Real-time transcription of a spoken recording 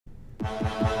And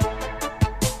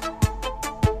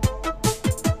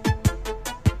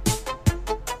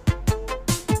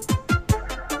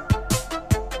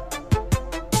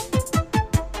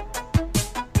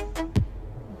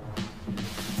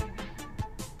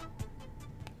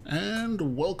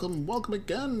welcome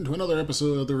again to another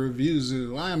episode of the Review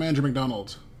Zoo. I am Andrew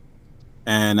McDonald.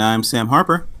 And I'm Sam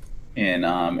Harper. And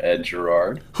I'm Ed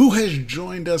Gerard. Who has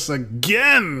joined us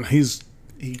again?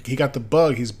 He got the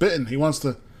bug. He's bitten. He wants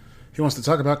to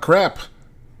talk about crap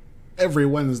every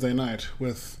Wednesday night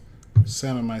with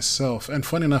Sam and myself. And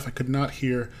funny enough, I could not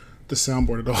hear the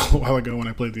soundboard at all a while ago when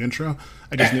I played the intro.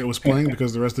 I just knew it was playing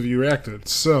because the rest of you reacted.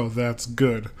 So that's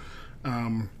good.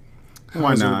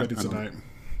 How's everybody tonight?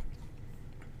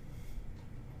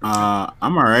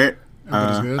 I'm alright.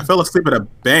 I fell asleep at a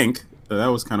bank, so that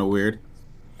was kind of weird.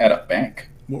 At a bank?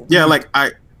 Yeah, like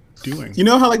doing. You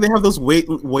know how like they have those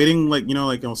waiting, like, you know,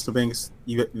 like most of the banks,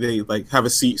 they like have a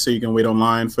seat so you can wait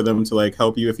online for them to like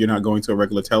help you if you're not going to a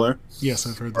regular teller. Yes,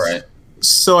 I've heard this. Right.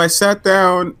 So I sat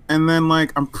down, and then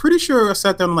like I'm pretty sure I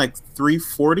sat down like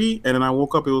 3:40, and then I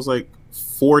woke up. It was like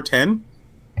 4:10.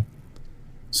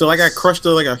 So like I crushed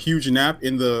like a huge nap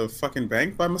in the fucking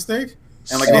bank by mistake.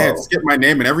 And like they had skipped my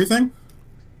name and everything.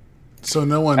 So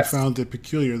no one found it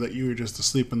peculiar that you were just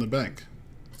asleep in the bank?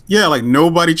 Yeah, like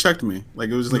nobody checked me. Like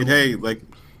it was just like, hey, like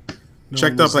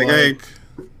checked up, like, hey.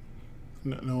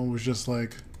 No one was just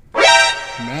like,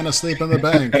 man asleep in the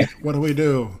bank. What do we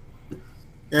do?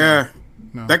 Yeah.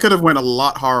 No. That could have went a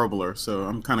lot horribler, so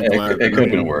I'm kind of glad. It could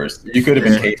have been worse. You could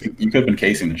have been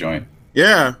casing the joint.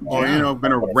 Yeah, or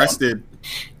been arrested.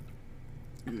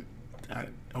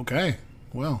 Okay,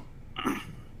 well,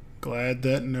 glad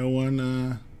that no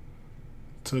one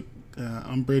took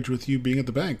umbrage with you being at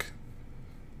the bank.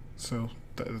 So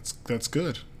that's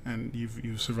good, and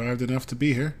you've survived enough to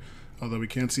be here. Although we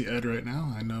can't see Ed right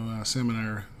now. I know Sam and I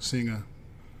are seeing a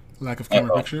lack of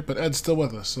camera picture, but Ed's still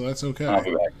with us, so that's okay.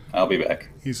 I'll be back.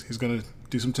 He's gonna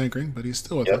do some tinkering, but he's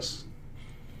still with us.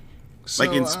 So,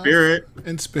 like in spirit.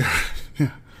 In spirit,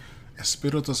 yeah.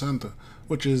 Espiritu Santo,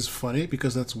 which is funny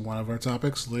because that's one of our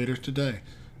topics later today.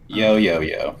 Yo.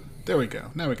 There we go.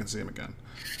 Now we can see him again.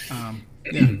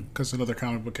 Yeah, because another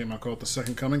comic book came out called The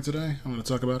Second Coming today. I'm going to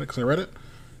talk about it because I read it.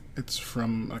 It's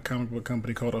from a comic book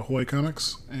company called Ahoy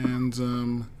Comics,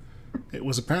 and it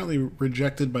was apparently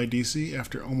rejected by DC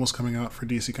after almost coming out for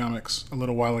DC Comics a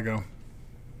little while ago.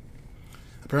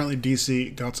 Apparently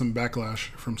DC got some backlash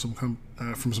from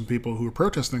some people who were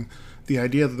protesting the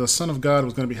idea that the Son of God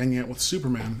was going to be hanging out with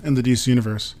Superman in the DC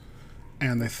universe,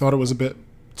 and they thought it was a bit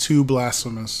too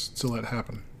blasphemous to let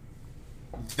happen.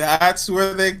 That's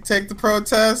where they take the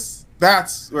protests?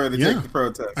 That's where they take the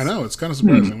protests. I know, it's kind of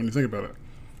surprising when you think about it.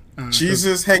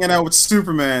 Jesus hanging out with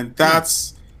Superman,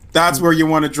 that's where you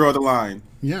want to draw the line.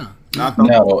 Yeah.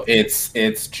 No,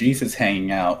 it's Jesus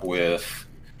hanging out with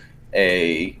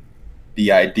the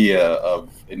idea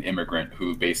of an immigrant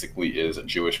who basically is a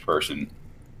Jewish person.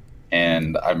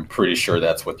 And I'm pretty sure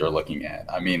that's what they're looking at.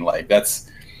 I mean, like, that's...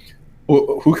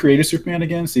 Who created Superman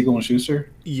again? Siegel and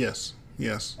Schuster? Yes.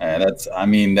 That's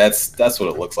what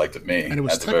it looks like to me. And it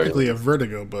was technically a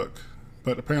Vertigo book,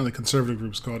 but apparently conservative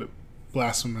groups called it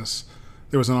blasphemous.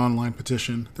 There was an online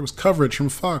petition. There was coverage from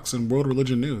Fox and World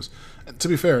Religion News. And to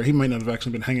be fair, he might not have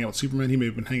actually been hanging out with Superman. He may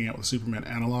have been hanging out with Superman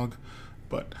analog.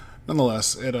 But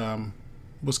nonetheless, it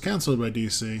was canceled by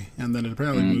DC, and then it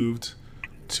apparently moved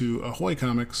to Ahoy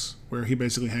Comics, where he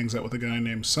basically hangs out with a guy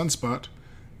named Sunspot,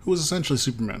 who was essentially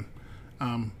Superman.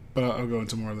 But I'll go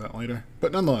into more of that later.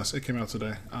 But nonetheless, it came out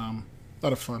today. A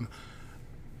lot of fun.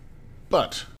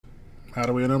 But how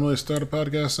do we normally start a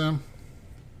podcast, Sam?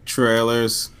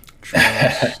 Trailers.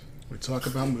 We talk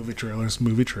about movie trailers.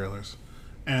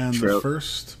 And the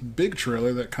first big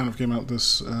trailer that kind of came out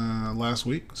this last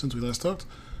week, since we last talked,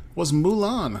 was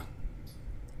Mulan.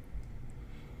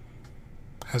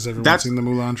 Has everyone seen the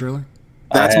Mulan trailer?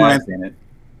 That's I've seen it.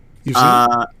 You've seen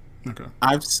it? Okay.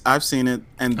 I've seen it,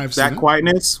 and that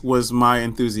quietness was my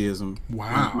enthusiasm.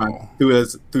 Wow. My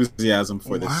enthusiasm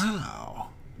for this. Wow.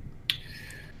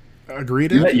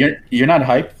 Agreed. You're not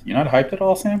hyped. You're not hyped at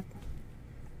all, Sam.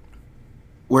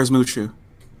 Where's Mushu?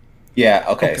 Yeah.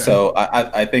 Okay. So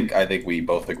I think we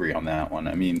both agree on that one.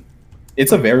 I mean,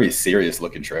 it's a very serious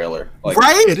looking trailer. Like,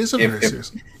 right. It is a very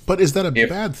serious. But is that a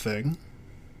bad thing?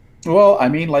 Well, I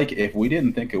mean, like, if we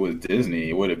didn't think it was Disney,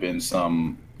 it would have been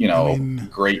some,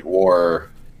 Great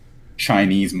War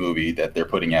Chinese movie that they're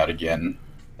putting out again.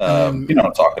 You know what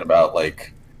I'm talking about?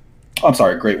 Like, I'm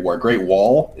sorry, Great War. Great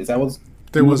Wall? Is that what's...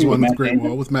 There was one with Great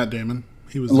Wall with Matt Damon.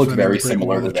 He was looked very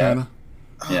similar to that. China.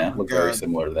 Yeah, looked very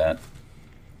similar to that.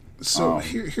 So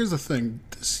here's the thing.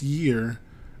 This year,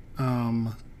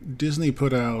 Disney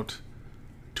put out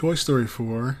Toy Story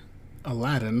 4,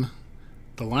 Aladdin,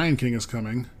 The Lion King is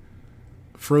coming,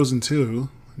 Frozen 2,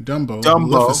 Dumbo.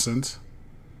 Maleficent,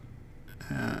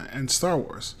 and Star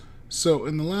Wars. So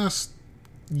in the last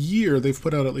year, they've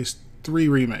put out at least 3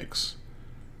 remakes.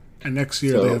 And next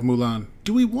year they have Mulan.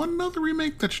 Do we want another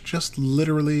remake that's just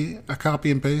literally a copy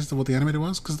and paste of what the animated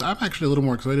was? Because I'm actually a little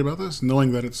more excited about this,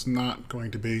 knowing that it's not going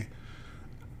to be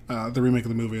the remake of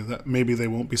the movie. That maybe they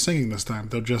won't be singing this time.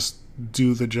 They'll just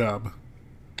do the job.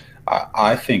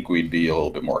 I think we'd be a little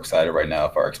bit more excited right now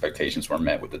if our expectations were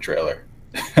met with the trailer.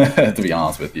 To be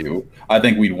honest with you, I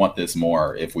think we'd want this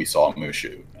more if we saw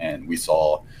Mushu and we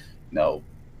saw,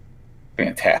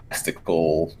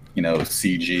 fantastical,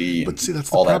 CG. But see, that's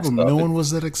the problem. No one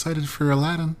was that excited for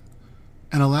Aladdin,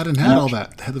 and Aladdin had all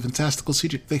that. They had the fantastical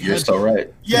CG. You're so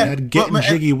right. They had getting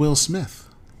jiggy Will Smith.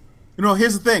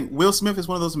 Here's the thing. Will Smith is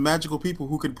one of those magical people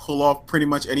who can pull off pretty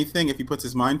much anything if he puts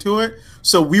his mind to it.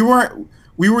 So we were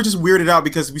just weirded out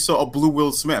because we saw a blue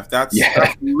Will Smith. That's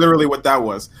literally what that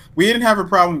was. We didn't have a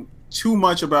problem too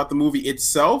much about the movie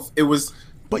itself. It was,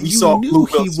 but you knew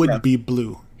he would be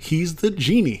blue. He's the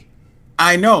genie.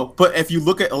 I know, but if you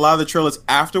look at a lot of the trailers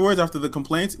afterwards, after the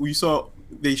complaints,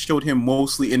 they showed him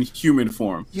mostly in human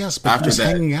form. Yes, but he was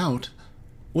hanging out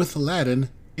with Aladdin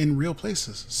in real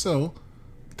places. So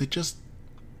they just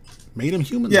made him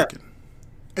human looking.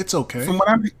 It's okay. From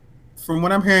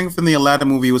what I'm hearing from the Aladdin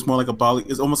movie, it was more like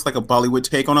it's almost like a Bollywood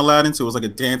take on Aladdin. So it was like a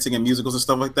dancing and musicals and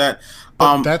stuff like that.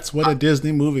 But that's what a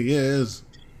Disney movie is.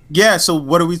 Yeah. So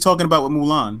what are we talking about with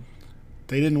Mulan?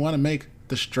 They didn't want to make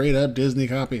the straight up Disney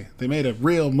copy. They made a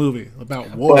real movie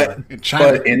about war in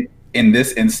China. But in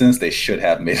this instance, they should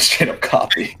have made a straight up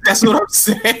copy. That's what I'm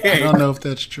saying. I don't know if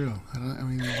that's true. I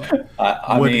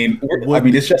mean,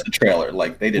 it's just a trailer.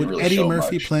 Like they didn't really. Eddie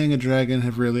Murphy playing a dragon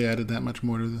have really added that much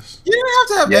more to this? You didn't have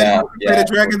to have Eddie Murphy play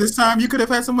the dragon this time. You could have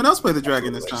had someone else play the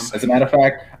dragon this time. As a matter of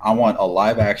fact, I want a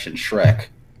live action Shrek.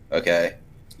 Okay.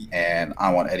 And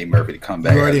I want Eddie Murphy to come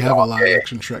back. You already have a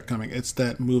live-action Shrek coming. It's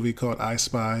that movie called I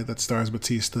Spy that stars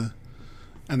Bautista,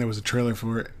 and there was a trailer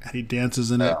for it, and he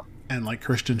dances in it, and like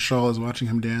Christian Shaw is watching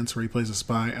him dance where he plays a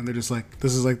spy, and they're just like,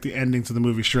 this is like the ending to the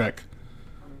movie Shrek.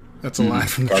 That's a line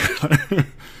from the trailer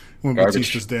when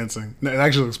Bautista's dancing. No, it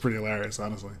actually looks pretty hilarious,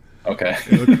 honestly. Okay.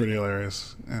 It looked pretty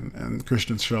hilarious, and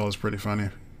Christian Shaw is pretty funny.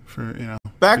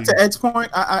 Back to Ed's point,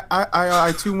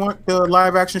 I too want the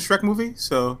live-action Shrek movie,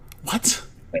 so... What?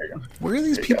 Where are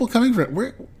these people coming from?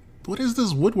 What is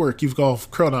this woodwork you've got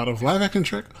curled out of? Live action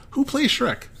Shrek? Who plays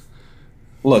Shrek?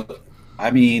 Look,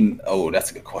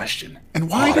 that's a good question. And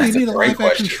why do you need a live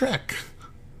action Shrek?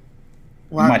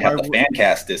 We might have to fan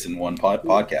cast this in one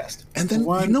podcast. And then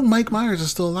Mike Myers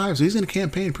is still alive, so he's going to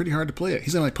campaign pretty hard to play it.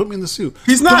 He's going to put me in the suit.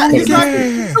 He's not.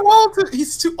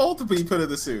 He's too old to be put in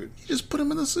the suit. You just put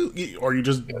him in the suit, or you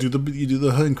just do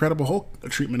the Incredible Hulk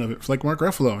treatment of it, like Mark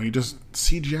Ruffalo, and you just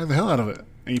CGI the hell out of it,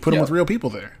 and you put him with real people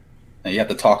there. And you have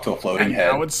to talk to a floating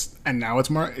head. Now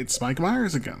it's Mike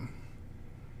Myers again.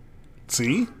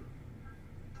 See,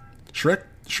 Shrek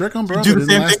on Broadway didn't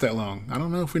last that long. I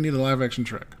don't know if we need a live action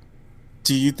Shrek.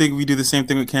 Do you think we do the same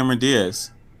thing with Cameron Diaz?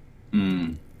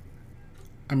 I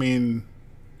mean,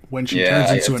 when she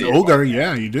turns into an ogre,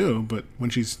 you do. But when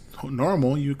she's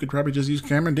normal, you could probably just use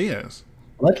Cameron Diaz.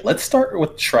 Let's start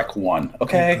with Shrek 1,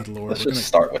 okay? Oh, good Lord. Let's just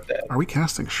start with that. Are we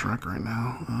casting Shrek right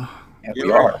now? Yeah,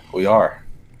 we are.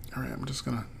 All right, I'm just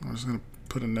gonna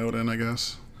put a note in, I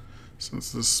guess,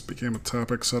 since this became a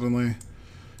topic suddenly.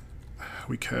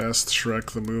 We cast Shrek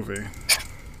the movie.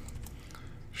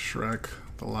 Shrek.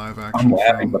 The live action. I'm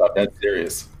laughing, but I'm dead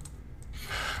serious.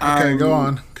 Okay, go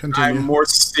on. Continue. I'm more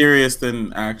serious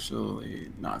than actually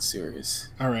not serious.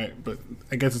 All right, but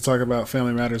I get to talk about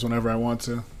Family Matters whenever I want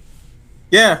to.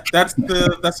 Yeah, that's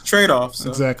the trade-off. So.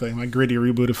 Exactly. My gritty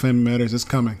reboot of Family Matters is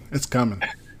coming. It's coming.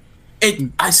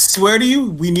 I swear to you,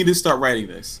 we need to start writing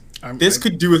this. This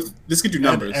could do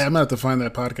numbers. I'm gonna have to find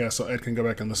that podcast so Ed can go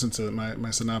back and listen to my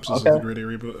synopsis of the gritty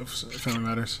reboot of Family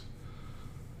Matters.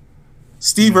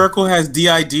 Steve Urkel has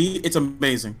DID. It's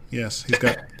amazing. Yes, he's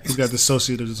got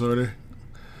dissociative disorder.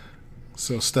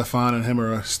 So Stefan and him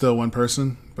are still one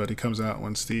person, but he comes out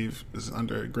when Steve is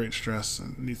under great stress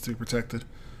and needs to be protected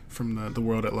from the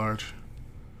world at large.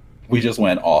 We just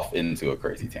went off into a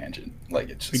crazy tangent. We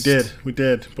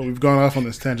did, but we've gone off on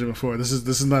this tangent before. This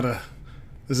is not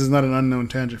an unknown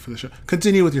tangent for the show.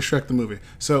 Continue with your Shrek the movie.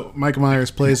 So Mike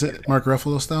Myers plays it Mark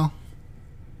Ruffalo style.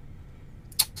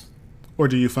 Or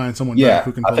do you find someone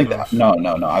who can pull it off? No.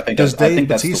 I think does Dave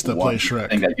Bautista play Shrek? I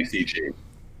think that UCG.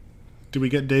 Do we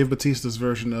get Dave Bautista's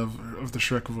version of the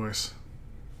Shrek voice?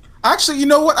 Actually, you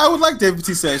know what? I would like Dave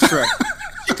Bautista as Shrek.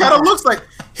 He kind of looks like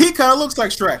He kind of looks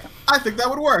like Shrek. I think that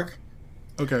would work.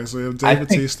 Okay, so we have I Dave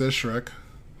think- Bautista as Shrek.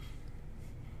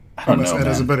 I don't Unless know, Ed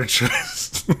has a man. better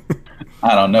choice.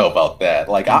 I don't know about that.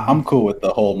 Like, I'm cool with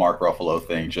the whole Mark Ruffalo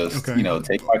thing. Just Okay.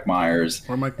 take Mike Myers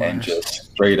Or Mike and Myers.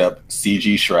 just straight up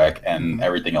CG Shrek, and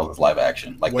everything else is live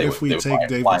action. Like, What they if would- we they would take Lion-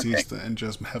 Dave Lion King. Bautista and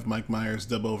just have Mike Myers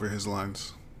dub over his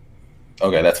lines?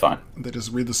 Okay, that's fine. They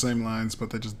just read the same lines, but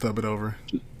they just dub it over.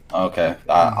 Okay,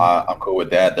 I'm cool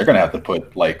with that. They're gonna have to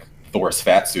put like Thor's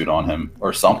fat suit on him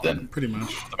or something Pretty much.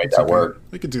 to make It's that okay. work.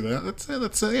 We could do that. That's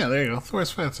yeah, there you go. Thor's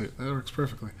fat suit. That works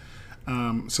perfectly.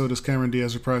 So does Cameron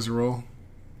Diaz reprise the role?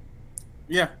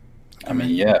 Yeah. I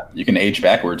mean, yeah, you can age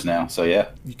backwards now, so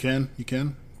yeah. You can.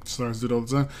 Stars do it all the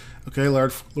time. Okay,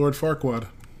 Lord Farquaad.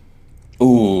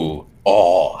 Ooh,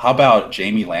 how about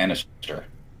Jamie Lannister?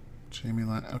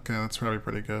 Okay, that's probably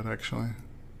pretty good, actually.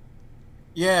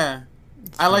 Yeah.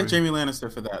 I like probably- Jamie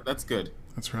Lannister for that. That's good.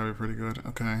 That's probably pretty good.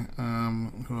 Okay,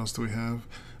 who else do we have?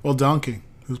 Well, Donkey.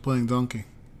 Who's playing Donkey?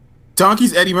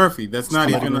 Donkey's Eddie Murphy. That's not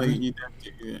Eddie even like. Murphy?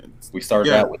 We started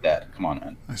Yeah. out with that. Come on,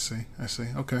 man. I see.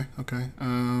 Okay.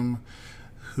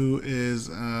 Who is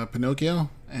Pinocchio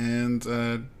and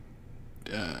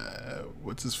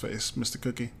what's his face, Mr.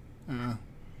 Cookie?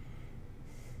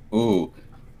 Ooh,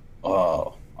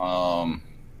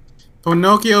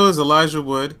 Pinocchio is Elijah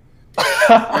Wood.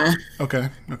 Okay.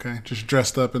 Just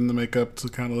dressed up in the makeup to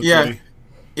kind of look Yeah. pretty.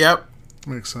 Yep.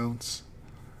 Makes sense.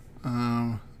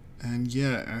 And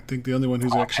yeah, I think the only one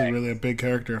who's actually really a big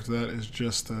character after that is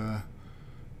just, the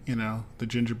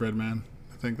gingerbread man.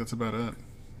 I think that's about it.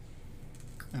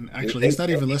 And actually, he's not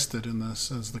even listed in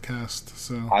this as the cast.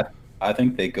 So I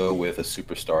think they go with a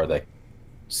superstar that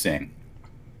sing,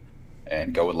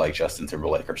 and go with like Justin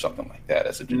Timberlake or something like that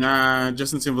as a ginger. Nah,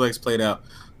 Justin Timberlake's played out.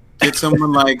 Get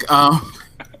someone like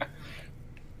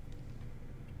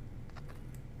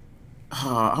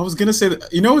I was gonna say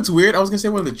that. You know what's weird? I was gonna say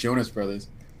one of the Jonas Brothers.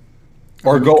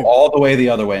 Or go all the way the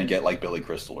other way and get like Billy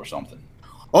Crystal or something,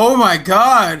 Oh my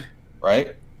God!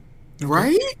 right?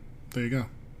 Right? there you go.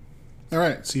 All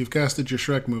right, so you've casted your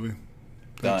Shrek movie.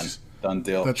 Done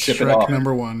deal. That's Ship it Shrek off.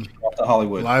 number 1, Off to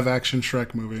Hollywood. live action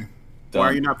Shrek movie. Done. Why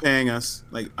are you not paying us?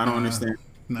 Like, I don't understand.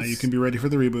 Now you can be ready for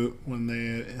the reboot when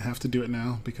they have to do it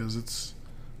now because it's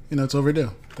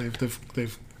overdue.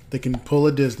 They can pull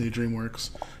a Disney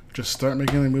DreamWorks, just start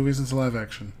making their movies into live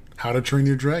action. How to Train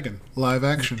Your Dragon, live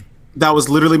action. That was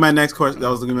literally my next question. That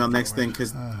was gonna be my next thing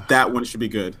because that one should be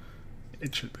good.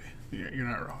 It should be. You're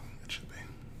not wrong. It should be.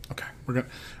 Okay, we're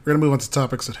gonna move on to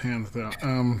topics at hand though,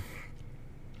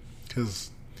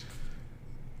 because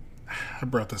I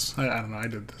brought this. I don't know. I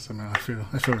did this. I mean, I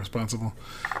feel responsible.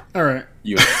 All right.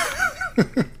 You.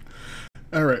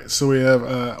 All right, so we have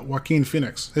Joaquin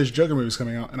Phoenix. His Joker movie is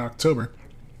coming out in October,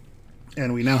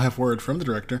 and we now have word from the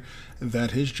director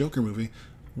that his Joker movie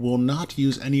will not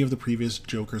use any of the previous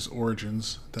Joker's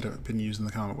origins that have been used in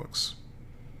the comic books.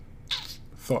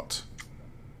 Thought?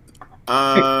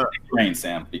 Rain,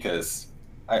 Sam, because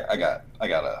I'm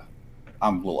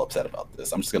a little upset about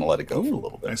this. I'm just gonna let it go for a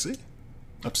little I bit. see.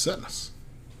 Upsetness.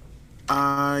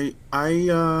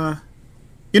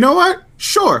 You know what?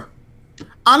 Sure.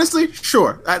 Honestly,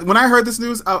 sure. When I heard this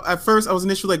news, at first I was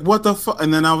initially like, "What the fuck?"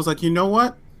 And then I was like, "You know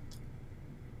what?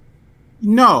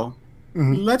 No,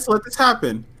 let's let this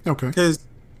happen." Okay. Because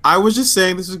I was just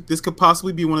saying this could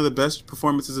possibly be one of the best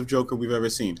performances of Joker we've ever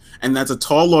seen, and that's a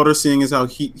tall order, seeing as how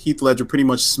Heath Ledger pretty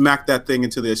much smacked that thing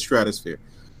into the stratosphere.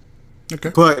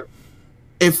 Okay. But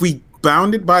if we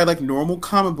bound it by like normal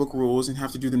comic book rules and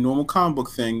have to do the normal comic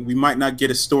book thing, we might not get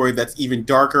a story that's even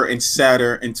darker and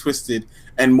sadder and twisted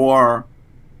and more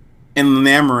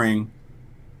enamoring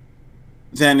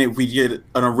than if we get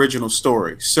an original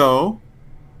story. So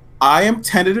I am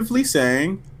tentatively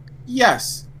saying,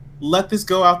 yes, let this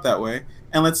go out that way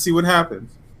and let's see what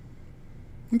happens.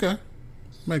 Okay.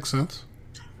 Makes sense.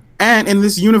 And in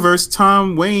this universe,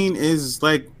 Tom Wayne is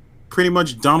like pretty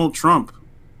much Donald Trump.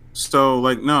 So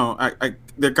like, no,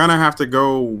 they're gonna have to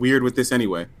go weird with this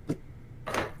anyway.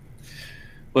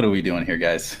 What are we doing here,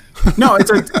 guys? No,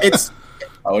 it's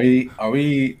Are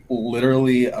we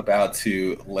literally about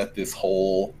to let this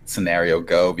whole scenario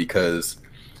go? Because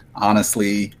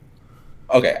honestly,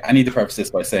 okay, I need to preface this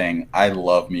by saying I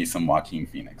love me some Joaquin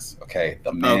Phoenix. Okay,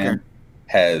 the man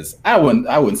has I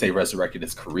wouldn't say resurrected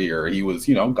his career. He was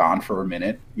gone for a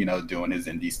minute, doing his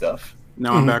indie stuff.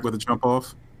 Now I'm back with a jump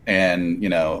off. And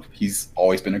he's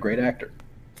always been a great actor.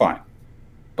 Fine,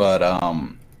 but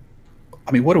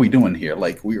I mean, what are we doing here?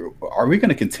 Like, are we going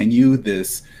to continue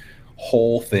this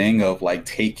whole thing of like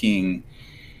taking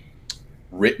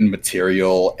written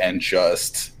material and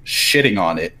just shitting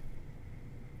on it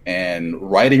and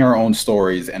writing our own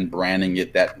stories and branding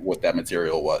it what that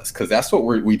material was, because that's what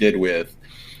we did with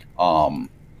what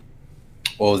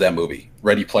was that movie,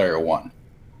 Ready Player One,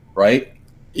 right?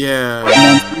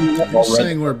 Yeah. You're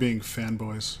saying we're being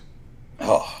fanboys.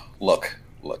 Oh, look,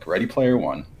 Ready Player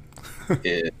One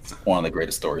is one of the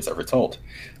greatest stories ever told.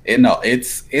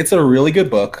 It's a really good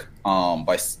book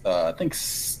by I think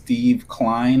Steve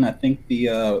Klein, I think the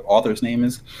author's name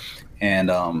is,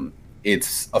 and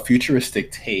it's a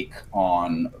futuristic take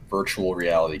on virtual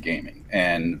reality gaming.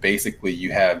 And basically,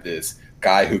 you have this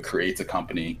guy who creates a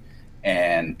company,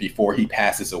 and before he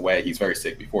passes away, he's very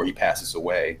sick. Before he passes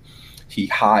away, he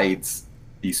hides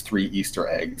these 3 Easter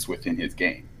eggs within his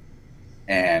game.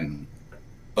 And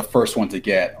the first one to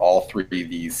get all 3 of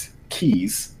these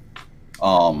keys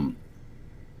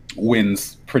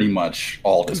wins pretty much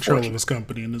all this control fortune. of his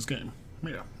company in this game.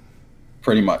 Yeah.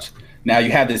 Pretty much. Now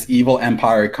you have this evil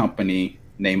empire company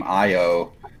named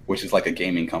IO, which is like a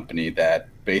gaming company that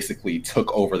basically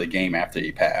took over the game after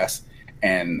he passed.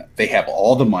 And they have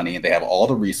all the money and they have all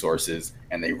the resources,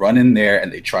 and they run in there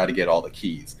and they try to get all the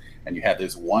keys. And you have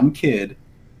this one kid,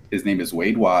 his name is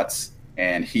Wade Watts,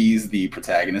 and he's the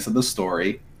protagonist of the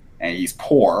story, and he's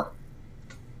poor.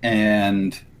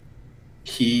 And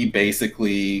he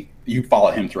basically, you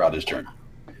follow him throughout his journey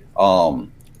to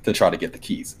try to get the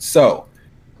keys. So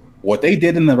what they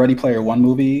did in the Ready Player One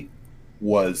movie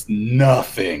was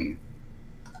nothing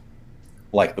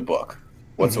like the book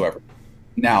whatsoever. Mm-hmm.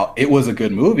 Now, it was a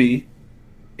good movie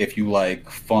if you like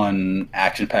fun,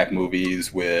 action-packed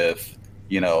movies with,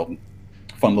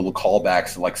 fun little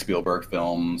callbacks to like Spielberg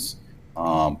films.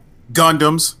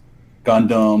 Gundams,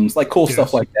 like cool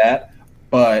stuff like that.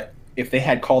 But if they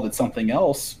had called it something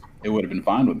else, it would have been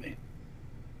fine with me.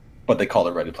 But they called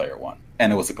it Ready Player One,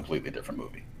 and it was a completely different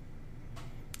movie.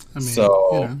 I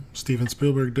mean, Steven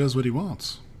Spielberg does what he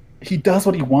wants. He does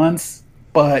what he wants,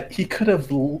 but he could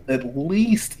have at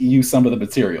least used some of the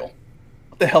material.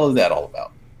 What the hell is that all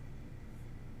about?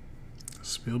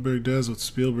 Spielberg does what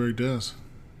Spielberg does.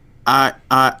 I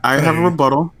have a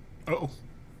rebuttal. Oh.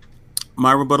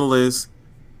 My rebuttal is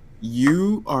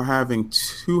you are having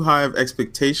too high of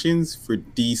expectations for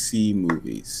DC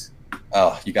movies.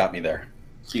 Oh, you got me there.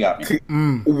 You got me.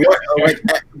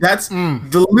 That's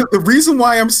the reason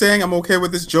why I'm saying I'm okay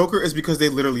with this Joker is because they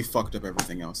literally fucked up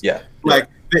everything else. Yeah.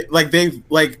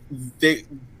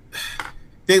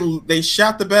 They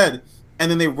shot the bed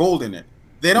and then they rolled in it.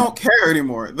 They don't care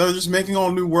anymore. They're just making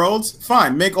all new worlds.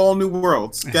 Fine, make all new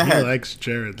worlds. Go ahead. He likes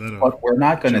Jared Leto. But we're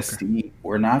not gonna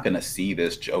see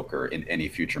this Joker in any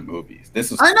future movies.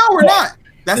 I know we're not.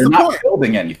 That's the point. They're not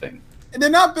building anything. They're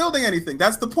not building anything.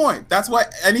 That's the point. That's why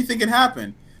anything can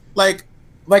happen. Like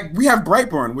we have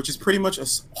Brightburn, which is pretty much a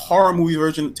horror movie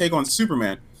version take on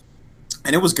Superman,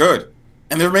 and it was good.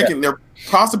 And they're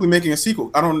possibly making a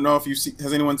sequel. I don't know if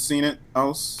has anyone seen it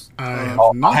else? I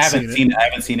haven't seen it. I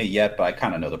haven't seen it yet, but I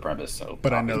kind of know the premise.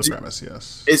 But I know the premise.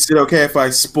 Yes. Is it okay if I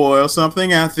spoil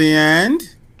something at the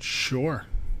end? Sure.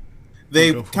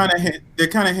 They kind of hint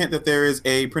that there is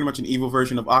pretty much an evil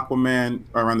version of Aquaman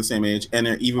around the same age, and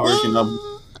an evil version of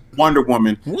Wonder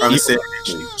Woman around the same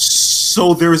age.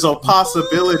 So there's a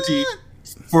possibility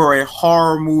for a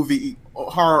horror movie,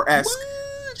 horror-esque,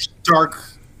 dark,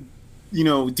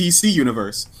 DC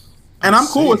universe. And I'm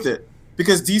cool with it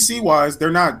because DC-wise, they're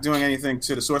not doing anything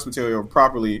to the source material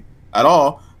properly at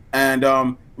all. And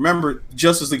remember,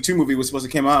 Justice League 2 movie was supposed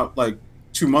to come out like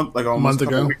a month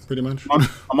ago, pretty much.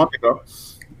 A month ago.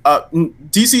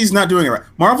 DC's not doing it right.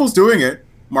 Marvel's doing it.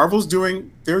 Marvel's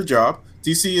doing their job.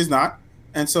 DC is not.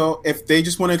 And so if they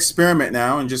just want to experiment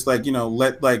now and just let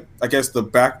I guess the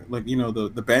back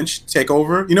the bench take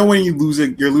over. When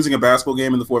you're losing a basketball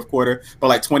game in the fourth quarter by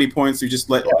like 20 points, you just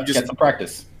get some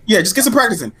practice. Yeah, just get some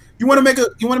practice in. You want to make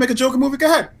a Joker movie? Go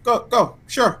ahead. Go.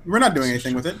 Sure. We're not doing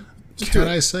anything with it. Just Can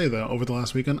I say though, over the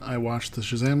last weekend I watched the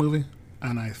Shazam movie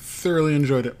and I thoroughly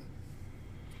enjoyed it.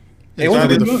 It was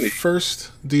the movie.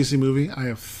 First DC movie I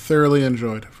have thoroughly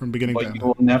enjoyed from beginning to end. But you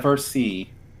will never see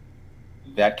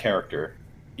that character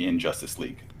in Justice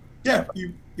League. Yeah,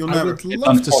 you'll never. I would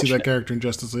love to see that character in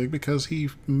Justice League because he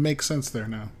makes sense there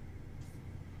now.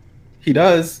 He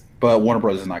does, but Warner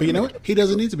Bros. Is not. But you know what? He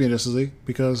doesn't need to be in Justice League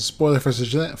because, spoiler for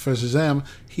Shazam,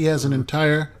 he has an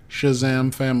entire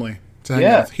Shazam family to hang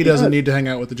out with. He doesn't need to hang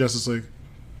out with the Justice League.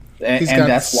 He's got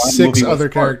that's why 6 other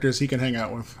characters he can hang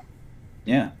out with.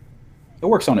 Yeah. It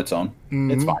works on its own.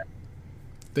 Mm-hmm. It's fine.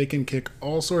 They can kick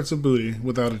all sorts of booty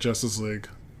without a Justice League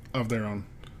of their own.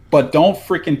 But don't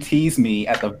freaking tease me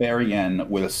at the very end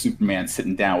with a Superman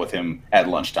sitting down with him at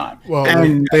lunchtime. Well,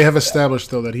 they have established,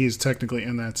 though, that he's technically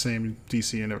in that same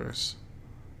DC universe.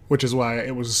 which is why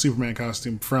it was a Superman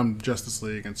costume from Justice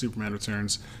League and Superman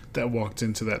Returns that walked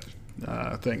into that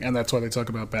thing. And that's why they talk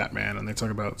about Batman and they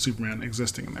talk about Superman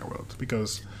existing in their world,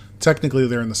 because technically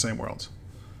they're in the same world.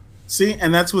 See,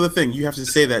 and that's what the thing. You have to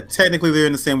say that. Technically, they're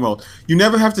in the same world. You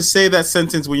never have to say that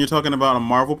sentence when you're talking about a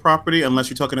Marvel property unless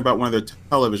you're talking about one of their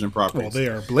television properties. Well, they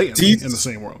are blatantly in the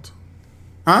same world.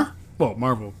 Huh? Well,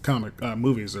 Marvel comic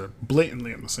movies are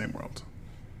blatantly in the same world.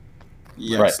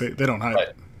 Yes. They don't hide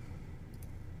it.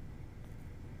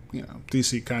 You know,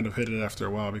 DC kind of hid it after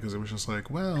a while because it was just like,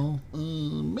 well,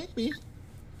 maybe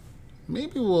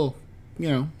we'll,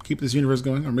 keep this universe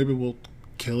going, or maybe we'll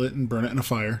kill it and burn it in a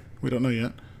fire. We don't know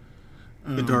yet.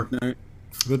 The Dark Knight.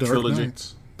 The Dark trilogy.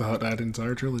 Knights. That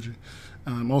entire trilogy.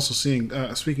 I'm also seeing,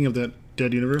 speaking of that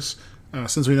dead universe,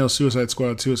 since we know Suicide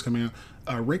Squad 2 is coming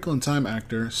out, Wrinkle in Time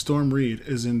actor Storm Reed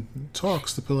is in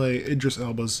talks to play Idris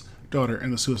Elba's daughter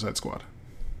in the Suicide Squad.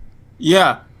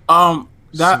 Yeah.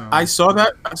 I saw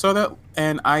that,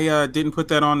 and I didn't put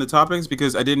that on the topics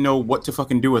because I didn't know what to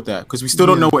fucking do with that, because we still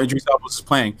don't know what Idris Elba is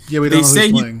playing. Yeah, we don't know who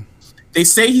he's playing. They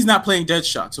say he's not playing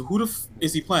Deadshot, so who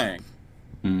is he playing?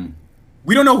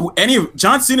 We don't know who any of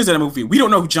John Cena's in that movie. We don't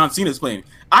know who John Cena is playing.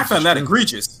 I found that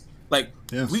egregious. Like,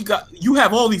 you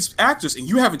have all these actors and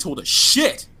you haven't told us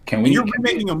shit. You're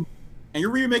remaking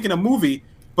a movie,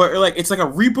 but it's like a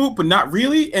reboot, but not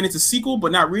really, and it's a sequel,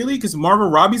 but not really, because Margot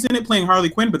Robbie's in it playing Harley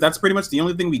Quinn, but that's pretty much the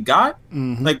only thing we got.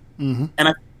 And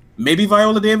maybe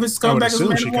Viola Davis comes back as Amanda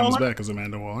Waller. She comes back as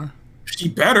Amanda Waller. She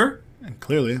better. And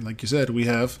clearly, like you said, we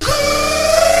have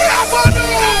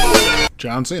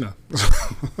John Cena.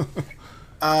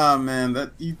 Ah,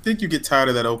 man, you think you get tired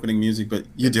of that opening music, but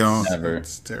you don't. Never.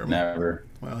 It's terrible. Never.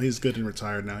 Well, he's good and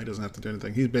retired now. He doesn't have to do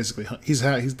anything.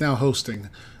 He's now hosting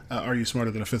Are You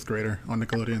Smarter Than a Fifth Grader on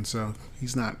Nickelodeon, so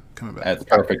he's not coming back. That's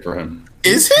perfect for him.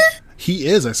 Is he? He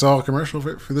is. I saw a commercial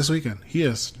for this weekend. He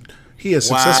is. He has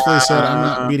successfully said, I'm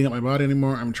not beating up my body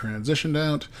anymore. I'm transitioned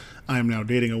out. I am now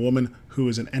dating a woman who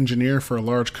is an engineer for a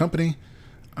large company.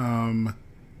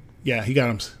 He got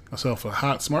himself a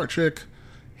hot, smart chick.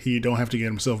 He don't have to get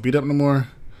himself beat up no more.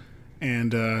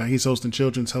 And he's hosting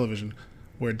children's television,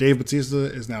 where Dave Bautista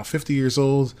is now 50 years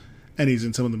old, and he's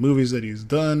in some of the movies that he's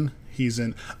done. He's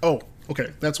in... Oh,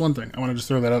 okay, that's one thing. I want to just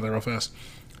throw that out there real fast.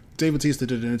 Dave Bautista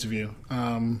did an interview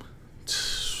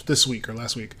this week or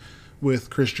last week with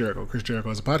Chris Jericho. Chris Jericho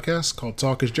has a podcast called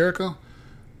Talk is Jericho.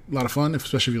 A lot of fun,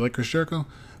 especially if you like Chris Jericho.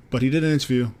 But he did an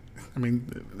interview. I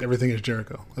mean, everything is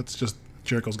Jericho. That's just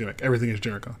Jericho's gimmick. Everything is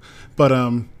Jericho. But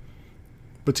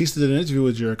Bautista did an interview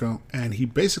with Jericho, and he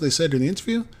basically said in the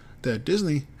interview that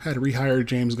Disney had rehired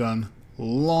James Gunn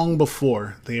long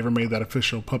before they ever made that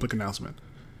official public announcement.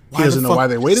 He doesn't know why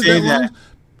they waited that long,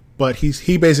 but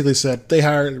he basically said they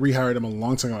rehired him a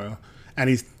long time ago, and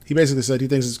he basically said he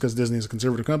thinks it's because Disney is a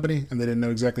conservative company and they didn't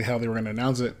know exactly how they were going to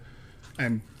announce it,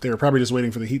 and they were probably just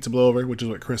waiting for the heat to blow over, which is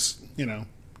what Chris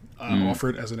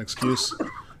offered as an excuse.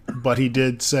 But he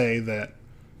did say that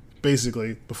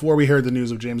basically before we heard the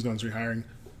news of James Gunn's rehiring,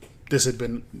 this had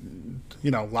been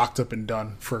locked up and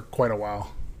done for quite a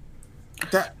while.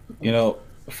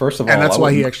 First of all, and that's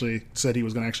why he actually said he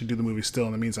was going to actually do the movie still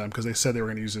in the meantime, because they said they were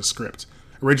going to use his script.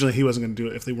 Originally, he wasn't going to do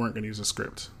it if they weren't going to use his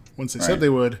script. Once they said they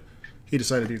would, he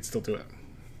decided he'd still do it.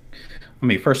 I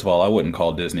mean, first of all, I wouldn't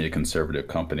call Disney a conservative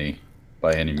company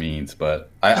by any means, but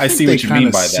I see what you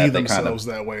mean by that. They themselves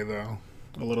that way, though,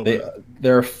 a little bit.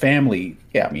 They're a family.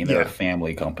 Yeah, I mean, they're a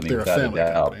family company. They're without a family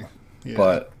company. Yeah.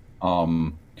 But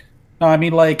no, I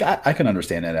mean, I can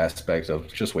understand that aspect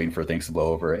of just waiting for things to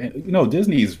blow over. And,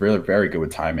 Disney is really very good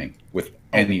with timing with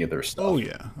any of their stuff. Oh,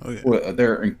 yeah.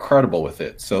 They're incredible with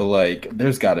it. So,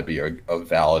 there's got to be a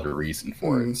valid reason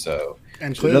for it. So,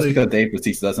 clearly, just because Dave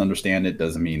Bautista doesn't understand it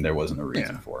doesn't mean there wasn't a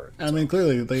reason for it. So. I mean,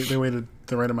 clearly, they waited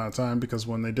the right amount of time, because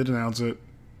when they did announce it,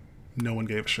 no one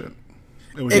gave a shit.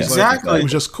 It was it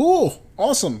was just cool,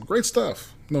 awesome, great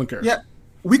stuff. No one cares. Yeah.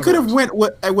 We could have went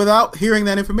without hearing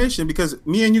that information, because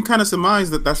me and you kind of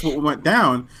surmised that that's what went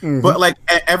down. Mm-hmm. But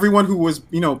everyone who was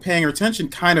paying attention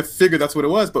kind of figured that's what it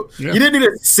was. But you didn't need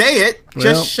to say it.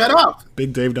 Just shut up.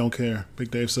 Big Dave don't care. Big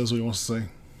Dave says what he wants to say.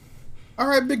 All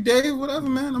right, Big Dave, whatever,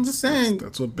 man. I'm just saying.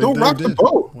 That's what Big Dave did. The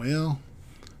boat. Well,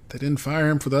 they didn't fire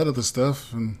him for that other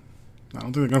stuff, and I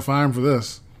don't think they're gonna fire him for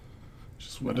this. It's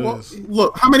just what it is.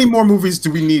 Look, how many more movies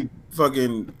do we need?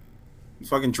 Fucking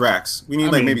Drax. We need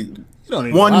maybe.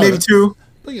 One, maybe two.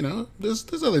 But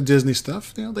there's other Disney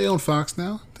stuff. They own Fox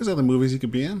now. There's other movies he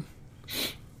could be in.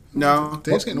 No,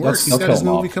 Dave's getting work. He's got his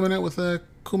movie coming out with Kumail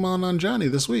Nanjiani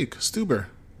this week. Stuber.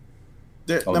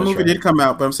 That movie did come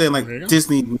out, but I'm saying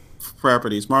Disney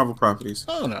properties, Marvel properties.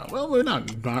 Oh no, well we're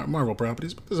not Marvel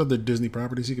properties, but there's other Disney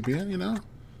properties he could be in.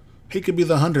 He could be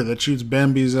the hunter that shoots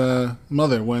Bambi's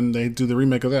mother when they do the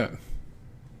remake of that.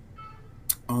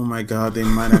 Oh my God, they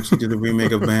might actually do the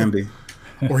remake of Bambi.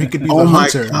 Or he could be the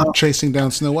hunter chasing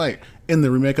down Snow White in the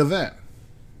remake of that.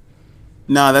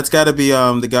 Nah, that's got to be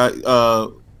the guy.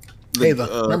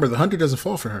 Remember, the hunter doesn't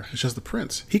fall for her. It's just the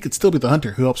prince. He could still be the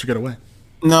hunter who helps her get away.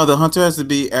 No, the hunter has to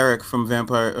be Eric from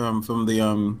Vampire, from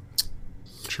the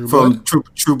True Blood.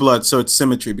 True Blood. So it's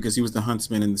symmetry because he was the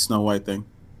huntsman in the Snow White thing.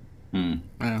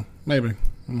 Yeah, maybe.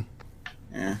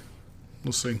 Yeah,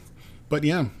 we'll see. But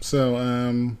yeah,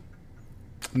 so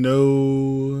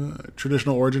no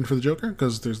traditional origin for the Joker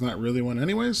because there's not really one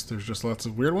anyways. There's just lots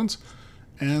of weird ones,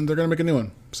 and they're gonna make a new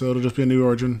one. So it'll just be a new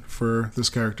origin for this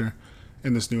character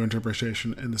in this new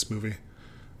interpretation in this movie,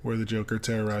 where the Joker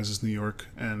terrorizes New York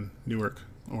and Newark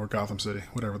or Gotham City,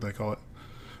 whatever they call it.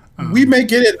 We may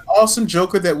get an awesome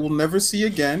Joker that we'll never see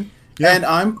again, and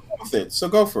I'm cool with it. So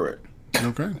go for it.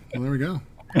 Okay, well there we go.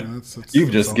 That's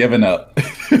You've just given up.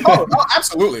 Oh,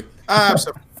 absolutely,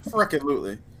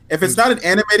 absolutely. If it's not an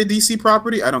animated DC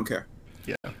property, I don't care.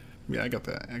 Yeah, I got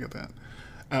that.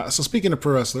 So speaking of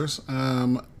pro wrestlers,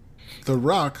 The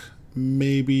Rock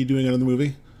may be doing another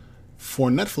movie for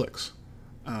Netflix.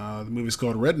 The movie's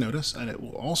called Red Notice, and it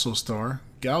will also star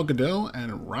Gal Gadot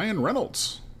and Ryan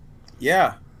Reynolds.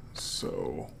 Yeah.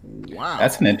 So, wow.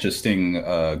 That's an interesting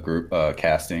group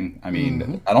casting. I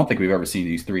mean, I don't think we've ever seen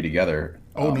these three together.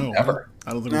 No. Ever.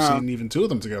 I don't think we've seen even two of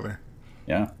them together.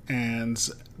 Yeah. And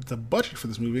the budget for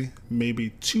this movie may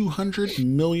be $200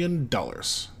 million.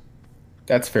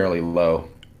 That's fairly low.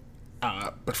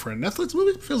 But for a Netflix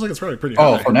movie, it feels like it's probably pretty high.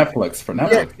 high. Oh, for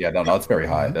Netflix. Yeah, no, it's very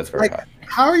high. That's very high.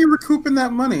 How are you recouping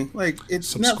that money? Like, it's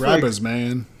subscribers, Netflix.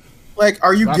 Man. Like,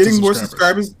 are you getting more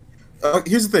subscribers?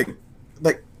 Here's the thing.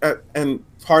 Like, and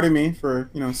pardon me for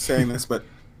saying this, but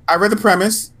I read the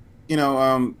premise.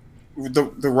 The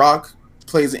Rock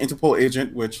plays an Interpol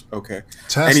agent, which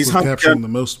tasked and he's capturing the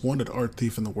most wanted art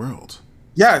thief in the world.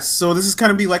 Yes, so this is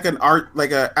kind of be like an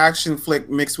action flick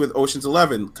mixed with Ocean's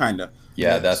 11, kind of.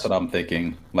 Yeah, that's what I'm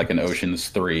thinking. Like an Ocean's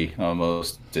 3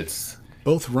 almost. It's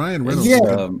both Ryan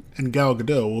Reynolds and Gal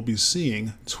Gadot will be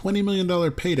seeing $20 million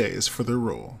paydays for their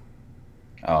role.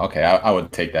 Oh, okay. I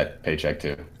would take that paycheck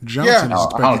too. Johnson is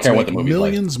expected to make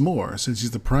millions more since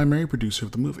he's the primary producer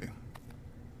of the movie.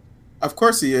 Of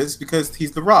course he is, because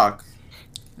he's The Rock.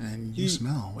 And you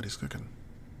smell what he's cooking.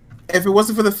 If it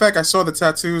wasn't for the fact I saw the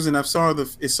tattoos and I saw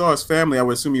his family, I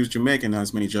would assume he was Jamaican.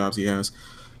 As many jobs he has.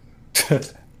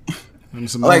 And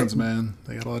some Samoans, man,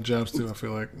 they got a lot of jobs too. I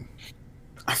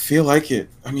feel like it.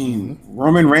 I mean,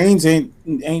 Roman Reigns ain't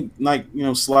like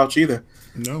slouch either.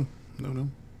 No.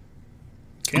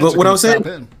 But what I was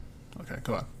saying. Okay,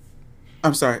 go on.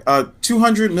 I'm sorry.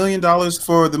 $200 million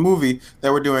for the movie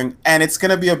that we're doing, and it's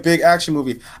gonna be a big action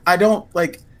movie. I don't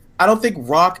think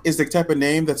Rock is the type of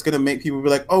name that's gonna make people be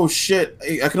like, "Oh shit,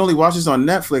 I can only watch this on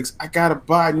Netflix. I gotta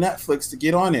buy Netflix to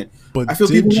get on it." But I feel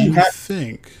did you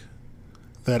think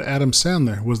that Adam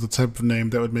Sandler was the type of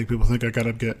name that would make people think I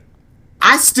gotta get?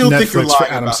 I still Netflix think you're lying for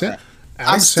Adam about Sandler. that.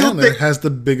 Adam Sandler has the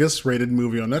biggest rated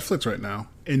movie on Netflix right now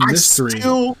in mystery.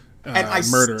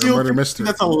 Murder mystery.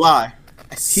 That's a lie.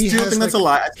 I still think that's a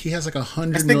lie. He has like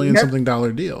 $100 million something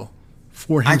deal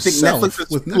for himself. I think Netflix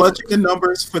is plunging the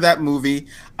numbers for that movie.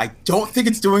 I don't think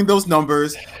it's doing those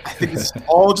numbers. I think it's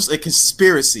all just a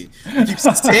conspiracy. You keep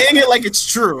saying it like it's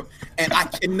true, and I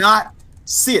cannot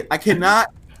see it. I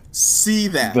cannot see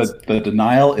that. The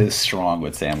denial is strong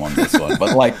with Sam on this one,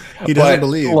 but like he doesn't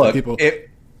believe that people.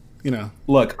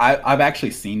 Look, I've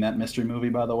actually seen that mystery movie,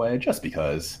 by the way, just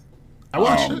because. I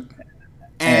watched it.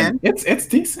 And it's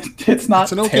decent. It's not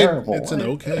terrible. It's an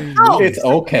okay. No. It's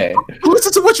okay.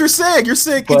 Listen to what you're saying. You're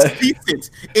saying it's decent.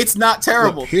 It's not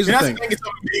terrible. Look, here's you're the not thing. saying it's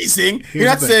amazing. You're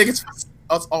not saying it's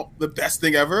the best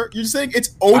thing ever. You're saying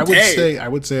it's okay. I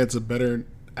would say it's a better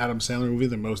Adam Sandler movie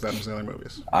than most Adam Sandler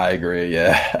movies. I agree.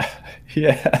 Yeah,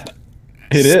 yeah,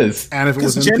 it is. And if it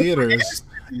was in theaters,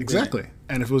 exactly.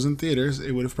 And if it was in theaters,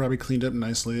 it would have probably cleaned up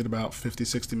nicely at about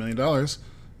 $50-60 million,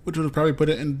 which would have probably put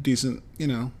it in decent,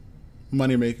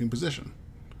 money-making position.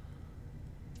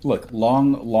 Look,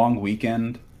 long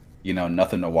weekend,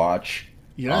 nothing to watch.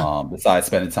 Yeah. Besides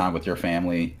spending time with your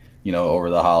family, over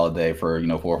the holiday for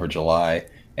 4th of July,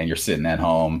 and you're sitting at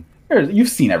home. You've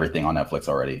seen everything on Netflix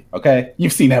already, okay?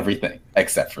 You've seen everything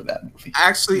except for that movie.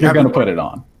 Actually, you're gonna put it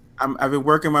on. I've been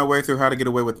working my way through How to Get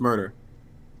Away with Murder.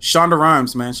 Shonda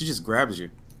Rhimes, man, she just grabs you.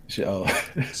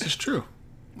 This is true.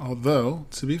 Although,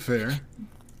 to be fair,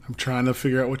 I'm trying to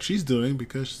figure out what she's doing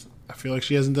because I feel like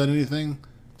she hasn't done anything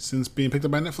since being picked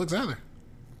up by Netflix either.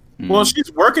 Well,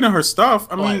 she's working on her stuff.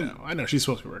 I know she's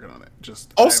supposed to be working on it.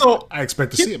 Just also, I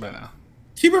expect to see it by now.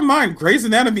 keep in mind, Grey's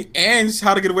Anatomy and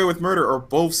How to Get Away with Murder are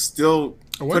both still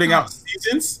Why putting not? out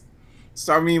seasons.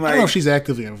 So I mean, I don't know if like, she's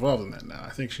actively involved in that now.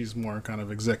 I think she's more kind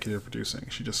of executive producing.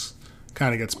 She just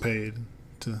kind of gets paid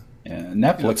to. Yeah,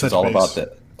 Netflix touch is all base. about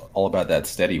that, all about that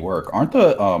steady work. Aren't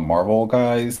the Marvel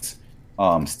guys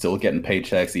still getting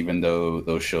paychecks even though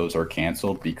those shows are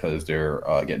canceled because they're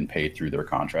getting paid through their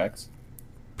contracts?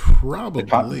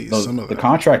 Probably some of The that.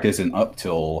 contract isn't up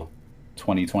till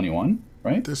 2021,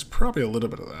 right? There's probably a little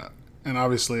bit of that. And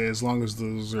obviously, as long as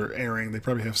those are airing, they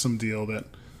probably have some deal that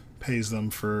pays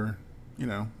them for,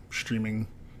 streaming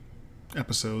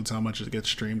episodes, how much it gets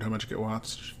streamed, how much it gets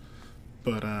watched.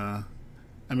 But, I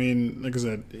mean, like I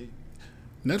said,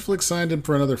 Netflix signed him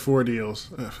for another 4 deals,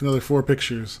 another 4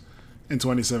 pictures in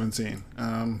 2017.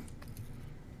 I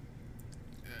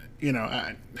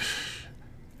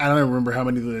don't remember how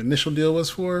many the initial deal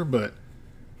was for, but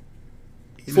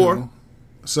 4.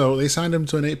 So they signed him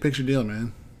to an 8-picture deal,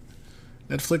 man.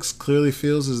 Netflix clearly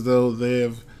feels as though they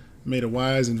have made a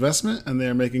wise investment and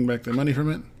they're making back their money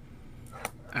from it.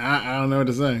 I don't know what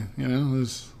to say.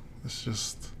 It's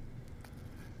just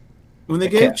when they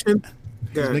gave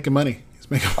he's making money. He's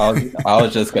making. I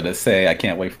was just gonna say I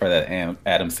can't wait for that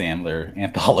Adam Sandler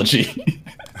anthology,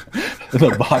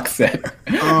 the box set,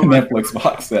 Netflix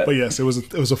box set. But yes, it was a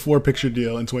 4-picture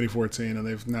deal in 2014, and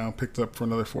they've now picked up for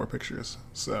another 4 pictures.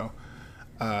 So,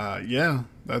 yeah,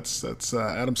 that's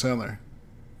Adam Sandler.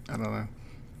 I don't know,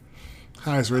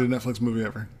 highest rated Netflix movie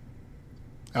ever.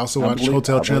 I also watched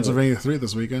Hotel Transylvania 3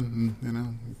 this weekend.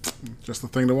 And, just the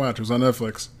thing to watch. It was on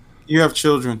Netflix. You have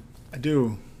children. I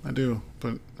do,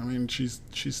 but I mean, she's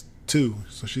 2,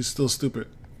 so she's still stupid.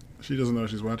 She doesn't know what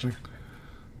she's watching.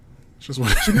 It's just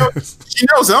what she knows. She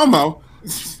knows Elmo.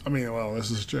 I mean, well,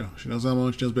 this is true. She knows Elmo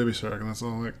and she knows Baby Shark, and that's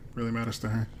all that really matters to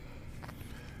her.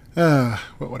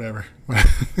 But whatever.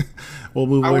 We'll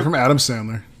move away from Adam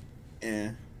Sandler.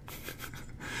 Yeah.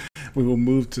 We will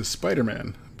move to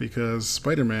Spider-Man because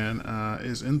Spider-Man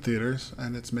is in theaters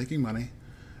and it's making money.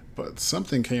 But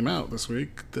something came out this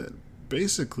week that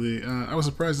basically I was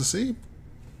surprised to see,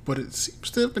 but it seems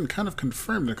to have been kind of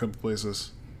confirmed in a couple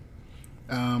places.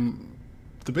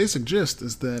 The basic gist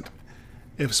is that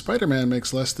if Spider-Man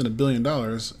makes less than $1 billion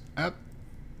at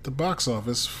the box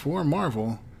office for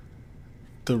Marvel,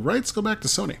 the rights go back to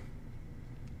Sony.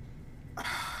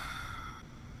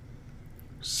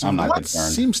 So I'm not that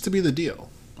concerned. seems to be the deal.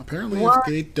 Apparently, if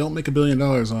they don't make $1 billion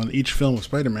on each film of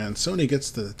Spider-Man, Sony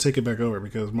gets to take it back over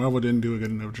because Marvel didn't do a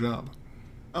good enough job.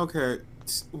 Okay.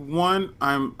 1,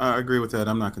 I agree with that.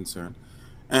 I'm not concerned.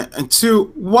 And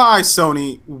 2, why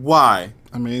Sony? Why?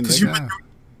 I mean, Because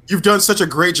you've done such a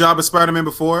great job as Spider-Man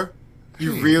before.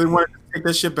 You really want to take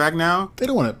that shit back now? they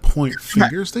don't want to point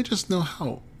fingers. They just know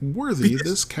how worthy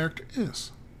this character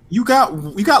is. You got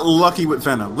lucky with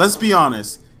Venom. Let's be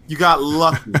honest. You got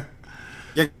lucky.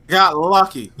 You got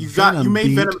lucky. You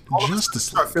made Venom all of a sudden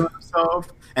start feeling themselves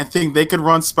and think they could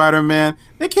run Spider-Man.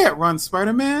 They can't run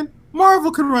Spider-Man.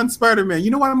 Marvel can run Spider-Man.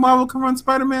 You know why Marvel can run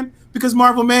Spider-Man? Because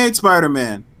Marvel made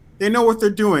Spider-Man. They know what they're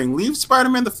doing. Leave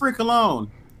Spider-Man the freak alone.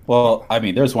 Well, I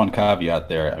mean, there's one caveat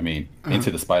there. I mean,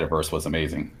 Into the Spider-Verse was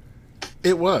amazing.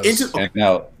 It was. And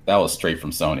now that was straight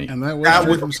from Sony. And that was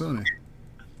straight from Sony.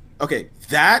 Okay,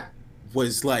 that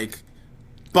was like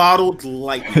bottled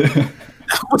lightning.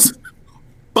 That was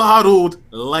bottled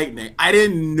lightning. I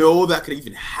didn't know that could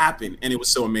even happen, and it was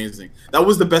so amazing. That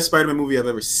was the best Spider-Man movie I've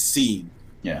ever seen.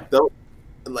 Yeah. That was,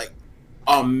 like,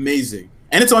 amazing.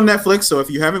 And it's on Netflix, so if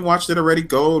you haven't watched it already,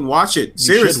 go and watch it.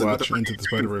 Seriously. You should watch Into the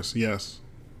Spider-Verse, yes.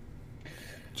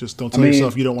 Just don't tell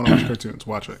yourself you don't want to watch cartoons.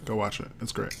 Watch it. Go watch it.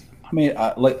 It's great. I mean,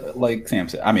 like Sam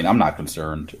said, I mean, I'm not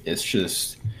concerned. It's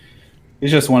just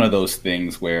one of those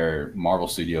things where Marvel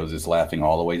Studios is laughing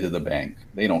all the way to the bank.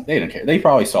 They don't care. They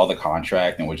probably saw the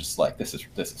contract and were just like, this is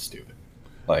stupid.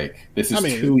 Like, this is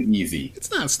too easy. It's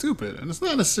not stupid, and it's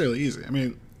not necessarily easy. I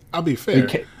mean, I'll be fair.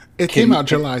 It came out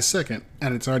July 2nd,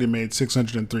 and it's already made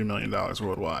 $603 million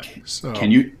worldwide. So can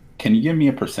you give me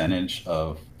a percentage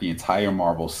of the entire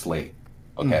Marvel slate?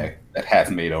 Okay, that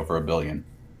hasn't made over $1 billion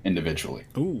individually.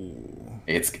 Ooh,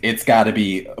 it's got to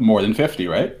be more than 50,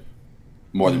 right?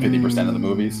 More than 50% of the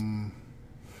movies.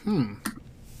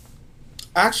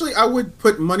 Actually, I would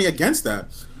put money against that.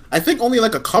 I think only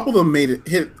like a couple of them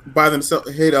hit by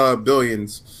themselves,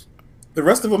 billions. The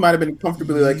rest of them might have been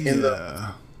comfortably like in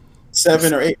the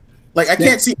 7 or 8. Like I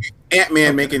can't see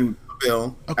Ant-Man making a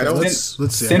bill. Okay, let's see.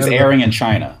 Since airing in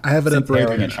China. I have it up right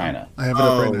now. In China. I have it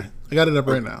up right now. I got it up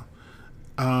right now.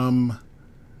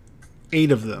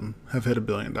 8 of them have hit $1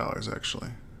 billion actually.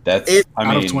 That's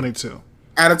out of 22.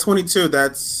 Out of 22,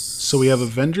 that's So we have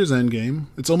Avengers Endgame.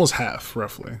 It's almost half,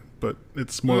 roughly, but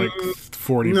it's more like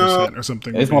 40% no, or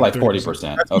something. It's would more be like 30%.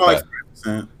 40%. that's more Okay. like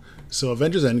 5%. So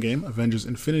Avengers Endgame, Avengers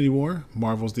Infinity War,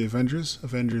 Marvel's The Avengers,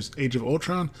 Avengers Age of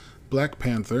Ultron, Black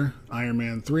Panther, Iron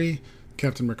Man 3,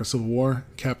 Captain America Civil War,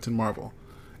 Captain Marvel.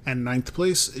 And ninth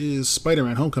place is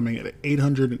Spider-Man Homecoming at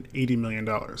 $880 million,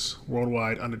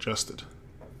 worldwide unadjusted.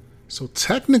 So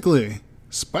technically,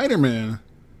 Spider-Man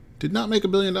did not make $1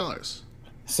 billion.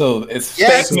 So it's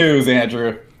Yes. fake news,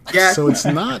 Andrew. Yeah. So it's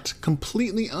not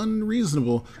completely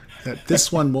unreasonable that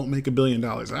this one won't make $1 billion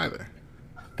either.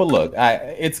 But look,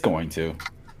 it's going to.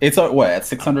 It's at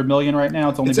 600 million right now.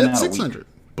 It's only It's been at out a week. 600,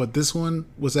 but this one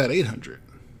was at 800.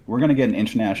 We're gonna get an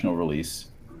international release.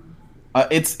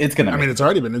 It's gonna. I mean, it's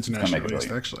already been internationally make $1 released,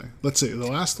 billion. actually. Let's see.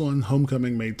 The last one,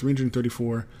 Homecoming, made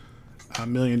 334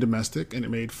 million domestic, and it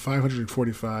made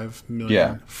 545 million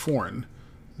Yeah. foreign.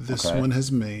 This Okay. one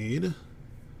has made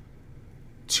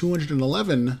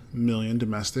 211 million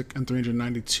domestic and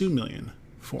 392 million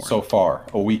foreign. so far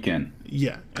a weekend.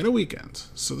 Yeah, in a weekend.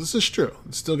 So this is true.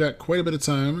 It's still got quite a bit of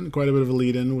time and quite a bit of a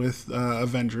lead-in with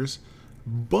Avengers,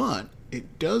 but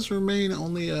it does remain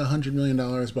only $100 million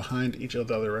behind each of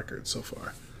the other records so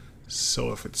far.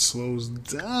 So if it slows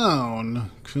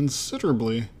down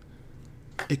considerably,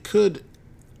 it could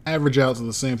average out to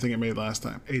the same thing it made last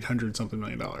time, $800-something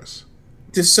million.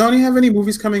 Does Sony have any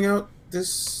movies coming out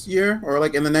this year or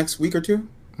like in the next week or two?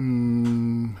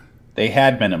 They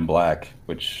had Men in Black,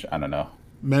 which I don't know.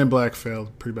 Men in Black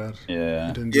failed pretty bad. Yeah.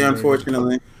 It didn't do Yeah, very good.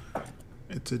 unfortunately.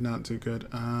 It did not do good.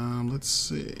 Let's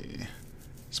see.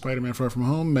 Spider-Man: Far From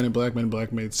Home, Men in Black. Men in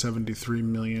Black made 73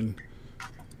 million.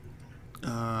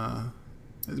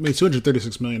 It made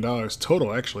 $236 million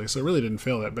total, actually. So it really didn't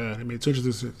fail that bad. It made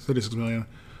 $236 million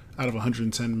out of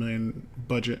 $110 million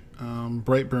budget.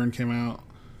 Brightburn came out.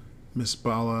 Miss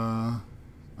Bala,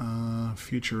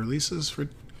 future releases for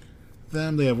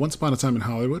them. They have Once Upon a Time in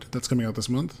Hollywood. That's coming out this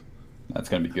month. That's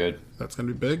gonna be good. That's going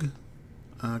to be big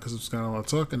because it's got a lot of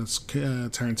talk, and it's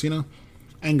Tarantino.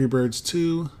 Angry Birds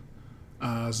 2,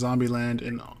 Zombieland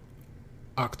in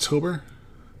October,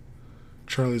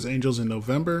 Charlie's Angels in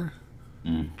November,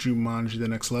 Jumanji: The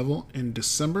Next Level in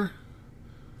December,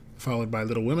 followed by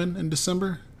Little Women in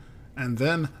December, and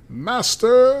then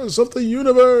Masters of the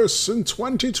Universe in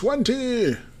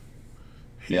 2020.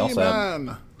 They also have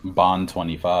He-Man Bond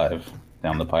 25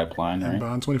 down the pipeline, and right?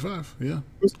 Bond 25. Yeah,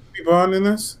 Who's gonna be Bond in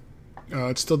this?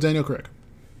 it's still Daniel Craig.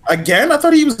 Again? I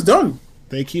thought he was done.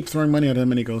 They keep throwing money at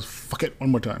him, and he goes, "Fuck it, one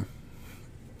more time."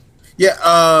 Yeah,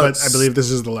 But I believe this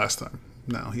is the last time.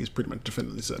 No, he's pretty much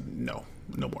definitively said no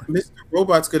more. Mr.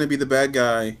 Robot's gonna be the bad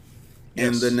guy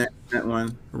in Yes. the next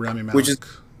one, Rami Malek.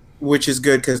 which is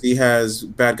good because he has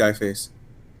bad guy face.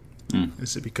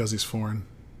 Is it because he's foreign?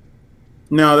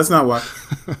 No, that's not why.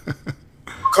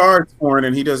 Card's foreign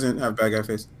and he doesn't have bad guy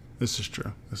face. This is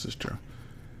true.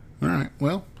 All right.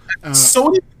 Well,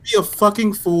 Sony would be a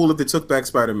fucking fool if they took back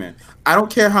Spider-Man. I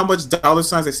don't care how much dollar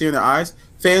signs I see in their eyes.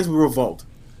 Fans will revolt.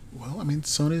 I mean,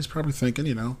 Sony's probably thinking,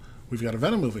 we've got a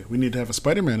Venom movie. We need to have a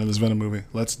Spider-Man in this Venom movie.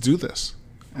 Let's do this.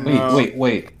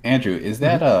 Wait, Andrew, is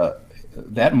that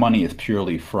that money is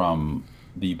purely from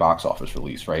the box office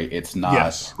release, right? It's not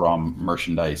Yes. from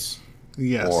merchandise.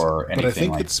 Yes. Or but I anything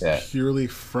think like it's that. purely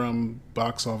from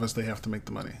box office. They have to make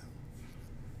the money.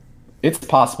 It's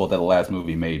possible that the last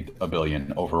movie made $1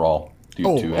 billion overall due to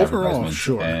Overall, advertisements.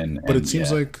 sure. But it seems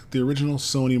yeah. like the original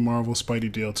Sony Marvel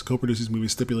Spidey deal to co-produce these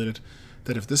movies stipulated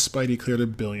that if this Spidey cleared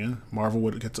 $1 billion, Marvel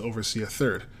would get to oversee a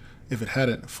third. If it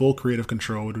hadn't, full creative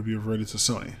control would be reverted to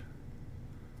Sony.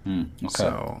 Okay.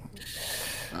 So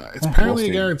it's apparently We'll a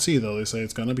see. guarantee, though. They say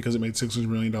it's gonna because it made $600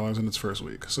 million in its first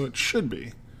week, so it should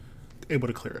be able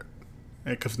to clear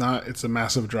it. If not, it's a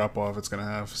massive drop off it's gonna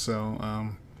have. So,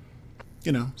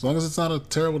 as long as it's not a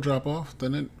terrible drop off,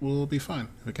 then it will be fine.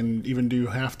 If it can even do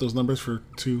half those numbers for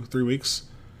 2-3 weeks,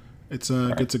 it's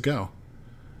good to go.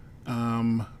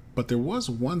 But there was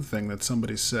one thing that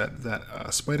somebody said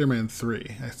that Spider-Man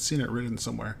 3, I've seen it written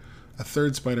somewhere, a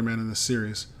third Spider-Man in the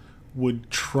series would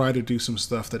try to do some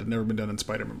stuff that had never been done in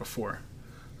Spider-Man before.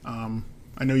 I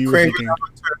know you were Kraven thinking. the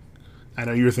Hunter. I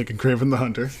know you were thinking Kraven the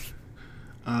Hunter.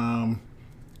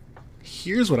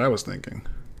 Here's what I was thinking.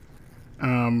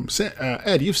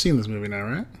 Ed, you've seen this movie now,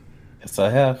 right? Yes, I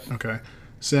have. Okay.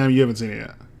 Sam, you haven't seen it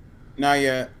yet. Not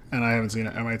yet. And I haven't seen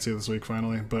it. I might see it this week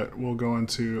finally, but we'll go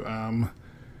into.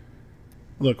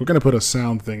 Look, we're gonna put a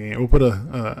sound thingy. We'll put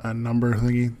a number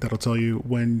thingy that'll tell you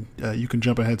when you can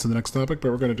jump ahead to the next topic.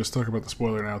 But we're gonna just talk about the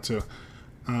spoiler now too.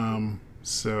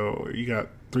 So you got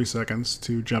 3 seconds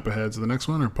to jump ahead to the next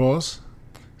one or pause,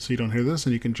 so you don't hear this,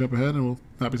 and you can jump ahead, and we'll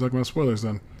not be talking about spoilers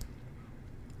then.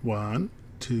 1,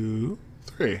 2,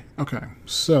 3. Okay.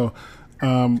 So,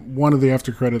 one of the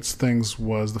after credits things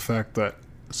was the fact that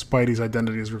Spidey's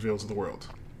identity is revealed to the world.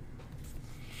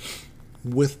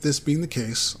 With this being the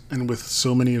case, and with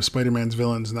so many of Spider-Man's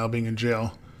villains now being in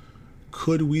jail,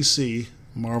 could we see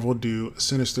Marvel do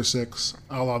Sinister Six,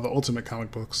 a la the Ultimate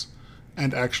comic books,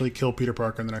 and actually kill Peter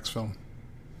Parker in the next film?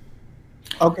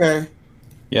 Okay.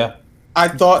 Yeah. I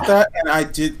thought that, and I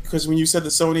did, because when you said the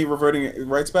Sony reverting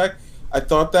rights back, I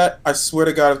thought that. I swear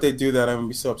to God, if they do that, I'm going to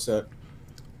be so upset.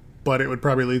 But it would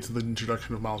probably lead to the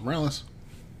introduction of Miles Morales.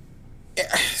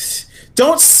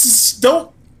 Don't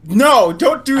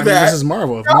do that. This is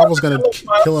Marvel. If Marvel's going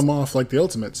to kill him off like the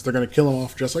Ultimates, they're going to kill him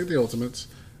off just like the Ultimates,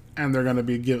 and they're going to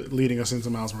be leading us into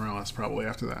Miles Morales probably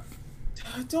after that.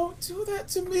 Don't do that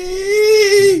to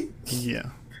me.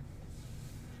 Yeah.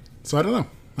 So I don't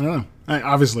know.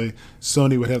 Obviously,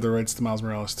 Sony would have the rights to Miles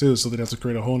Morales too, so they'd have to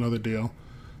create a whole nother deal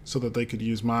so that they could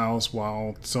use Miles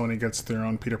while Sony gets their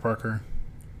own Peter Parker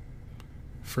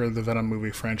for the Venom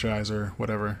movie franchise or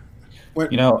whatever.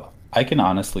 You know, I can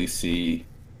honestly see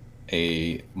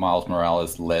a Miles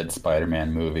Morales-led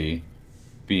Spider-Man movie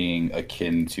being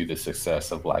akin to the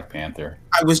success of Black Panther.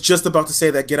 I was just about to say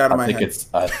that. Get out of my head.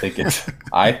 I think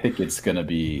it's going to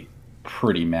be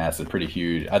pretty massive, pretty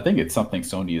huge. I think it's something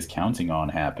Sony is counting on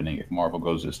happening if Marvel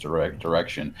goes this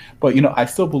direction. But you know, I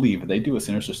still believe if they do a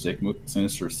Sinister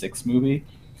Six movie,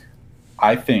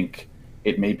 I think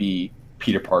it may be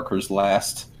Peter Parker's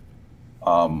last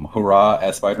hurrah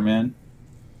as Spider-Man.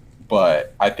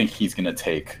 But I think he's going to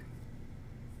take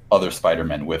other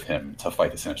Spider-Men with him to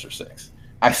fight the Sinister Six.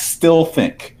 I still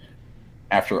think,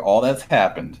 after all that's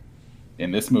happened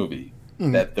in this movie,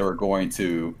 that they're going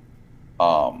to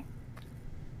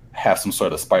have some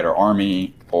sort of Spider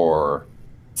Army or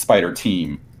Spider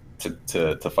Team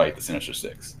to fight the Sinister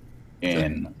Six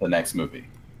in the next movie.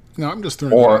 No, I'm just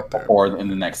throwing that out there. Or in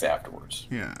the next afterwards.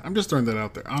 Yeah, I'm just throwing that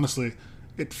out there. Honestly,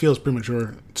 it feels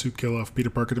premature to kill off Peter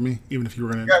Parker to me, even if you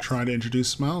were going to try to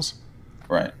introduce Miles.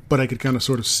 Right. But I could kind of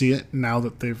sort of see it now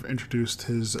that they've introduced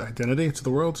his identity to the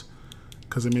world.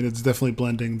 Because, I mean, it's definitely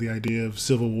blending the idea of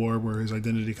Civil War where his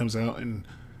identity comes out and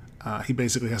he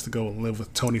basically has to go and live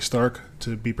with Tony Stark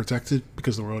to be protected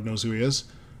because the world knows who he is,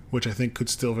 which I think could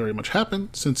still very much happen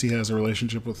since he has a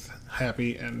relationship with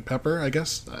Happy and Pepper, I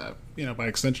guess, by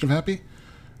extension of Happy.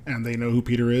 And they know who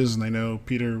Peter is, and they know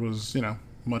Peter was,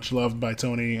 much loved by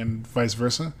Tony and vice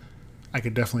versa. I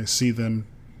could definitely see them,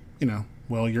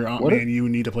 well, you're Aunt May and you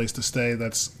need a place to stay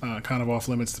that's kind of off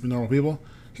limits to normal people.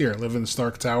 Here, live in the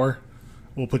Stark Tower.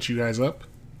 We'll put you guys up.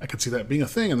 I could see that being a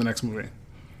thing in the next movie.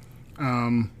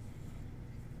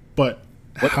 But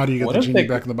how do you get the genie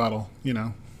back in the bottle,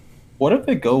 What if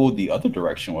they go the other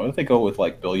direction? What if they go with,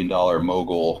 like, billion-dollar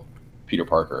mogul Peter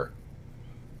Parker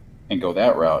and go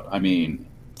that route? I mean,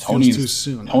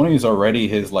 Tony's already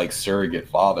his, like, surrogate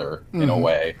father in a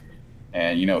way.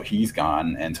 And, he's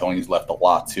gone, and Tony's left a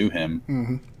lot to him.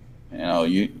 Mm-hmm.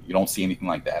 You don't see anything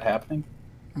like that happening?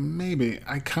 Maybe.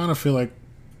 I kind of feel like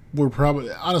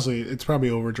it's probably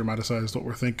over-dramatized what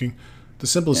we're thinking. The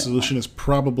simplest solution is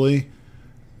probably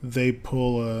they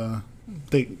pull a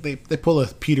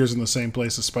Peter's in the same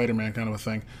place as Spider-Man kind of a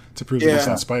thing to prove that he's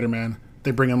not Spider-Man.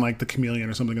 They bring in, like, the Chameleon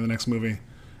or something in the next movie,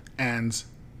 and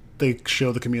they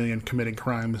show the Chameleon committing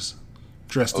crimes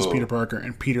dressed as Peter Parker,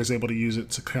 and Peter's able to use it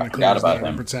to kind of clear his name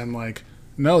and pretend like,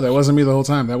 no, that wasn't me the whole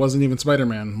time. That wasn't even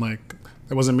Spider-Man. Like,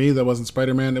 that wasn't me. That wasn't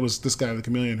Spider-Man. It was this guy, the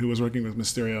Chameleon, who was working with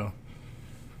Mysterio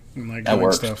and, like,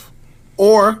 doing stuff.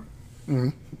 Or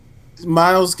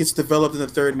Miles gets developed in the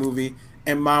third movie,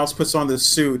 and Miles puts on the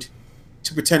suit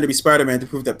to pretend to be Spider-Man to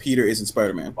prove that Peter isn't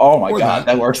Spider-Man. Oh my God,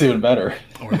 that works even better.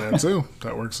 Or that too.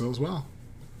 That works as well.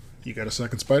 You got a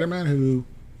second Spider-Man who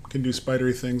can do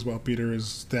spidery things while Peter is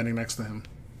standing next to him.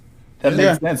 That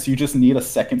makes sense. You just need a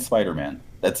second Spider-Man.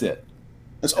 That's it.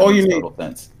 That's all you need. Total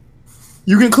sense.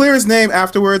 You can clear his name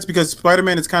afterwards because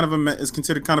Spider-Man is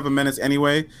considered kind of a menace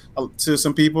anyway to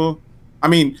some people. I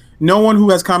mean, no one who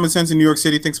has common sense in New York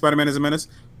City thinks Spider-Man is a menace,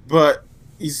 but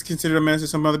he's considered a menace to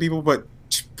some other people. But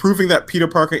proving that Peter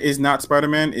Parker is not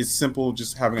Spider-Man is simple,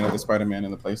 just having another Spider-Man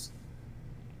in the place.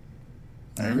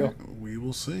 There you go. We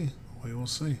will see.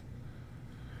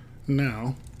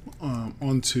 Now,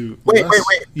 on to... Wait.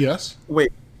 Yes?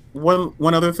 Wait.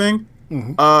 One other thing.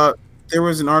 Mm-hmm. There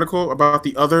was an article about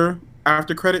the other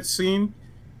after credit scene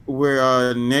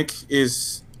where Nick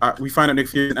is... we find out Nick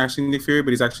Fury isn't actually Nick Fury,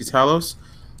 but he's actually Talos.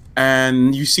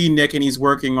 And you see Nick and he's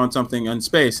working on something in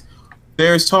space.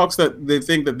 There's talks that they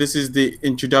think that this is the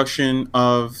introduction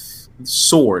of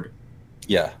Sword.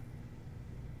 Yeah.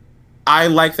 I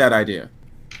like that idea.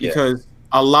 Because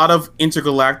a lot of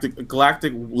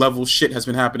galactic level shit has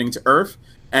been happening to Earth,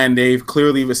 and they've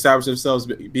clearly established themselves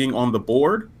being on the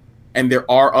board. And there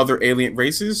are other alien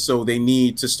races, so they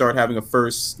need to start having a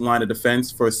first line of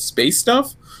defense for space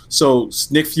stuff. So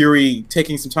Nick Fury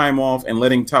taking some time off and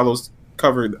letting Talos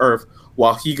cover the Earth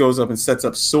while he goes up and sets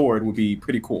up Sword would be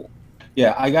pretty cool.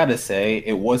 Yeah, I gotta say,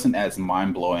 it wasn't as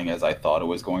mind-blowing as I thought it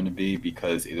was going to be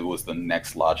because it was the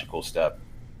next logical step.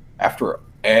 After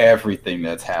everything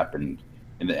that's happened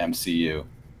in the MCU,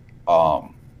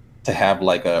 to have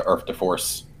like a Earth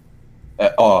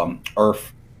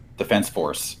Defense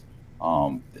Force,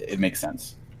 it makes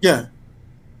sense. Yeah,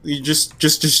 you just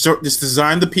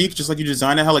design the peak, just like you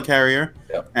design a helicarrier,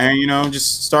 Yep. and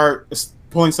just start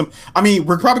pulling some. I mean,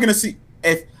 we're probably gonna see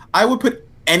if I would put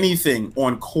anything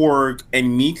on Korg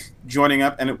and Meek joining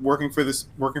up and working for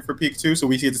Peak 2, so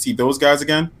we get to see those guys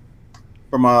again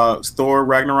from Thor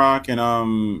Ragnarok and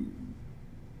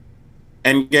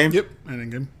Endgame. Yep,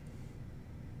 and Endgame.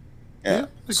 Yeah.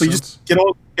 Makes So you sense. just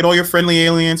get all your friendly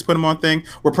aliens, put them on thing.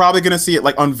 We're probably gonna see it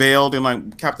like unveiled in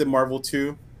like Captain Marvel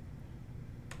 2.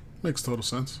 Makes total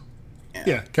sense.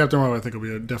 Yeah, Captain Marvel I think will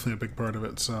be definitely a big part of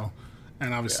it. So,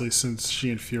 and obviously since she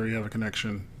and Fury have a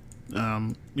connection,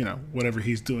 whatever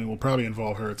he's doing will probably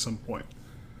involve her at some point.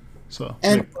 So,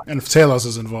 and if Talos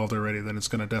is involved already, then it's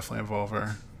going to definitely involve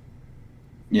her.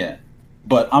 Yeah,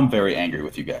 but I'm very angry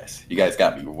with you guys. You guys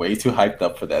got me way too hyped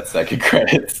up for that second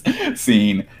credits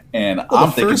scene, and Well, I'm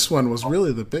the thinking first one was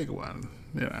really the big one.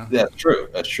 that's true.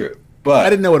 That's true. But I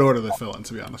didn't know what order they fell in,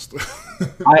 to be honest.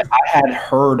 I had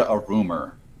heard a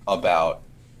rumor about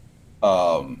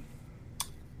an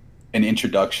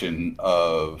introduction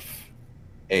of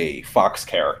a Fox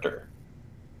character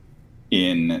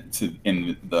in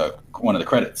the one of the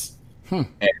credits, and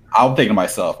I'm thinking to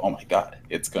myself, "Oh my god,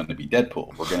 it's going to be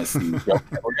Deadpool. We're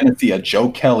going to see a Joe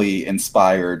Kelly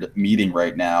inspired meeting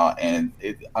right now, and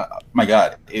my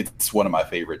god, it's one of my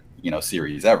favorite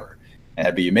series ever, and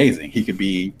that'd be amazing. He could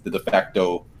be the de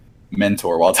facto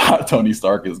mentor while Tony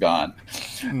Stark is gone,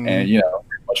 and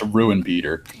pretty much a ruin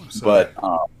Peter. But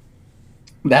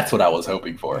that's what I was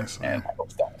hoping for, and I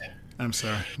was stunned. I'm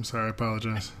sorry. I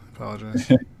apologize.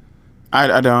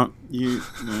 I don't.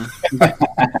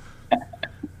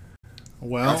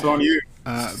 Well, that's on you.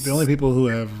 The only people who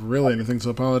have really anything to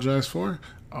apologize for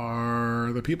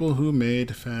are the people who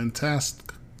made Fan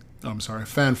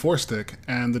Four Stick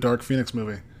and the Dark Phoenix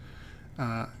movie,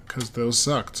 because those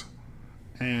sucked.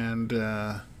 And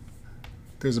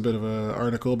there's a bit of an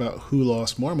article about who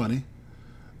lost more money.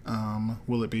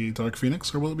 Will it be Dark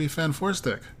Phoenix or will it be Fan Four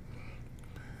Stick?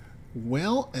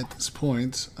 Well, at this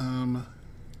point,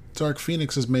 Dark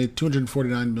Phoenix has made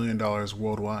 $249 million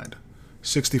worldwide,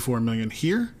 $64 million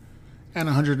here, and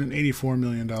 $184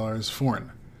 million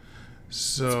foreign.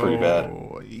 So, it's pretty bad.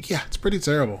 Yeah, it's pretty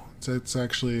terrible. It's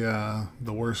actually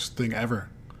the worst thing ever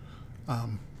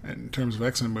in terms of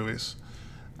X-Men movies.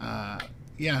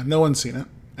 Yeah, no one's seen it,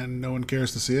 and no one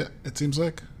cares to see it, it seems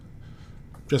like.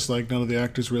 Just like none of the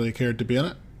actors really cared to be in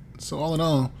it. So all in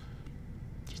all,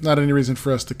 there's not any reason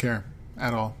for us to care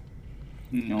at all.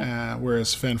 No.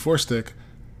 Whereas Fan Four Stick,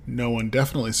 no one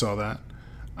definitely saw that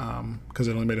because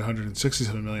it only made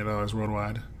 $167 million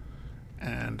worldwide.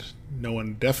 And no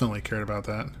one definitely cared about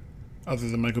that other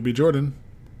than Michael B. Jordan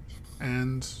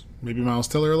and maybe Miles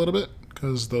Teller a little bit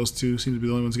because those two seem to be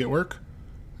the only ones to get work.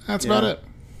 That's about it.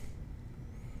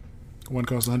 One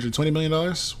cost $120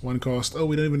 million. One cost,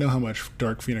 we don't even know how much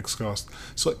Dark Phoenix cost.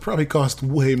 So it probably cost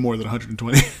way more than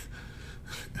 $120.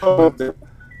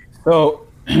 So,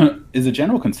 is the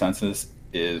general consensus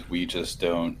is we just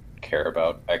don't care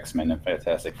about X-Men and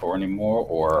Fantastic Four anymore,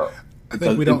 or I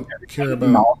think we don't care about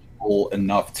knowledgeable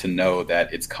enough to know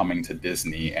that it's coming to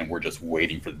Disney, and we're just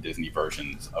waiting for the Disney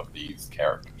versions of these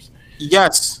characters?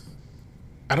 Yes.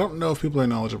 I don't know if people are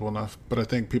knowledgeable enough, but I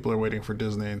think people are waiting for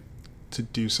Disney to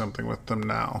do something with them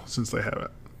now since they have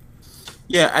it.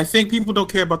 Yeah, I think people don't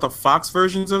care about the Fox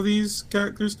versions of these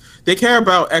characters. They care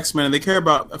about X-Men and they care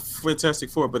about Fantastic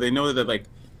Four, but they know that like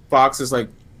Fox is like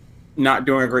not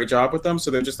doing a great job with them,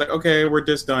 so they're just like, okay, we're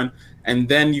just done. And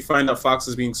then you find out Fox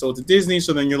is being sold to Disney,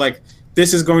 so then you're like,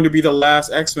 this is going to be the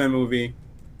last X-Men movie.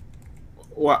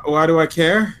 Why do I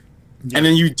care? Yeah. And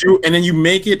then you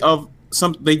make it of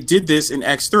some. They did this in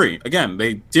X3 again.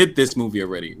 They did this movie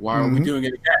already. Why are we doing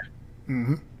it again?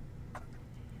 Mm-hmm.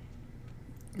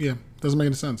 Yeah, doesn't make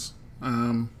any sense.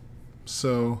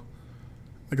 So,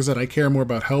 like I said, I care more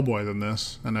about Hellboy than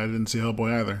this, and I didn't see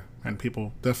Hellboy either, and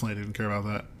people definitely didn't care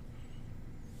about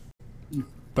that.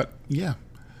 But, yeah.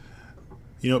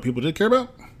 You know what people did care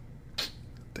about?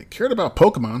 They cared about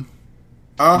Pokemon.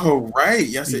 Oh, right.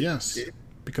 Yes, it yes. did.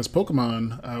 because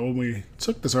Pokemon, when we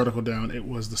took this article down, it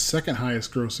was the second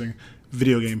highest grossing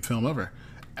video game film ever.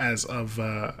 As of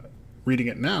reading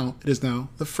it now, it is now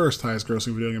the first highest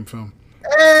grossing video game film.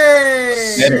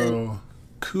 Hey! So,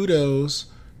 kudos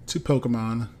to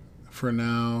Pokemon for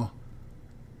now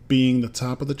being the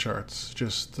top of the charts.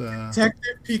 Just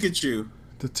Detective Pikachu.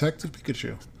 Detective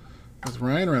Pikachu with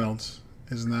Ryan Reynolds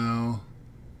is now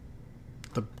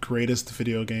the greatest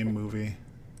video game movie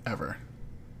ever.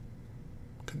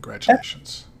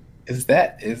 Congratulations. Is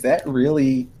that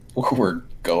really what we're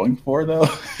going for, though?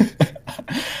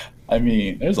 I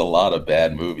mean, there's a lot of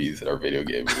bad movies that are video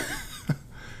game movies.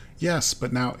 Yes,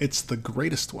 but now it's the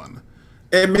greatest one.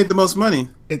 It made the most money.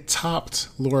 It topped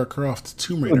Lara Croft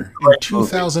Tomb Raider in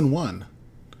 2001.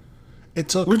 It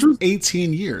took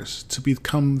 18 years to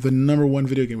become the number one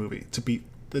video game movie, to beat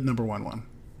the number one.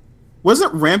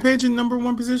 Wasn't Rampage in number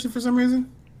one position for some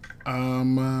reason?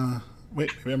 Wait,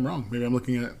 maybe I'm wrong. Maybe I'm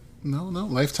looking at... No,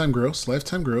 Lifetime Gross.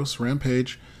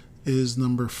 Rampage is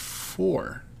number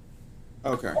 4.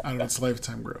 Okay. Out of its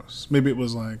lifetime gross. Maybe it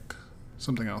was like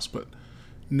something else, but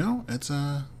no, it's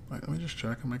let me just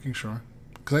check. I'm making sure.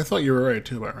 Because I thought you were right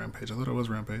too about Rampage. I thought it was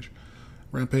Rampage.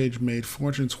 Rampage made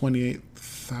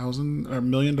 $428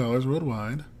 million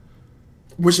worldwide.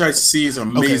 Which I see is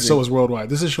amazing. Okay, so it was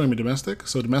worldwide. This is showing me domestic.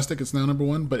 So domestic, it's now number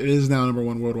 1, but it is now number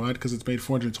 1 worldwide because it's made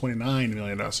 $429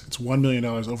 million. It's $1 million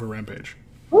over Rampage.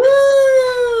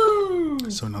 Woo!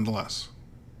 So nonetheless.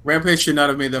 Rampage should not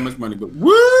have made that much money, but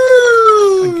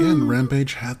woo! Again,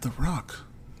 Rampage had The Rock.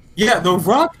 Yeah, The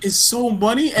Rock is so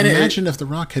money. And imagine if The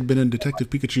Rock had been in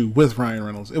Detective Pikachu with Ryan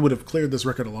Reynolds. It would have cleared this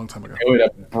record a long time ago. It would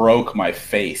have broke my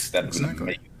face. That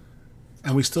exactly.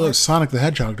 And we still have Sonic the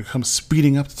Hedgehog to come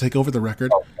speeding up to take over the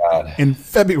record in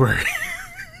February.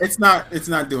 It's not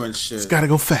doing shit. It's got to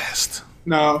go fast.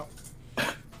 No.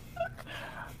 It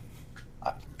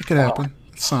could happen.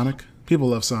 It's Sonic. People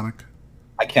love Sonic.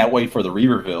 I can't wait for the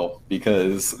re-reveal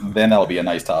because then that'll be a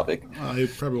nice topic. He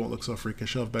probably won't look so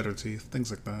freakish. He'll have better teeth.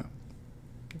 Things like that.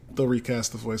 They'll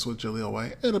recast the voice with Jaleel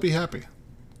White. It'll be happy.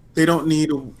 They don't need...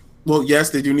 Well,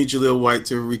 yes, they do need Jaleel White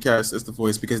to recast as the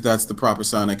voice because that's the proper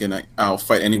Sonic, and I'll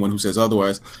fight anyone who says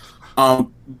otherwise.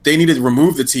 They need to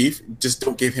remove the teeth. Just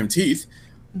don't give him teeth.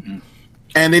 Mm-hmm.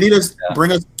 And they need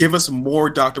to give us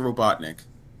more Dr. Robotnik.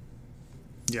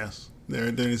 Yes.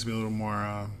 There needs to be a little more...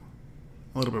 a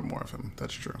little bit more of him.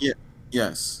 That's true. Yeah.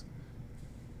 Yes.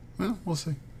 Well, we'll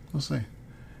see.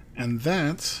 And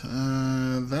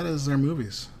that is our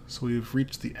movies. So we've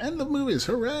reached the end of movies.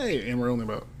 Hooray! And we're only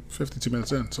about 52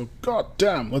 minutes in. So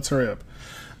goddamn, let's hurry up.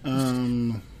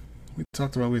 We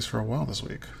talked about movies for a while this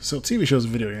week. So TV shows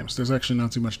and video games. There's actually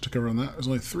not too much to cover on that. There's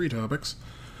only 3 topics.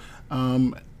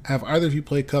 Have either of you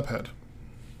played Cuphead?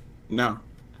 No.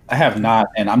 I have not,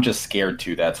 and I'm just scared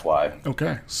too. That's why.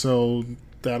 Okay, so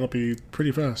that'll be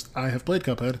pretty fast. I have played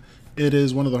Cuphead. It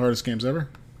is one of the hardest games ever.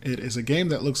 It is a game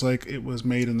that looks like it was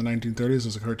made in the 1930s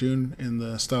as a cartoon in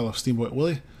the style of Steamboat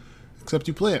Willie, except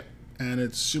you play it, and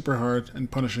it's super hard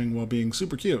and punishing while being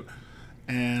super cute.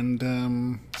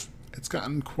 And it's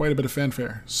gotten quite a bit of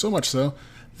fanfare, so much so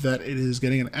that it is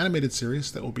getting an animated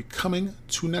series that will be coming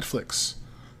to Netflix.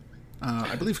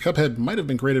 I believe Cuphead might have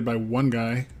been created by one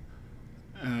guy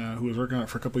who was working on it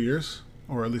for a couple years,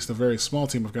 or at least a very small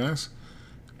team of guys.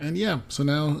 And yeah, so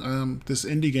now this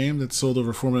indie game that's sold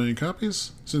over 4 million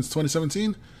copies since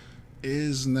 2017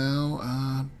 is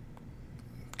now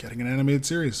getting an animated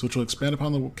series, which will expand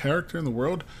upon the character and the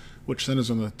world, which centers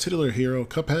on the titular hero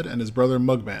Cuphead and his brother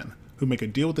Mugman, who make a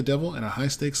deal with the devil in a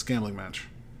high-stakes gambling match.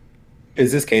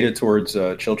 Is this catered towards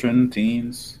children,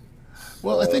 teens?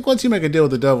 Well, I think once you make a deal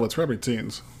with the devil, it's probably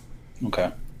teens.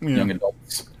 Okay. Yeah. Young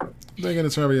adults. I think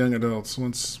it's probably young adults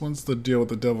once the deal with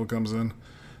the devil comes in.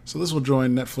 So this will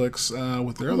join Netflix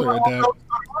with their other adapt.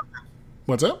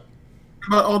 What's up?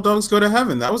 About All Dogs Go to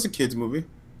Heaven. That was a kid's movie.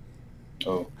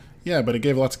 Oh. Yeah, but it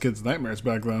gave lots of kids nightmares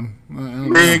back then.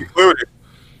 Me included.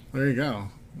 There you go.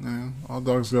 Yeah, all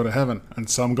dogs go to heaven, and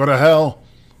some go to hell.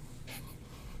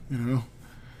 You know?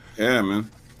 Yeah, man.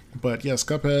 But yes,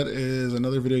 Cuphead is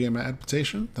another video game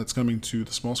adaptation that's coming to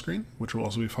the small screen, which will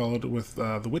also be followed with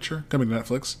The Witcher coming to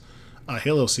Netflix, a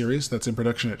Halo series that's in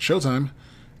production at Showtime,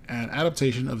 an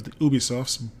adaptation of the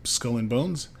Ubisoft's Skull and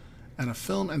Bones, and a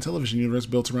film and television universe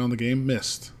built around the game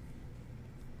Myst.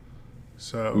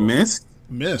 So Myst?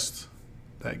 Myst.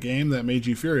 That game that made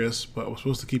you furious, but was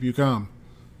supposed to keep you calm.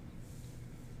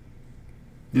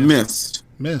 Yes.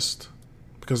 Myst.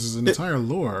 Because there's an entire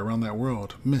lore around that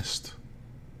world. Myst.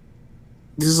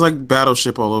 This is like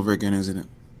Battleship all over again, isn't it?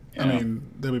 Yeah. I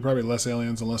mean, there'll be probably less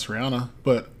aliens and less Rihanna,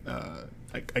 but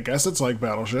I guess it's like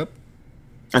Battleship.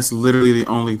 That's literally the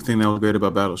only thing that was great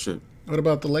about Battleship. What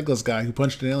about the legless guy who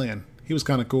punched an alien? He was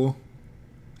kind of cool.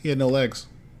 He had no legs.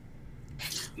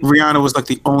 Rihanna was like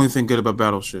the only thing good about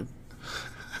Battleship.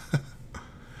 I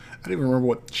don't even remember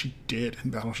what she did in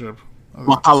Battleship.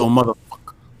 Mahalo,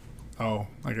 motherfucker. Oh,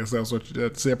 I guess that was what you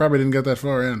did. See, I probably didn't get that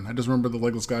far in. I just remember the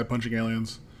legless guy punching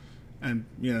aliens. And,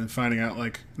 finding out,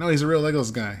 like, no, he's a real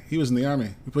legless guy. He was in the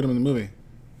army. We put him in the movie.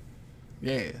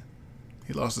 Yeah.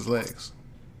 He lost his legs.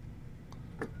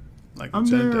 Like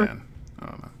Lieutenant Dan. I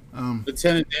don't know.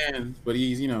 Lieutenant Dan, but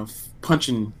he's,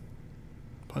 punching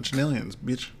aliens,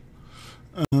 bitch.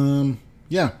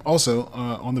 Yeah, also,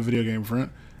 on the video game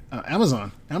front,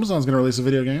 Amazon. Amazon's going to release a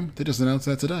video game. They just announced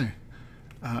that today.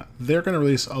 They're going to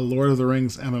release a Lord of the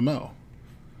Rings MMO.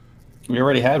 We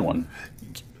already had one.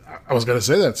 I was going to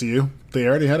say that to you. They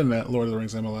already had a Lord of the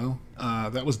Rings MMO.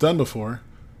 That was done before.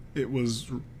 It was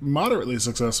moderately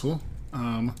successful.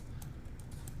 And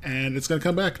it's going to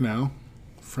come back now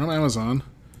from Amazon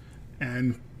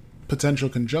and potential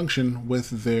conjunction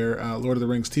with their Lord of the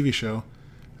Rings TV show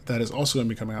that is also going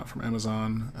to be coming out from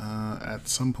Amazon at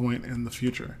some point in the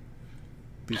future.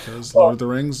 Because Lord of the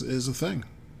Rings is a thing.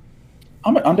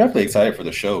 I'm definitely excited for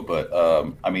the show, but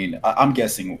I'm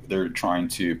guessing they're trying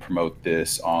to promote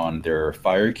this on their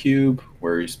Fire Cube,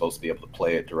 where you're supposed to be able to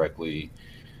play it directly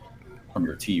from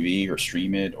your TV or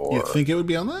stream it. Or you think it would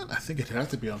be on that? I think it'd have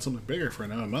to be on something bigger for an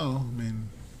MMO. I mean,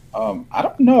 I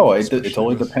don't know. It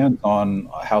totally depends on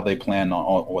how they plan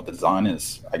on what the design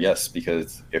is, I guess,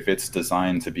 because if it's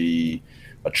designed to be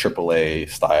a AAA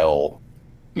style,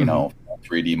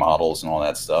 3D models and all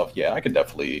that stuff, yeah, I could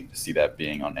definitely see that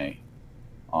being on a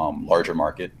larger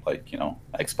market, like,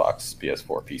 Xbox,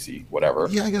 PS4, PC, whatever.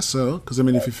 Yeah, I guess so. Because,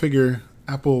 if you figure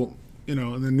Apple, the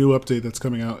new update that's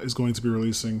coming out is going to be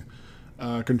releasing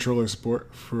controller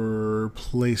support for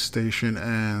PlayStation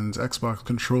and Xbox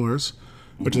controllers,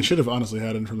 which they should have honestly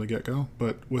had in from the get-go.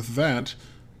 But with that,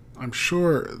 I'm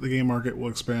sure the game market will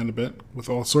expand a bit with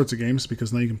all sorts of games,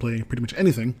 because now you can play pretty much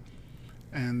anything.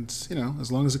 And,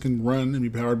 as long as it can run and be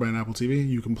powered by an Apple TV,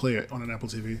 you can play it on an Apple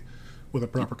TV with a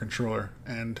proper controller.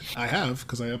 And I have,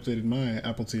 because I updated my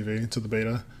Apple TV to the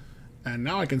beta, and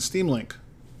now I can Steam Link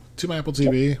to my Apple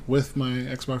TV with my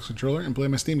Xbox controller and play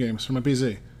my Steam games from my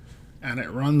PC. And it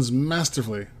runs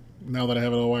masterfully now that I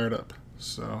have it all wired up.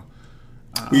 So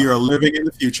we are living in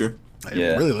the future. I'm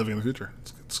really living in the future.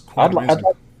 It's quite amazing.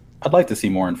 I'd like to see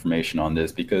more information on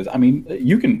this, because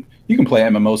you can play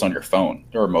MMOs on your phone.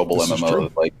 There are mobile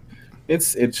MMOs. Like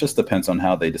it just depends on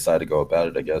how they decide to go about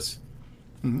it, I guess.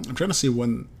 I'm trying to see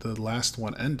when the last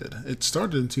one ended. It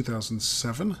started in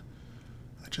 2007.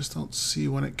 I just don't see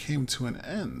when it came to an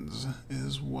end,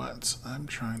 is what I'm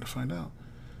trying to find out.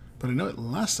 But I know it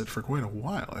lasted for quite a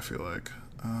while, I feel like.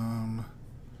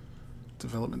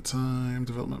 Development time,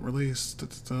 development release.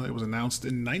 It was announced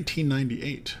in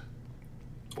 1998.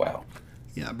 Wow.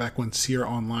 Yeah, back when Sierra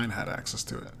Online had access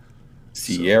to it.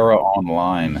 Sierra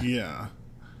Online. Yeah.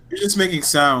 You're just making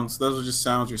sounds. Those are just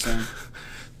sounds you're saying.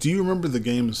 Do you remember the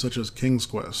games such as King's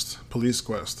Quest, Police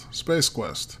Quest, Space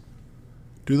Quest?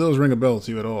 Do those ring a bell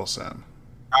to you at all, Sam?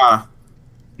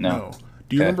 No.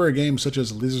 Do you remember a game such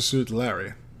as Leisure Suit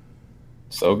Larry?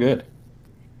 So good.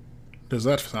 Does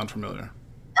that sound familiar?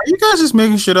 Are you guys just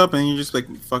making shit up and you're just like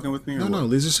fucking with me? No.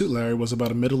 Leisure Suit Larry was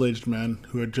about a middle-aged man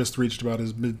who had just reached about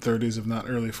his mid-30s, if not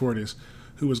early 40s,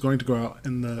 who was going to go out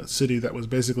in the city that was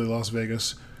basically Las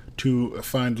Vegas to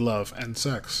find love and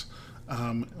sex.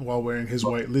 While wearing his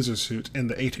white leisure suit in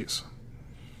the 80s.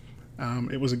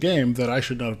 It was a game that I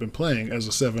should not have been playing as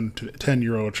a 7 to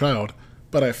 10-year-old child,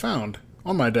 but I found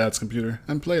on my dad's computer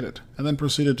and played it, and then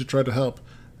proceeded to try to help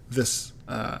this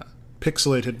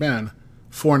pixelated man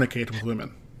fornicate with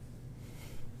women.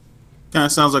 Kind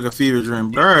of sounds like a fever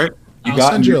dream, but all right. I'll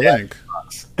send you a link.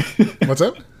 What's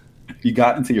up? You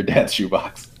got into your dad's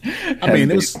shoebox.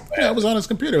 It was on his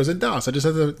computer. It was in DOS. I just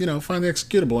had to, find the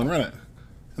executable and run it.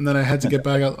 And then I had to get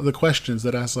back out the questions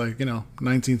that asked,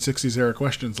 1960s era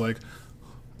questions, like,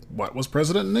 what was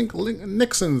President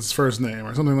Nixon's first name,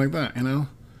 or something like that,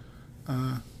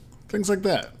 things like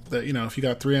that. That, if you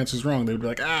got 3 answers wrong, they would be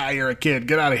like, you're a kid,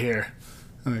 get out of here.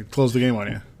 And they close the game on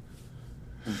you.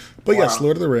 But yes,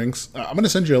 Lord of the Rings. I'm going to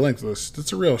send you a link to this.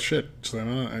 It's a real shit, so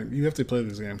you have to play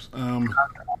these games. I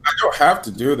don't have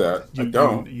to do that. I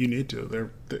don't. You need to.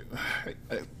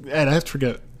 And I have to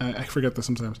forget. I forget this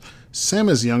sometimes. Sam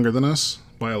is younger than us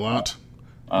by a lot,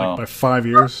 by 5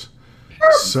 years.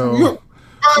 So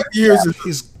 5 years.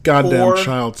 He's goddamn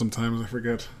child. Sometimes I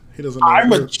forget. He doesn't know.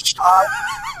 I'm a child.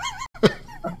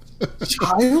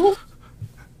 Child?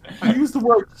 I use the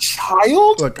word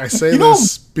child? Look, I say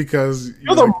this because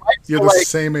you're the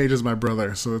same age as my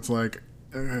brother, so it's like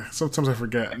sometimes I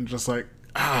forget and just like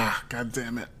God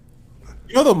damn it.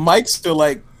 You know the Mikes are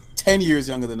like 10 years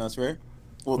younger than us, right?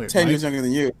 Well, Wait, 10 Mike? years younger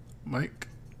than you. Mike?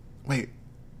 Wait.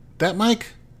 That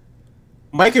Mike?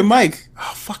 Mike and Mike.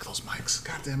 Oh, fuck those mics.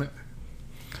 God damn it.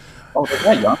 Oh, they're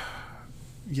that young.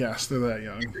 Yes, they're that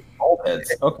young. Old heads.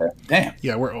 Okay. Damn.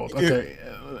 Yeah, we're old. Okay,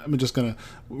 I'm just gonna.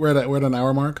 We're at an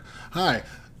hour mark. Hi,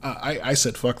 I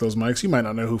said fuck those mics. You might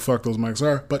not know who fuck those mics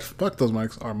are, but fuck those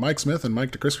mics are Mike Smith and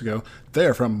Mike DeCrisco. They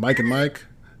are from Mike and Mike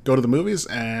Go to the Movies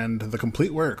and The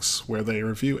Complete Works, where they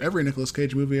review every Nicolas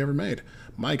Cage movie ever made.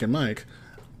 Mike and Mike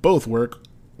both work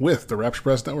with the Rapture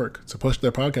Press Network to push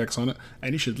their podcasts on it,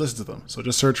 and you should listen to them. So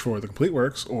just search for The Complete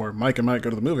Works or Mike and Mike Go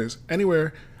to the Movies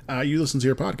anywhere you listen to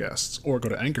your podcasts, or go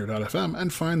to anchor.fm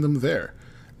and find them there.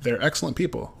 They're excellent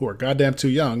people who are goddamn too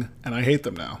young, and I hate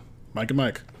them now. Mike and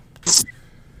Mike.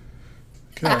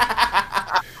 Okay.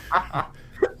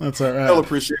 That's our ad. I'll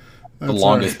appreciate it. The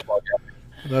longest plug ever.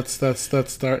 That's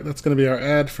going to be our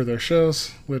ad for their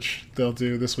shows, which they'll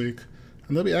do this week,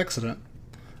 and they'll be excellent.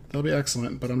 They'll be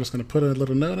excellent, but I'm just going to put a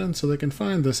little note in so they can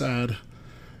find this ad,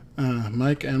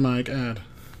 Mike and Mike ad,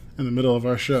 in the middle of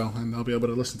our show, and they'll be able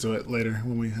to listen to it later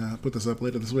when we put this up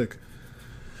later this week.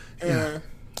 Yeah.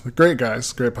 Great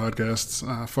guys, great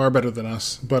podcasts, far better than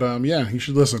us. But yeah, you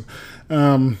should listen.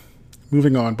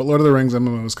 Moving on, but Lord of the Rings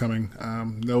MMO is coming.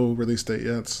 No release date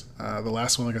yet. The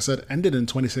last one, like I said, ended in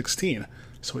 2016,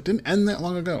 so it didn't end that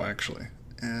long ago, actually.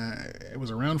 It was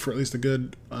around for at least a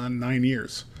good 9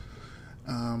 years.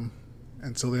 And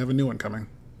so they have a new one coming.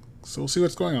 So we'll see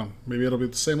what's going on. Maybe it'll be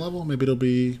at the same level. Maybe it'll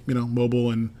be,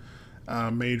 mobile and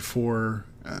made for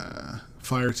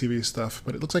Fire TV stuff.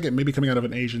 But it looks like it may be coming out of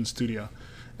an Asian studio.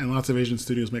 And lots of Asian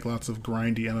studios make lots of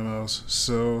grindy MMOs.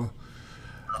 So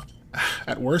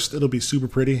at worst, it'll be super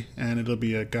pretty, and it'll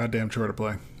be a goddamn chore to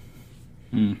play.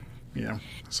 Yeah,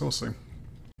 so we'll see.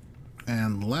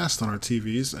 And last on our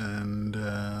TVs and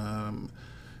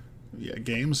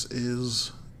games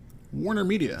is Warner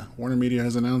Media. Warner Media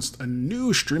has announced a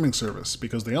new streaming service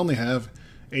because they only have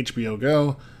HBO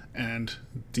Go and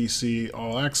DC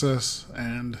All Access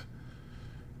and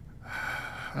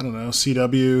I don't know,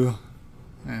 CW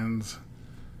and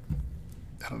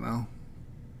I don't know,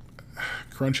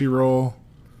 Crunchyroll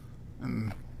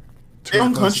and They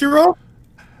own Crunchyroll?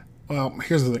 Well,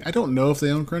 here's the thing. I don't know if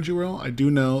they own Crunchyroll. I do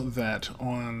know that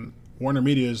on Warner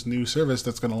Media's new service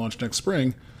that's going to launch next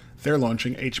spring, they're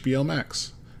launching HBO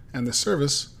Max. And the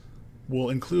service will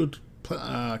include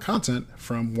content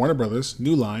from Warner Brothers,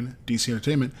 New Line, DC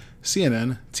Entertainment,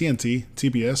 CNN, TNT,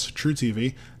 TBS, True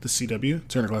TV, The CW,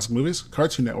 Turner Classic Movies,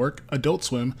 Cartoon Network, Adult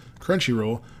Swim,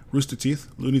 Crunchyroll, Rooster Teeth,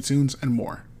 Looney Tunes, and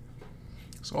more.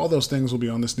 So all those things will be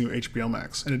on this new HBO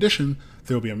Max. In addition,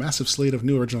 there will be a massive slate of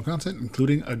new original content,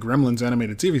 including a Gremlins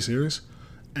animated TV series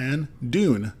and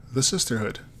Dune: The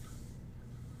Sisterhood.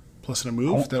 Plus, in a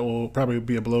move that will probably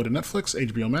be a blow to Netflix,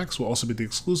 HBO Max will also be the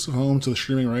exclusive home to the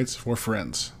streaming rights for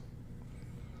Friends.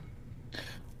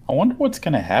 I wonder what's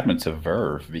going to happen to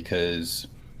Verve, because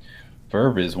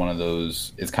Verve is one of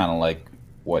those, it's kind of like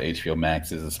what HBO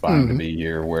Max is aspiring to be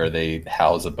here, where they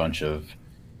house a bunch of,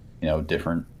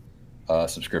 different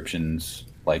subscriptions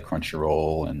like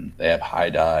Crunchyroll, and they have High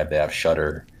Dive, they have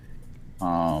Shudder.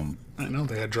 I know,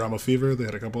 they had Drama Fever, they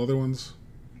had a couple other ones.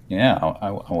 Yeah,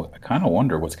 I kind of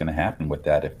wonder what's going to happen with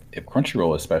that if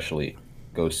Crunchyroll especially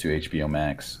goes to HBO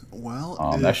Max. Well,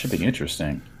 that should be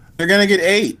interesting. They're going to get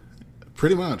 8.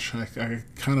 Pretty much. I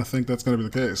kind of think that's going to be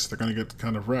the case. They're going to get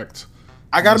kind of wrecked.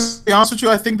 I got to be honest with you.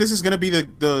 I think this is going to be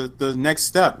the next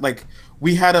step. Like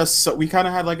we kind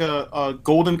of had like a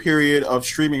golden period of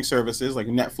streaming services like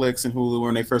Netflix and Hulu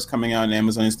when they first coming out, and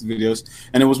Amazon Instant Videos,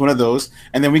 and it was one of those.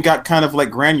 And then we got kind of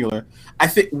like granular. I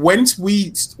think once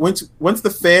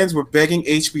the fans were begging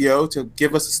HBO to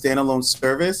give us a standalone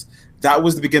service, that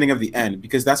was the beginning of the end,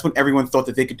 because that's when everyone thought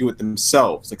that they could do it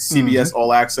themselves, like CBS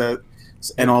All Access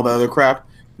and all the other crap.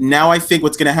 Now I think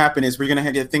what's going to happen is we're going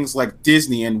to get things like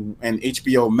Disney and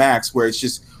HBO Max, where it's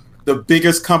just the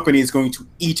biggest company is going to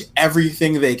eat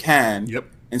everything they can. Yep.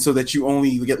 And so that you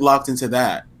only get locked into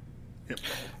that. Yep.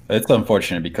 It's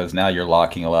unfortunate because now you're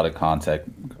locking a lot of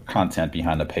content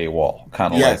behind the paywall,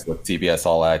 kind of like what CBS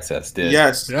All Access did.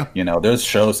 Yes. Yeah. There's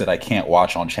shows that I can't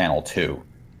watch on Channel 2,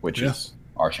 which is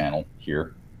our channel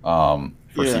here for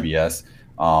CBS,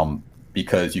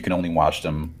 because you can only watch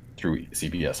them through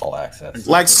CBS All Access.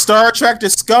 Like Star Trek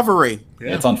Discovery.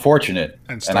 Yeah. It's unfortunate,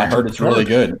 and I heard it's really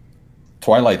good.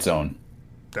 Twilight Zone.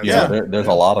 There's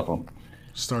a lot of them.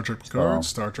 Star Trek Picard,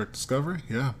 Star Trek Discovery.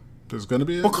 Yeah, there's going to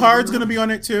be. Picard's going to be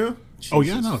on it too. Jesus. Oh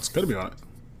yeah, no, it's going to be on it.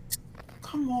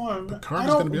 Come on,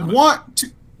 Picard's going to be on it. Want to.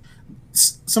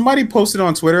 Somebody posted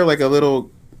on Twitter like a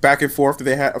little back and forth that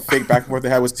they had, a fake back and forth they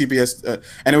had with CBS,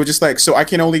 and it was just like, so I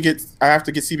have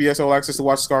to get CBS All Access to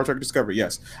watch Star Trek Discovery.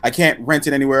 Yes, I can't rent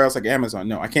it anywhere else like Amazon.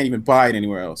 No, I can't even buy it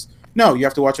anywhere else. No, you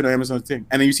have to watch it on Amazon thing.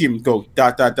 And then you see him go ...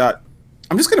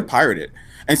 I'm just gonna pirate it,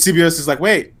 and CBS is like,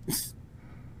 wait,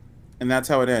 and that's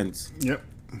how it ends. Yep.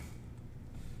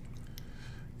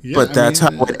 Yeah, But that's how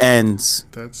it ends.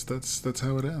 That's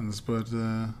how it ends. But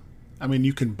I mean,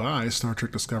 you can buy Star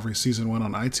Trek Discovery Season 1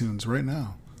 on iTunes right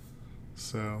now.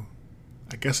 So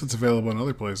I guess it's available in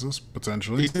other places,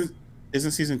 potentially.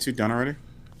 Isn't Season 2 done already?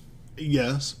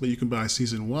 Yes, but you can buy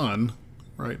Season 1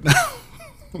 right now.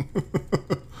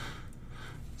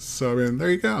 So, I mean,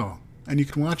 there you go. And you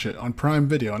can watch it on Prime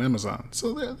Video on Amazon.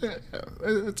 So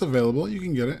it's available. You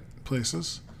can get it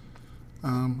places.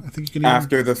 I think you can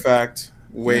after the fact.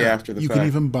 After the fact. You can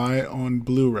even buy it on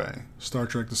Blu-ray, Star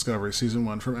Trek Discovery Season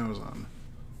 1 from Amazon.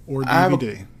 Or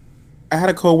DVD. I had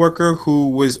a coworker who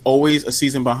was always a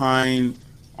season behind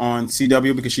on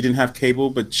CW because she didn't have cable,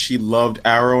 but she loved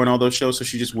Arrow and all those shows, so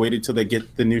she just waited till they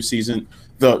get the new season,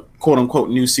 the quote-unquote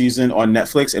new season on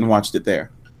Netflix, and watched it there.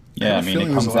 Yeah, I mean,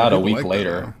 it comes out a week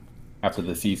later after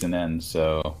the season ends,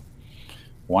 so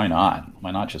why not?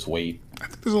 Why not just wait? I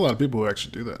think there's a lot of people who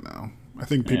actually do that now. I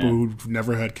think people who've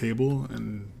never had cable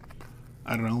and,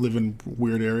 I don't know, live in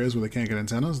weird areas where they can't get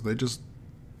antennas, they do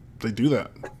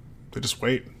that. They just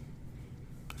wait.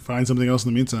 Find something else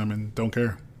in the meantime and don't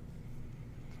care.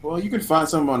 Well, you can find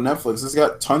something on Netflix. It's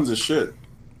got tons of shit.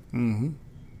 Mm-hmm.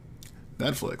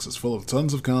 Netflix is full of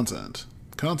tons of content.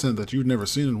 Content that you've never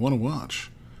seen and want to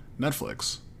watch.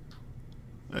 Netflix.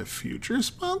 A future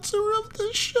sponsor of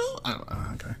this show? I don't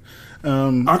know. Okay.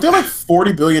 Aren't there like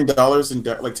 $40 billion in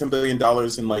debt, like $10 billion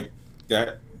in like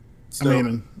debt? Still? I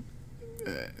mean,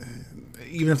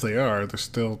 even if they are, they're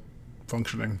still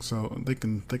functioning, so they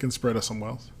can spread us some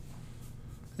wealth.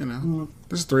 You know,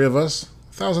 there's 3 of us,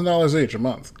 $1,000 each a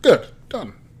month. Good,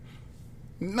 done.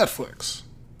 Netflix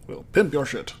will pimp your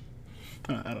shit.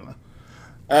 I don't know.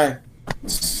 Hey,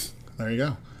 there you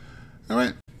go. All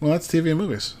right. Well, that's TV and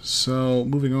movies. So,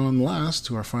 moving on last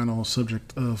to our final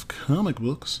subject of comic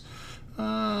books.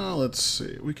 Let's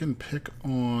see. We can pick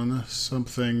on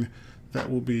something that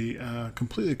will be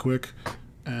completely quick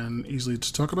and easily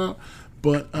to talk about.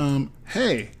 But,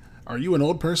 hey, are you an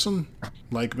old person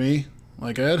like me,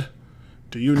 like Ed?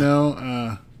 Do you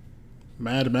know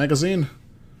Mad Magazine?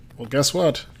 Well, guess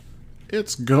what?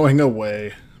 It's going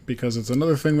away because it's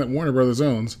another thing that Warner Brothers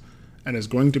owns and is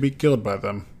going to be killed by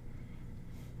them.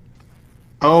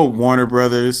 oh, Warner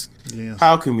Brothers. Yes.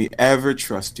 How can we ever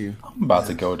trust you? I'm about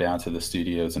to go down to the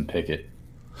studios and pick it.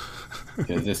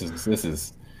 Because this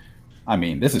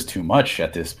is too much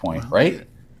at this point, right?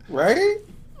 Right?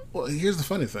 Well, here's the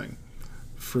funny thing.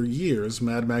 For years,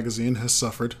 Mad Magazine has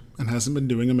suffered and hasn't been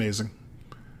doing amazing.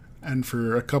 And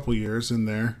for a couple years in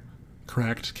there,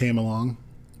 Cracked came along,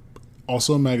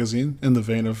 also a magazine in the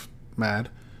vein of Mad,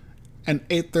 and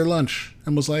ate their lunch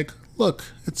and was like, look,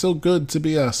 it's so good to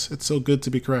be us. It's so good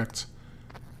to be Cracked.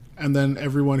 And then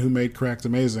everyone who made Cracked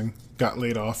amazing got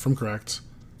laid off from Cracked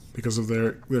because of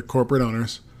their corporate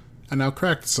owners. And now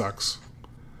Cracked sucks.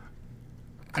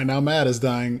 And now Mad is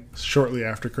dying shortly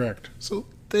after Cracked. So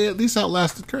they at least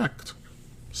outlasted Cracked.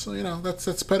 So, you know,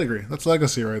 that's pedigree. That's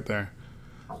legacy right there.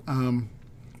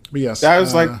 But yes. That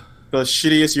was like the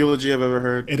shittiest eulogy I've ever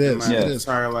heard. It is. In my It is.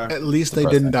 entire life. At least they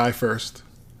didn't die first.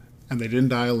 And they didn't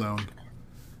die alone.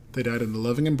 They died in the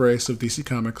loving embrace of DC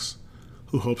Comics,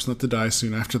 who hopes not to die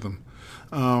soon after them.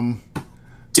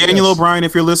 Daniel O'Brien,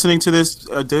 if you're listening to this,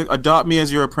 adopt me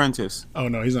as your apprentice. Oh,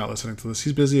 no, he's not listening to this.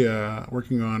 He's busy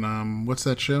working on, what's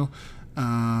that show?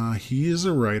 He is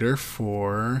a writer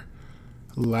for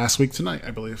Last Week Tonight,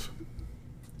 I believe.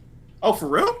 Oh, for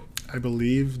real? I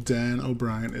believe Dan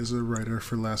O'Brien is a writer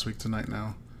for Last Week Tonight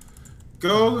now.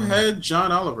 Go ahead,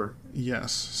 John Oliver.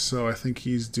 Yes, so I think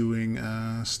he's doing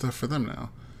stuff for them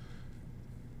now.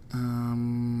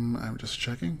 I'm just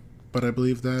checking, but I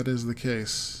believe that is the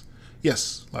case.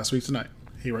 Yes, Last Week Tonight.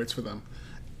 He writes for them.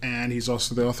 And he's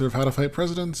also the author of How to Fight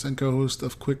Presidents and co-host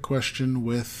of Quick Question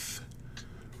with...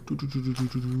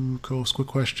 Co-host Quick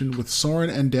Question with Soren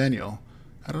and Daniel.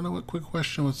 I don't know what Quick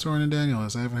Question with Soren and Daniel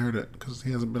is. I haven't heard it because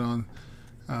he hasn't been on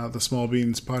the Small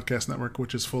Beans podcast network,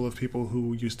 which is full of people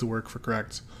who used to work for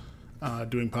Cracked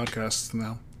doing podcasts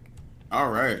now.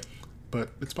 All right. But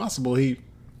it's possible I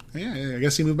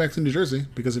guess he moved back to New Jersey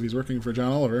because if he's working for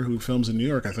John Oliver, who films in New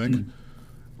York, I think.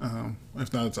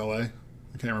 If not, it's L.A.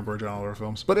 I can't remember where John Oliver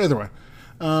films. But either way.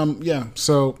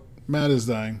 So Matt is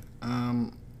dying.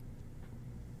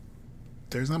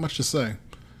 There's not much to say.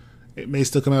 It may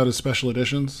still come out as special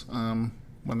editions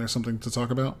when there's something to talk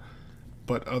about.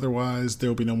 but otherwise there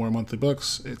will be no more monthly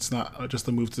books. It's not just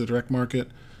a move to the direct market.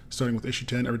 Starting with issue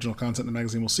 10, original content in the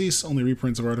magazine will cease. Only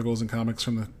reprints of articles and comics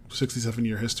from the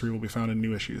 67-year history will be found in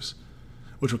new issues,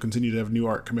 which will continue to have new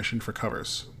art commissioned for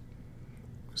covers.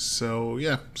 So,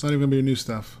 yeah, it's not even going to be new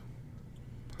stuff.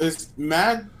 Is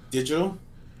Mad digital?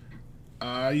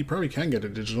 You probably can get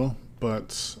it digital,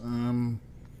 but,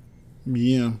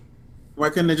 yeah. Why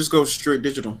couldn't they just go straight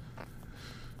digital?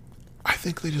 I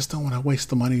think they just don't want to waste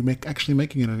the money actually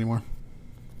making it anymore.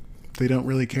 They don't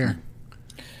really care.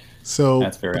 So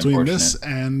between this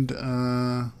and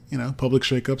public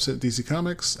shakeups at DC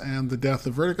Comics and the death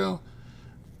of Vertigo,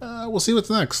 we'll see what's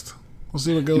next. We'll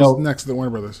see what goes next at Warner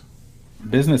Brothers.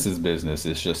 Business is business.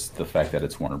 It's just the fact that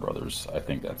it's Warner Brothers. I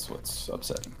think that's what's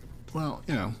upsetting. Well,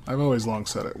 I've always long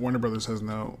said it. Warner Brothers has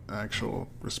no actual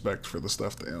respect for the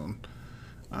stuff they own.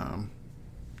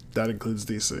 That includes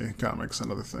DC Comics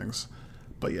and other things.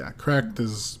 But yeah, Cracked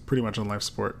is pretty much on life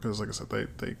support because, like I said,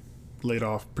 they laid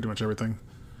off pretty much everything.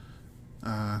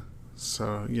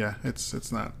 So yeah,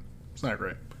 it's not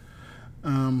great.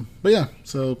 But yeah,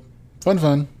 so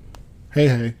fun.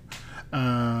 Hey.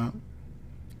 And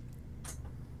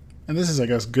this is, I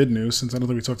guess, good news since I don't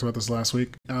think we talked about this last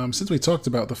week. Since we talked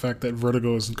about the fact that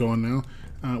Vertigo is going now,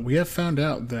 we have found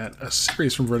out that a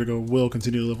series from Vertigo will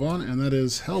continue to live on, and that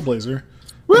is Hellblazer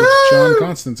with John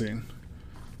Constantine.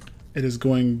 It is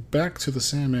going back to the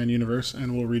Sandman universe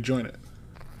and will rejoin it.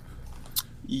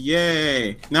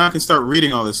 Yay! Now I can start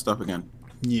reading all this stuff again.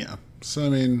 Yeah. So, I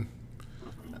mean,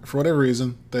 for whatever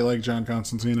reason, they like John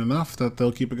Constantine enough that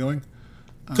they'll keep it going.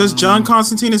 Because John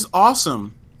Constantine is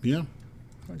awesome. Yeah,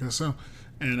 I guess so.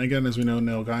 And again, as we know,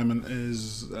 Neil Gaiman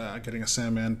is getting a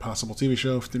Sandman possible TV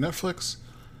show through Netflix.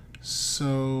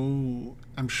 So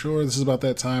I'm sure this is about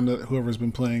that time that whoever's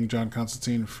been playing John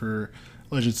Constantine for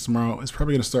Legends Tomorrow is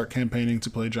probably going to start campaigning to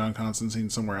play John Constantine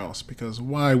somewhere else. Because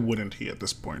why wouldn't he at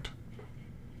this point?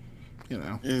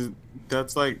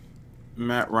 That's like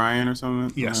Matt Ryan or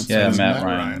something? Yes. Yeah, Matt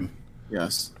Ryan.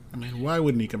 Yes. I mean, why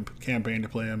wouldn't he campaign to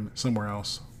play him somewhere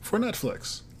else? For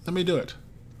Netflix. Let me do it.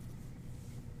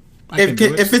 If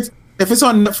it's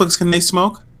on Netflix, can they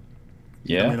smoke?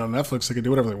 Yeah. I mean, on Netflix, they can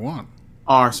do whatever they want.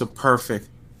 So perfect.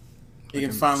 You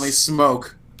can finally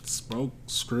smoke. Smoke,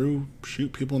 screw,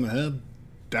 shoot people in the head,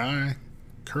 die,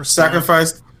 curse.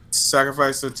 Sacrifice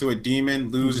it to a demon,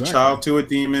 lose a child to a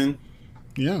demon.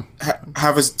 Yeah.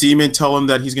 Have his demon tell him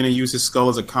that he's going to use his skull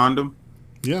as a condom.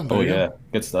 Yeah. Oh, yeah.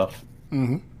 Good stuff.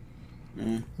 Mm-hmm.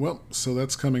 Mm. Well, so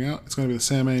that's coming out. It's going to be the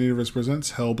Sandman Universe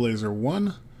Presents Hellblazer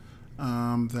 1.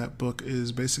 That book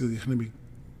is basically going to be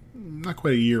not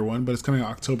quite a year one, but it's coming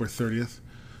out October 30th.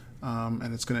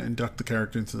 And it's going to induct the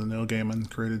character into the Neil Gaiman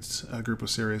created group of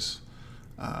series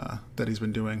that he's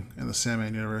been doing in the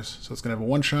Sandman universe. So it's going to have a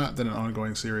one-shot, then an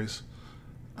ongoing series.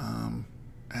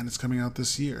 And it's coming out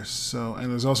this year.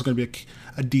 And there's also going to be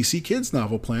a DC Kids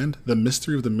novel planned, The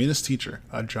Mystery of the Meanest Teacher,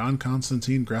 a John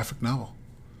Constantine graphic novel.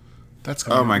 That's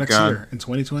coming out next year in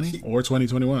 2020 or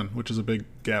 2021, which is a big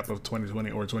gap of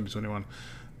 2020 or 2021.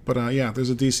 But there's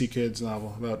a DC Kids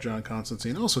novel about John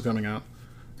Constantine also coming out.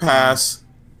 Pass.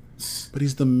 But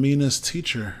he's the meanest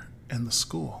teacher in the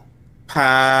school.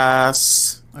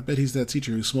 Pass. I bet he's that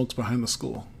teacher who smokes behind the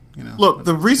school. Look,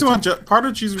 the reason why part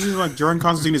of the reason why John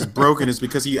Constantine is broken is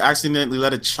because he accidentally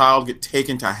let a child get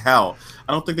taken to hell.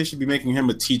 I don't think they should be making him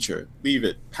a teacher. Leave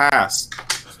it. Pass.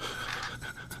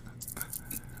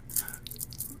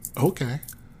 Okay,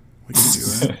 we can do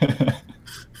that.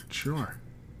 Sure,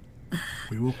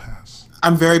 we will pass.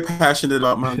 I'm very passionate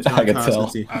about my John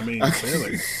Constantine. I mean,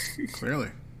 clearly.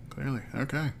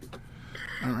 Okay,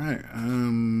 all right.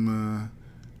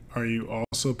 Are you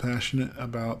also passionate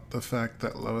about the fact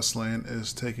that Lois Lane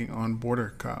is taking on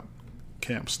border cop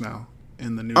camps now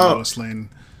in the new Lois Lane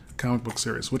comic book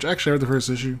series? Which actually, I read the first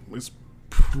issue. It's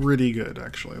pretty good,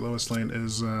 actually. Lois Lane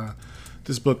is.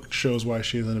 This book shows why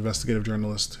she is an investigative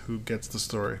journalist who gets the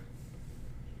story.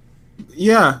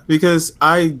 Yeah, because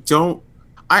I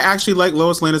actually like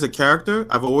Lois Lane as a character.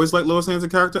 I've always liked Lois Lane as a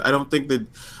character. I don't think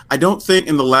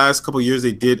in the last couple of years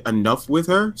they did enough with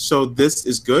her. So this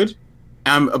is good.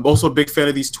 I'm also a big fan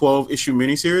of these 12-issue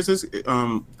miniseries.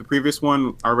 The previous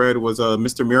one I read was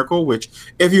Mr. Miracle, which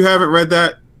if you haven't read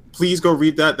that, please go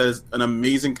read that. That is an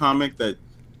amazing comic that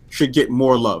should get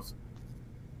more love.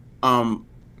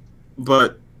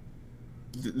 But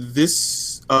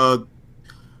this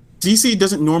DC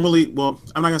doesn't normally. Well,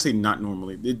 I'm not gonna say not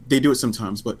normally. They do it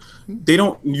sometimes, but they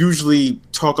don't usually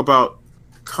talk about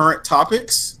current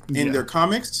topics in their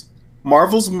comics.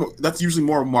 that's usually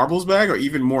more Marvel's bag or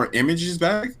even more Image's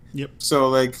bag. Yep. So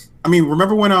like, I mean,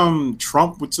 remember when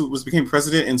Trump became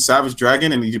president in Savage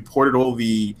Dragon and he deported all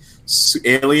the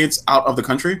aliens out of the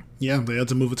country? Yeah, they had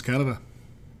to move it to Canada.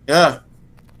 Yeah,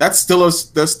 that's still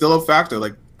a factor.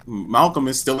 Like Malcolm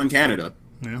is still in Canada.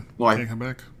 Yeah, Why? can't come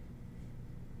back.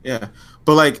 Yeah,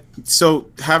 but like, so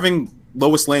having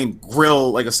Lois Lane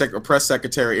grill like a press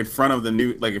secretary in front of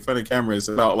in front of cameras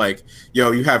about like,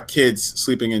 yo, you have kids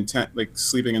sleeping on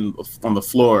the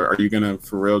floor. Are you gonna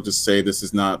for real just say this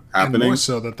is not happening? And more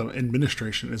so that the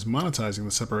administration is monetizing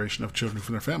the separation of children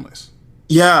from their families.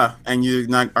 Yeah, and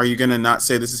are you gonna not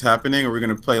say this is happening, or are we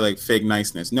gonna play like fake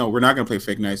niceness? No, we're not gonna play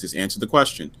fake niceness. Answer the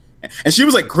question. And she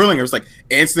was like grilling her. It was like,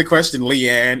 answer the question,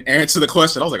 Leanne. Answer the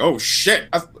question. I was like, oh shit,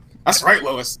 that's right,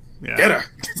 Lois. Yeah. Get her.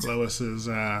 Lois is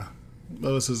a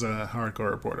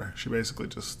hardcore reporter. She basically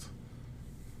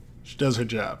she does her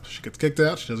job. She gets kicked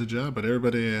out. She does her job, but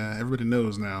everybody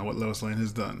knows now what Lois Lane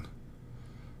has done.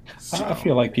 So, I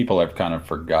feel like people have kind of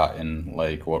forgotten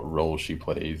like what role she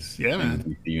plays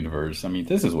in the universe. I mean,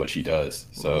 this is what she does.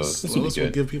 So Lois will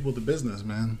give people the business,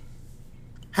 man.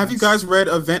 Have you guys read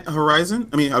Event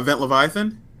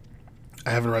Leviathan? I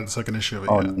haven't read the second issue of it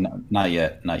yet. No, not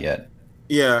yet.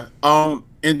 Yeah.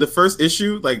 In the first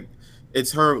issue, like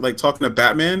it's her like talking to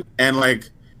Batman, and like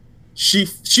she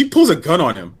pulls a gun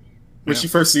on him when she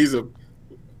first sees him.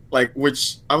 Like,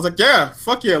 which I was like, yeah,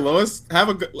 fuck yeah, Lois, have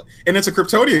a good, and it's a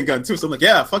Kryptonian gun too. So I'm like,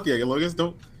 yeah, fuck yeah, Lois,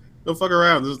 don't fuck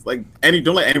around. Just like don't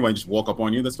let anyone just walk up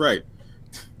on you. That's right.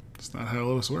 That's not how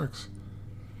Lois works.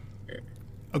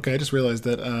 Okay, I just realized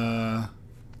that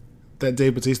that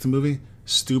Dave Bautista movie,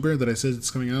 Stuber, that I said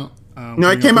it's coming out. No,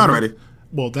 it came out already.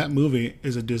 Well, that movie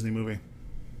is a Disney movie.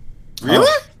 Really?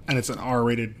 And it's an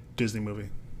R-rated Disney movie.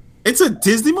 It's a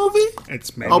Disney movie?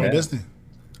 It's made by Disney.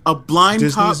 A blind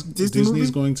cop Disney movie?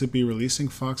 Disney's going to be releasing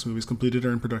Fox movies completed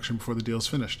or in production before the deal is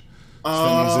finished. So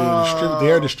that means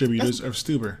they are distributors of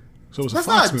Stuber. So it was a Fox movie. That's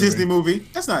not a Disney movie.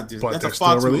 That's not Disney. But that's they're a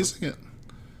Fox still movie. releasing it.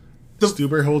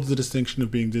 Stuber holds the distinction of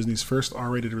being Disney's first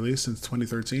R-rated release since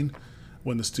 2013,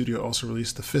 when the studio also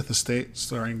released The Fifth Estate,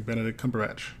 starring Benedict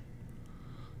Cumberbatch.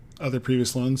 Other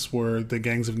previous ones were The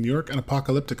Gangs of New York and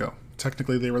Apocalyptico.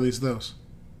 Technically, they released those.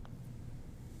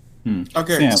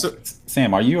 Okay,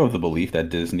 Sam, are you of the belief that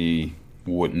Disney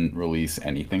wouldn't release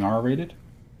anything R-rated?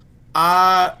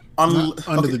 Under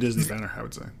the Disney banner, I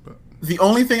would say. But the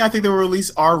only thing I think they will release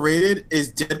R-rated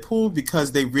is Deadpool,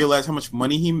 because they realize how much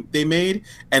money they made,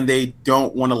 and they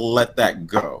don't want to let that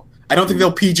go. I don't think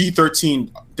they'll PG-13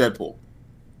 Deadpool.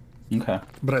 Okay.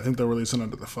 But I think they'll release it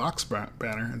under the Fox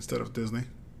banner instead of Disney.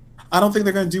 I don't think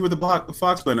they're going to do with the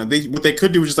Fox banner. What they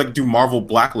could do is just like do Marvel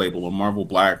Black Label or Marvel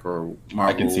Black or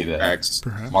Marvel I can see that. X.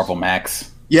 Perhaps. Marvel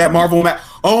Max. Yeah, Marvel Max.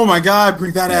 Oh my God,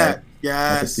 bring that at.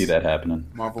 Yes. I can see that happening.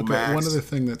 Marvel Okay, Max. one other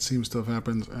thing that seems to have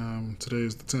happened, today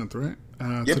is the 10th, right?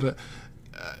 Yep. Today,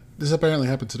 this apparently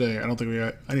happened today. I don't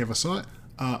think any of us saw it.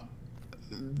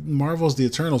 Marvel's The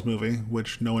Eternals movie,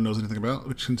 which no one knows anything about,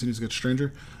 which continues to get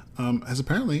stranger, has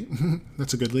apparently,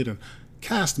 that's a good lead-in,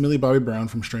 cast Millie Bobby Brown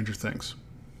from Stranger Things.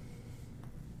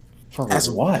 As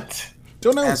what?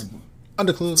 Don't know.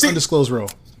 Undisclosed role.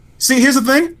 See, here's the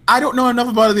thing. I don't know enough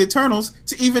about the Eternals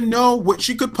to even know what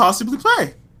she could possibly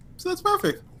play. So that's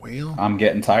perfect. Well, I'm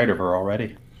getting tired of her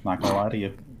already. Not gonna lie to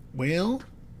you. Well,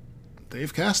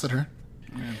 they've casted her,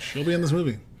 and she'll be in this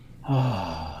movie.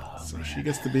 So she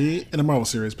gets to be in a Marvel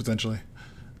series, potentially.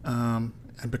 And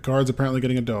Picard's apparently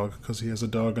getting a dog, because he has a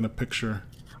dog in a picture.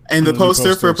 And the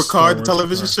poster for Picard, the Star Wars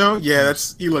television show, yeah,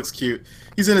 he looks cute.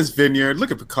 He's in his vineyard. Look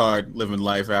at Picard living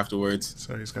life afterwards.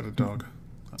 So he's got a dog.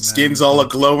 Skin's all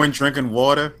glowing, drinking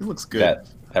water. He looks good.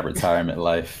 That retirement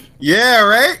life. Yeah,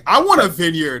 right? I want a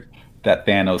vineyard. That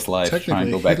Thanos life, trying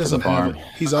to go back to the farm.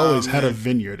 He's always had a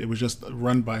vineyard. It was just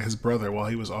run by his brother while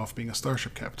he was off being a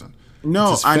starship captain.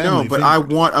 No, I know, but I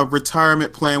want a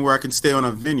retirement plan where I can stay on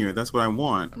a vineyard. That's what I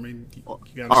want. I mean,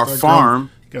 our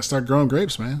farm. You gotta start growing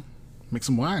grapes, man. Make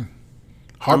some wine.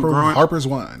 Harper's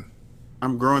wine.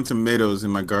 I'm growing tomatoes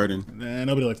in my garden. Nah,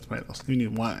 nobody likes tomatoes. You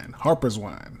need wine. Harper's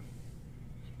wine.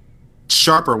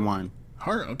 Sharper wine.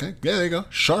 Okay. Yeah, there you go.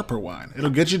 Sharper wine. It'll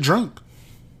get you drunk.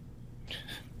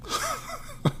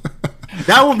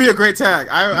 That would be a great tag.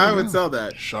 I would sell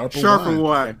that. Sharper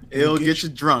wine. It'll get you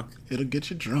drunk. It'll get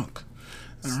you drunk.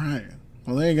 All right.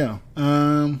 Well, there you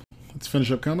go. Let's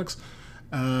finish up comics.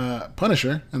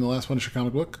 Punisher, in the last Punisher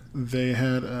comic book, they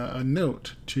had a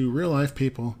note to real-life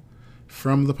people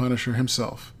from the Punisher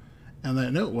himself. And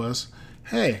that note was,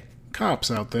 hey,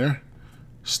 cops out there,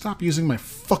 stop using my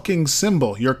fucking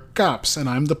symbol. You're cops, and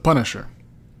I'm the Punisher.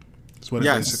 That's what it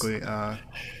basically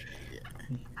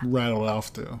rattled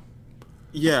off to.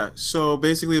 Yeah, so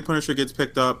basically, the Punisher gets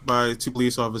picked up by two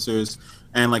police officers,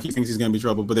 and like he thinks he's gonna be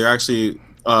trouble, but they're actually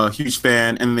a huge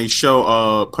fan, and they show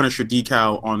a Punisher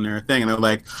decal on their thing, and they're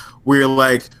like, "We're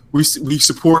like we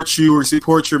support you, we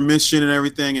support your mission and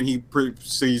everything," and he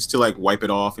proceeds to like wipe it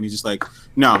off, and he's just like,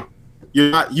 "No,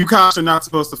 you're not. You cops are not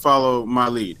supposed to follow my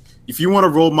lead. If you want a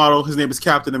role model, his name is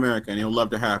Captain America, and he'll love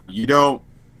to have you. You don't.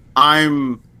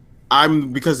 I'm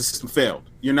because the system failed.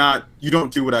 You're not. You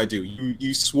don't do what I do.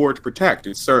 You swore to protect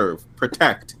and serve,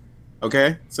 protect.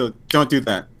 Okay, so don't do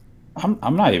that.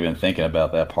 I'm not even thinking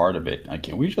about that part of it. Like,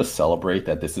 can we just celebrate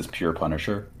that this is pure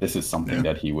Punisher? This is something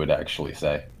that he would actually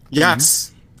say.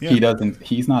 Yes. Yeah. He doesn't.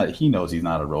 He's not. He knows he's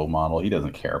not a role model. He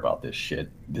doesn't care about this shit.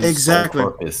 His Exactly.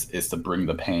 sole purpose is to bring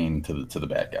the pain to the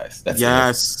bad guys. That's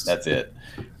Yes. it. That's it.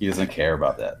 He doesn't care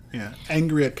about that. Yeah.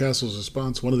 Angry at Castle's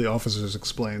response, one of the officers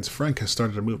explains Frank has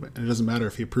started a movement, and it doesn't matter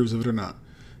if he approves of it or not.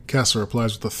 Castle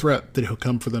replies with a threat that he'll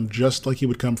come for them just like he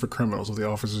would come for criminals if the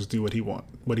officers do what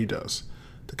he does.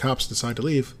 The cops decide to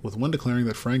leave, with one declaring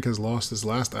that Frank has lost his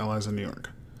last allies in New York.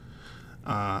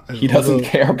 He doesn't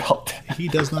care about that. He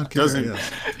does not care.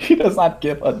 Yes. He does not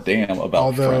give a damn about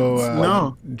Although friends.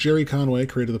 No. Jerry Conway,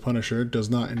 creator of the Punisher, does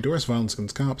not endorse violence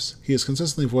against cops, he has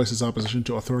consistently voiced his opposition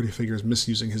to authority figures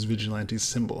misusing his vigilante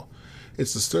symbol.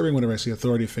 It's disturbing whenever I see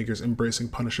authority figures embracing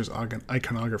Punisher's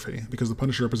iconography, because the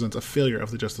Punisher represents a failure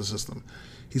of the justice system.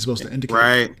 He's supposed to indicate,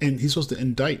 Right. and he's supposed to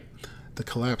indict the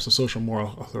collapse of social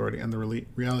moral authority and the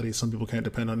reality is some people can't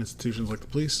depend on institutions like the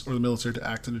police or the military to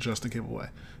act in a just and capable way.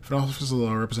 If an officer of the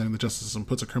law representing the justice system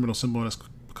puts a criminal symbol in his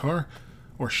car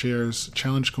or shares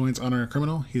challenge coins honoring a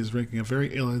criminal, he is making a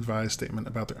very ill-advised statement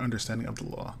about their understanding of the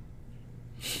law.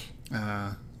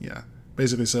 Yeah.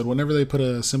 Basically said, whenever they put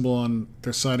a symbol on,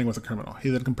 they're siding with a criminal. He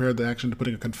then compared the action to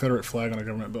putting a Confederate flag on a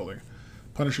government building.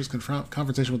 Punisher's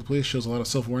confrontation with the police shows a lot of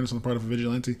self-awareness on the part of a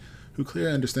vigilante who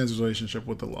clearly understands his relationship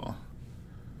with the law.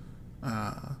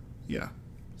 Yeah.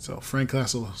 So Frank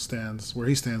Castle stands where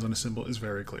he stands on his symbol is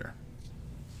very clear.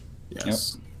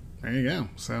 Yes. There you go.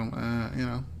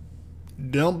 So,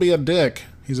 don't be a dick.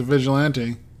 He's a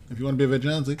vigilante. If you want to be a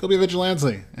vigilante, go be a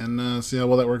vigilante and see how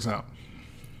well that works out.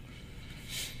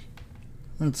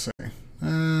 Let's see.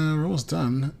 We're almost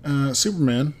done.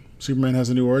 Superman. Superman has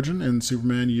a new origin in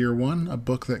Superman Year One, a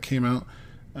book that came out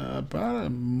about a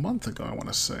month ago, I want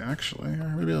to say, actually.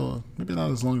 Or maybe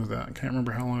not as long as that. I can't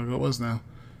remember how long ago it was now.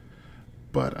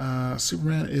 But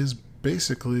Superman is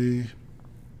basically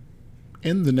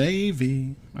in the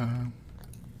Navy.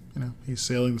 He's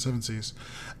sailing the seven seas.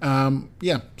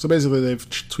 So basically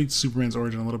they've tweaked Superman's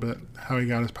origin a little bit, how he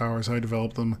got his powers, how he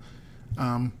developed them.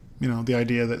 The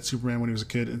idea that Superman, when he was a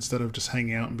kid, instead of just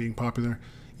hanging out and being popular,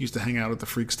 used to hang out at the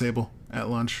freaks table at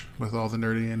lunch with all the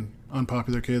nerdy and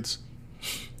unpopular kids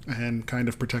and kind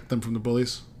of protect them from the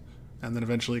bullies. And then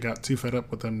eventually got too fed up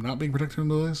with them not being protected from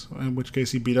the bullies, in which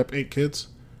case he beat up 8 kids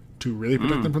to really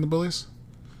protect them from the bullies,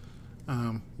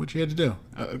 which he had to do.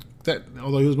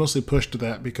 Although he was mostly pushed to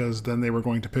that because then they were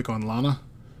going to pick on Lana,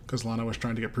 because Lana was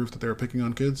trying to get proof that they were picking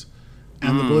on kids.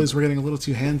 And the bullies were getting a little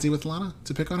too handsy with Lana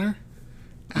to pick on her.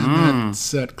 And that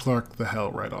set Clark the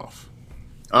hell right off.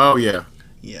 Oh, yeah.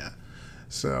 Yeah.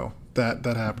 So that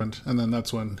happened. And then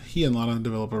that's when he and Lana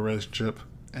develop a relationship.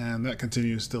 And that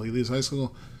continues till he leaves high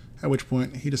school, at which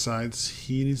point he decides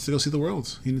he needs to go see the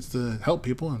world. He needs to help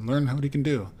people and learn what he can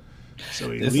do. So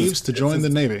he leaves to join the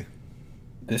Navy.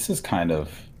 This is kind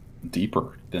of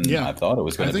deeper than I thought it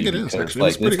was going to be. I think it is,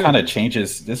 actually. This kind of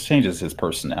changes his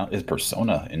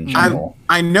persona in general.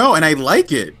 I know, and I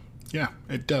like it. Yeah,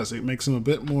 it does. It makes him a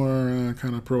bit more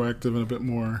kind of proactive and a bit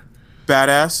more...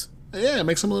 Badass? Yeah, it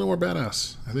makes him a little more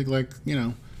badass. I think,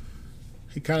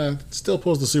 he kind of still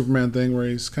pulls the Superman thing where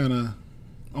he's kind of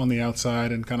on the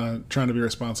outside and kind of trying to be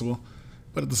responsible.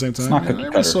 But at the same time,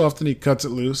 every so often he cuts it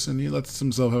loose and he lets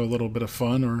himself have a little bit of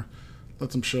fun or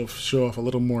lets him show off a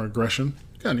little more aggression.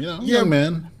 Kind of, young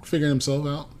man figuring himself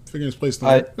out, figuring his place in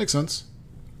the world. Makes sense.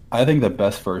 I think the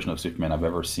best version of Superman I've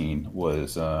ever seen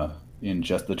was in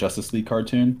the Justice League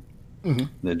cartoon. Mm-hmm.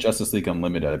 The Justice League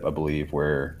Unlimited, I believe,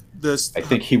 where I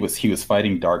think he was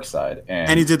fighting Darkseid,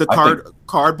 and he did the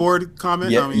cardboard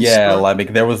comment.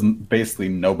 There was basically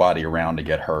nobody around to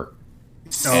get hurt,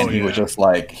 and he was just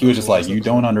like, you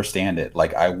don't understand it.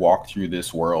 Like, I walk through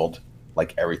this world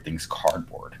like everything's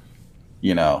cardboard.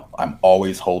 I'm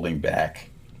always holding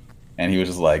back, and he was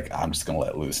just like, I'm just gonna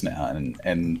let loose now,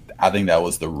 and I think that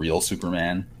was the real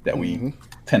Superman that we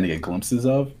tend to get glimpses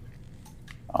of.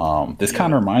 This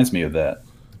kind of reminds me of that.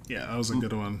 Yeah, that was a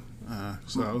good one.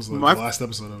 So that was the last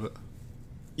episode of it.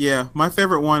 Yeah, my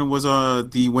favorite one was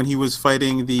when he was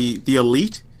fighting the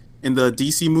Elite in the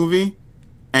DC movie,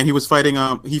 and he was fighting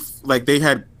they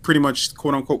had pretty much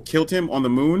quote unquote killed him on the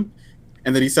moon,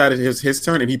 and then he decided it was his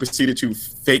turn, and he proceeded to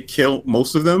fake kill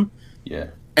most of them. Yeah.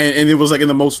 And it was like in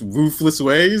the most ruthless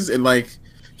ways, and like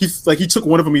he took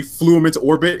one of them, he flew him into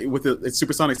orbit with its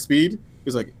supersonic speed. He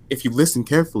was like, if you listen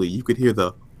carefully, you could hear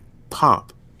the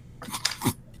pop.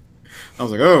 I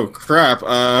was like, oh crap.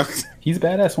 He's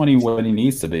badass when he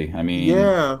needs to be. I mean,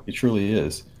 yeah, he truly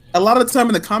is. A lot of the time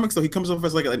in the comics, though, he comes off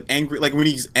as like an angry, like when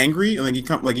he's angry and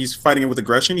like he's fighting it with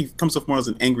aggression, he comes off more as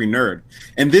an angry nerd.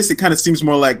 And this, it kind of seems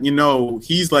more like,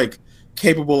 he's like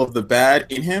capable of the bad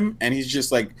in him, and he's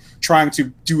just like trying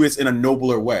to do it in a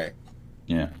nobler way.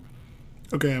 Yeah.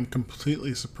 Okay, I'm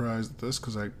completely surprised at this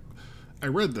because I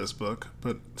read this book,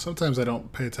 but sometimes I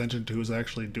don't pay attention to who's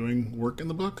actually doing work in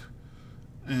the book.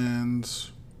 And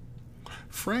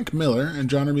Frank Miller and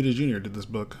John Romita Jr. did this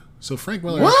book. So Frank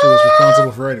Miller actually was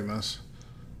responsible for writing this.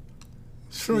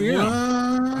 So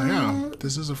yeah,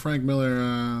 this is a Frank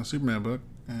Miller Superman book,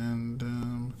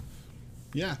 and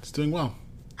yeah, it's doing well.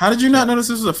 How did you not notice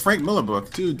this was a Frank Miller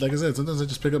book? Dude, like I said, sometimes I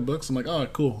just pick up books, I'm like, oh,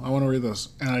 cool, I want to read this,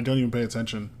 and I don't even pay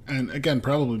attention. And again,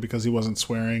 probably because he wasn't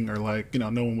swearing, or like, no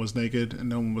one was naked, and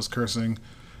no one was cursing,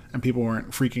 and people weren't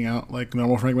freaking out like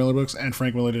normal Frank Miller books, and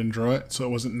Frank Miller didn't draw it, so it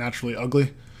wasn't naturally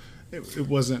ugly. It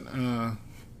wasn't, I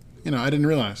didn't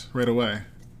realize right away.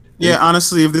 Yeah,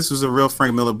 honestly, if this was a real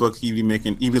Frank Miller book, he'd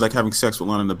be like having sex with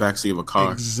one in the backseat of a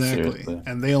car. Exactly. Seriously.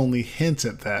 And they only hint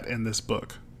at that in this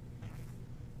book.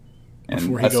 And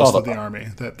Before he goes to the army.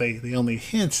 That they only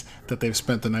hint that they've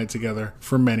spent the night together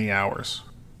for many hours.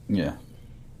 Yeah.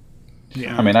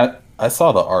 Yeah. I mean, I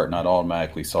saw the art and I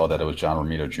automatically saw that it was John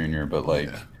Romita Jr., but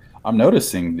I'm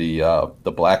noticing the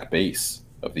black base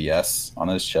of the S on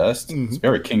his chest. Mm-hmm. It's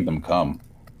very Kingdom Come.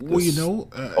 Well,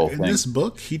 in this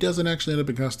book, he doesn't actually end up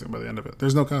in costume by the end of it.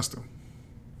 There's no costume.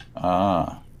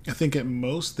 Ah. I think at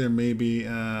most there may be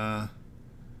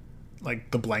like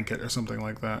the blanket or something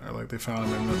like that, or like they found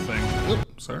him in the thing.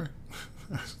 Oops, sorry,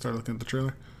 I started looking at the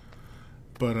trailer.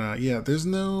 But yeah, there's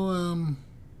no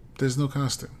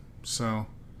costume. So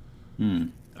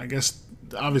I guess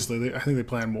obviously I think they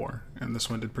planned more, and this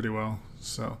one did pretty well.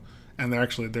 So, and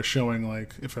they're showing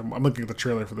like I'm looking at the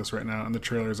trailer for this right now, and the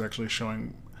trailer is actually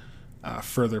showing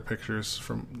further pictures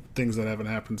from things that haven't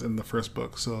happened in the first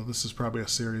book. So this is probably a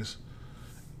series.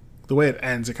 The way it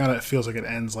ends, it kind of feels like it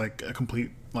ends like a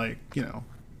complete like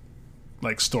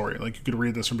story. Like you could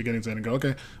read this from beginning to end and go,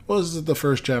 okay, well, this is the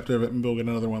first chapter of it, and we'll get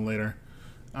another one later.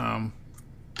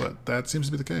 But that seems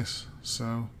to be the case.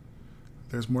 So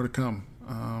there's more to come.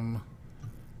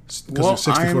 Because there's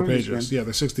 64 pages. Yeah,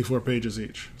 there's 64 pages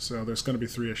each. So there's going to be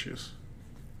 3 issues.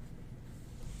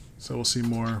 So we'll see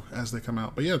more as they come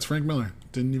out. But yeah, it's Frank Miller.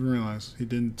 Didn't even realize. He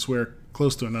didn't swear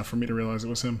close to enough for me to realize it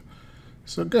was him.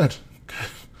 So good.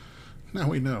 Now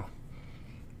we know.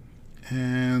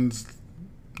 And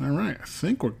all right, I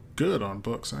think we're good on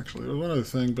books, actually. There's one other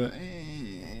thing, but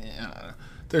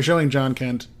they're showing John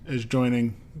Kent is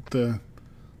joining the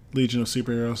Legion of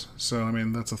Superheroes. So, I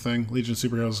mean, that's a thing. Legion of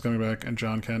Superheroes is coming back, and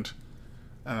John Kent,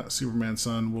 Superman's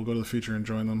son, will go to the future and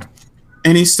join them.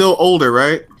 And he's still older,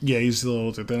 right? Yeah, he's still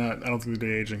older. I don't think they're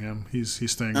de-aging him.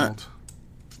 He's staying old.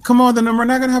 Come on, then we're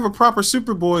not gonna have a proper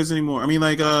Superboys anymore. I mean,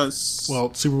 like,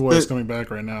 well, Superboy is coming back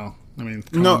right now. I mean,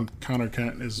 Connor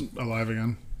Kent is alive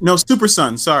again. No, Super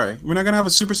Son. Sorry, we're not gonna have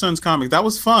a Super Sons comic. That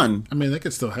was fun. I mean, they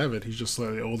could still have it. He's just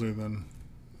slightly older than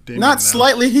Damian. Not now.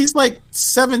 Slightly. He's like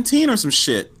 17 or some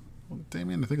shit. Well,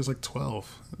 Damian, I think, is like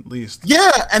 12 at least.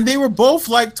 Yeah, and they were both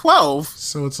like 12.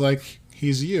 So it's like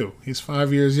he's you. He's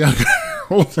 5 years younger.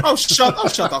 Oh, shut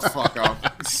the fuck up.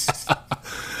 It's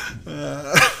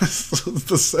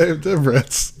the same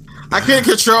difference. I can't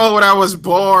control when I was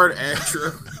born,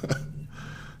 Andrew.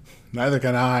 Neither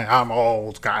can I. I'm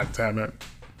old. God damn it.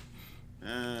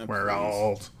 We're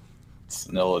old.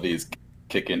 Senility's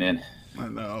kicking in. I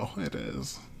know, it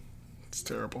is. It's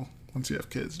terrible. Once you have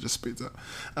kids, it just speeds up.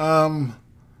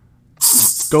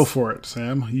 Go for it,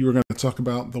 Sam. You were going to talk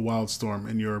about The Wildstorm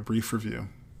in your brief review.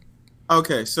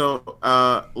 Okay, so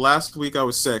last week I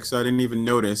was sick, so I didn't even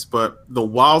notice, but The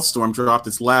Wildstorm dropped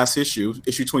its last issue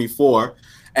 24,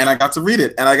 and I got to read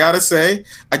it. And I got to say,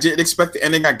 I didn't expect the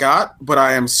ending I got, but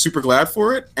I am super glad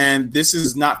for it. And this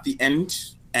is not the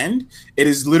end. It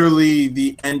is literally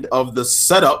the end of the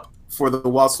setup for the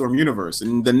Wildstorm universe.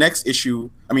 And the next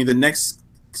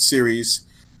series,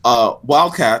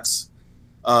 Wildcats,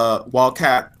 I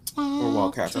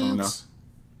don't know.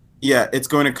 Yeah, it's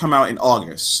going to come out in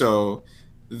August. So,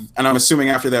 and I'm assuming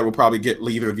after that we'll probably get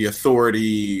either the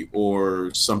Authority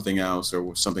or something else.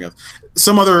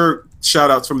 Some other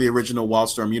shout outs from the original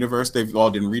Wildstorm universe. They've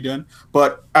all been redone.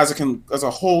 But as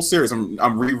a whole series,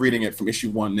 I'm rereading it from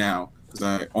issue 1 now. because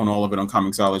I own all of it on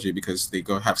Comixology because they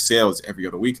go have sales every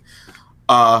other week.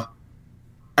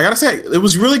 I gotta say, it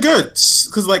was really good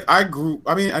because like I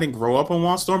didn't grow up on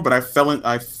Wildstorm, but I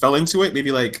fell into it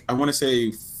maybe like I want to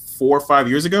say 4 or 5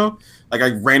 years ago. Like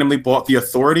I randomly bought The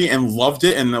Authority and loved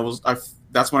it, and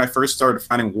that's when I first started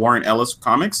finding Warren Ellis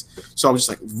comics. So I was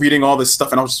just like reading all this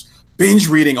stuff, and I was binge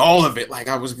reading all of it. Like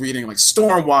I was reading like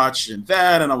Stormwatch and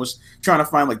that, and I was trying to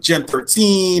find like Gen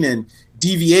 13 and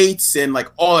DV8s and like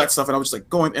all that stuff, and I was just like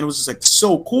going, and it was just like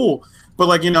so cool. But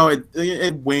like, you know,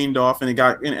 it waned off, and it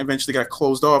eventually got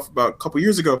closed off about a couple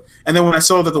years ago. And then when I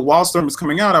saw that the Wildstorm was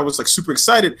coming out, I was like super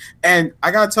excited. And I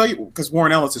gotta tell you, because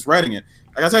Warren Ellis is writing it,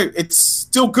 I gotta tell you, it's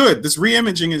still good. This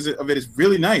re-imaging of it is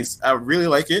really nice. I really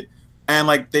like it. And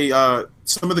like they,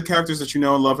 some of the characters that you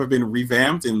know and love have been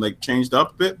revamped and like changed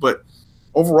up a bit. But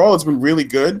overall, it's been really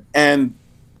good. And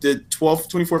the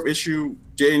 24th issue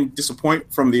didn't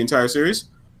disappoint from the entire series.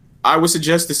 I would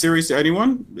suggest the series to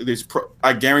anyone.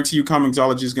 I guarantee you,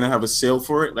 Comixology is going to have a sale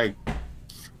for it, like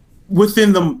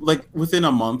within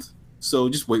a month. So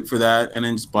just wait for that, and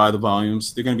then just buy the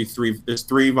volumes. They're going to be 3. There's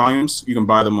 3 volumes. You can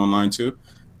buy them online too.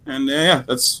 And yeah,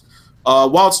 that's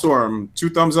Wildstorm. 2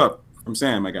 thumbs up from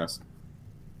Sam, I guess.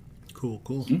 Cool.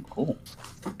 Cool.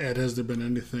 Ed, has there been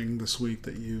anything this week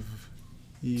that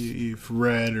you've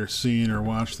read or seen or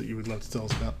watched that you would love to tell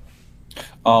us about?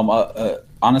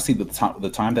 Honestly, the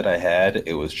time that I had,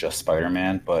 it was just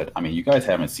Spider-Man. But I mean, you guys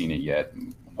haven't seen it yet.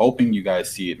 I'm hoping you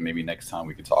guys see it. Maybe next time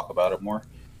we can talk about it more.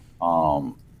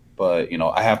 But you know,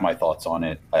 I have my thoughts on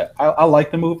it. I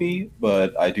like the movie,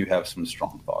 but I do have some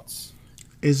strong thoughts.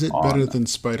 Is it better than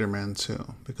Spider-Man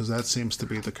 2? Because that seems to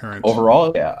be the current.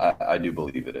 Overall, yeah, I do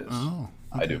believe it is. Oh,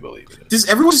 okay. I do believe it is. Does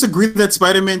everyone just agree that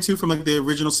Spider-Man 2 from like the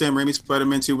original Sam Raimi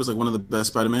Spider-Man 2 was like one of the best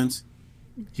Spider-Mans?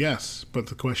 Yes, but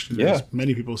the question is,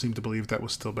 many people seem to believe that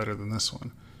was still better than this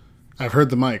one. I've heard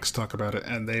the Mikes talk about it,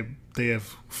 and they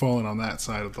have fallen on that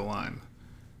side of the line.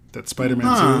 That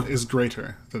Spider-Man 2 is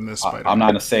greater than this Spider-Man. I'm not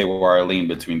going to say where I lean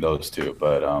between those two,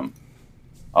 but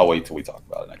I'll wait till we talk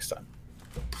about it next time.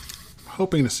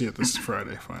 Hoping to see it this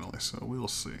Friday, finally, so we'll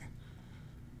see.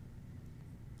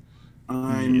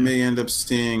 I may end up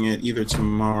seeing it either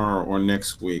tomorrow or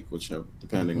next week,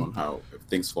 depending on how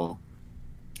things fall.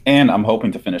 And I'm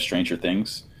hoping to finish Stranger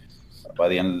Things by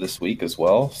the end of this week as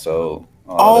well. So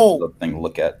that's another thing to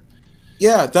look at.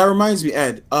 Yeah, that reminds me,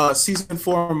 Ed. Season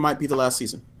 4 might be the last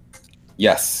season.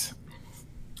 Yes.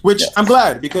 Which I'm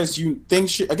glad, because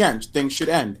things should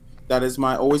end. That is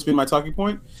always been my talking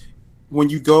point. When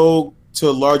you go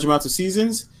to large amounts of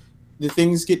seasons, the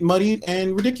things get muddied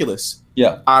and ridiculous.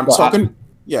 Yeah.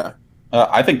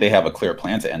 I think they have a clear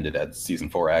plan to end it at season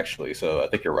 4, actually. So I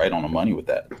think you're right on the money with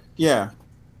that. Yeah.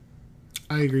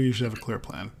 I agree you should have a clear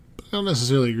plan. But I don't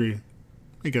necessarily agree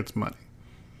it gets muddy.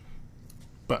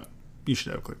 But you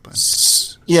should have a clear plan.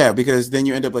 Yeah, because then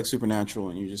you end up like Supernatural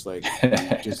and you just like...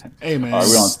 Hey, man. Are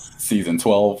we on season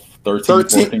 12, 13,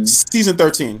 14? Season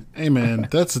 13. Hey, man.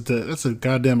 That's a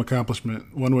goddamn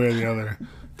accomplishment, one way or the other.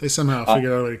 They somehow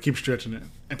figured out a way to keep stretching it.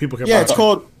 And people kept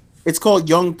it's called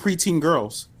Young Preteen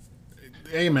Girls.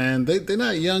 Hey, man. They're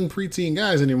not young preteen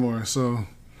guys anymore, so...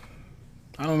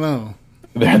 I don't know.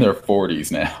 They're in their 40s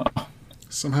now.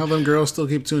 Somehow them girls still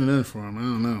keep tuning in for them. I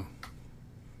don't know.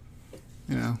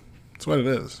 You know, it's what it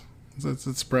is.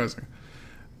 It's surprising.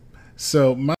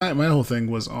 So my whole thing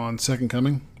was on Second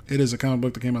Coming. It is a comic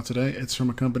book that came out today. It's from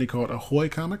a company called Ahoy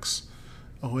Comics.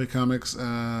 Ahoy Comics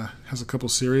has a couple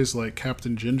series like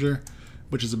Captain Ginger,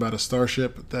 which is about a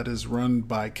starship that is run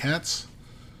by cats.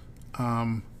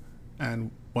 And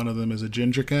one of them is a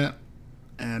ginger cat.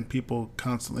 And people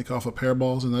constantly cough up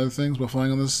hairballs and other things while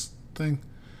flying on this thing.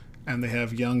 And they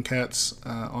have young cats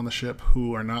on the ship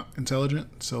who are not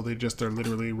intelligent, so they're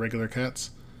literally regular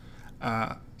cats.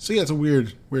 So yeah, it's a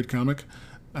weird comic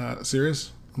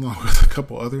series, along with a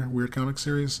couple other weird comic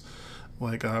series,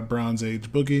 like Bronze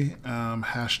Age Boogie,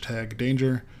 Hashtag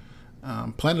Danger,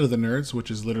 Planet of the Nerds,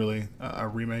 which is literally a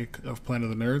remake of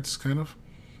Planet of the Nerds, kind of.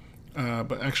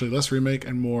 But actually less remake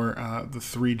and more the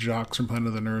 3 jocks from Planet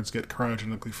of the Nerds get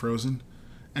cryogenically frozen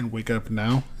and wake up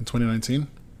now in 2019.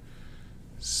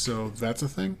 So that's a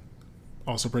thing.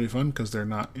 Also pretty fun because they're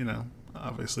not,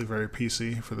 obviously very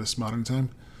PC for this modern time.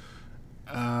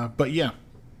 But yeah,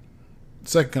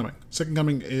 Second Coming. Second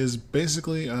Coming is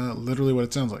basically literally what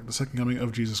it sounds like, the Second Coming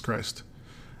of Jesus Christ.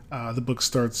 The book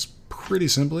starts pretty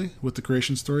simply with the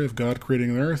creation story of God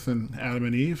creating the earth and Adam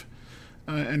and Eve.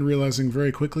 And realizing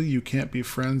very quickly you can't be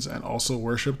friends and also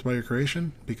worshipped by your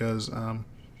creation because,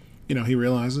 he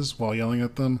realizes while yelling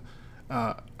at them,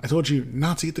 I told you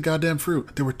not to eat the goddamn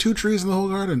fruit. There were 2 trees in the whole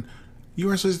garden. You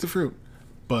weren't supposed to eat the fruit.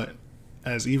 But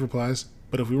as Eve replies,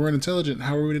 But if we weren't intelligent,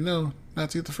 how were we to know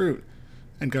not to eat the fruit?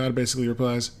 And God basically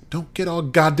replies, don't get all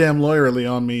goddamn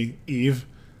lawyerly on me, Eve.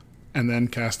 And then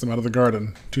cast him out of the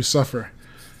garden to suffer.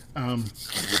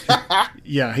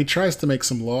 Yeah, he tries to make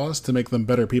some laws to make them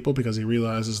better people because he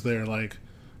realizes they're like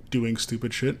doing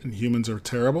stupid shit and humans are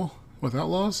terrible without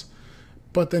laws.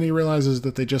 But then he realizes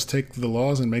that they just take the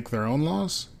laws and make their own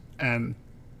laws and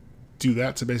do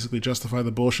that to basically justify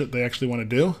the bullshit they actually want to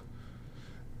do.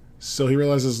 So he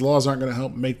realizes laws aren't going to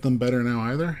help make them better now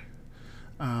either.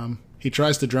 He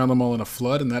tries to drown them all in a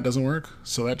flood and that doesn't work,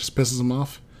 so that just pisses him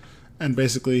off. And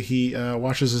basically he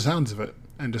washes his hands of it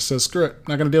and just says, screw it,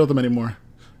 not going to deal with them anymore.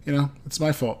 You know, it's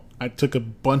my fault. I took a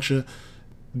bunch of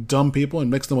dumb people and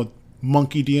mixed them with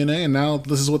monkey DNA, and now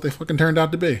this is what they fucking turned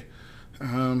out to be.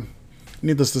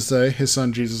 Needless to say, his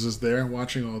son Jesus is there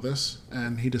watching all this,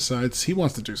 and he decides he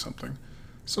wants to do something.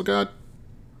 So God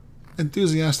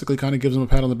enthusiastically kind of gives him a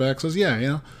pat on the back, says, yeah, you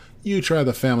know, you try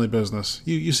the family business.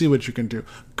 You see what you can do.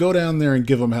 Go down there and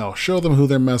give them hell. Show them who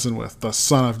they're messing with, the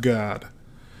Son of God.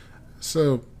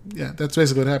 So, yeah, that's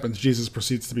basically what happens. Jesus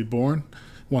proceeds to be born,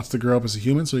 wants to grow up as a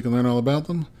human so he can learn all about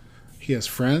them. He has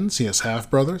friends, he has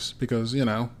half-brothers, because, you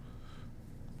know,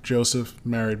 Joseph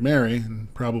married Mary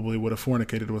and probably would have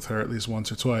fornicated with her at least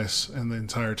once or twice in the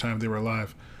entire time they were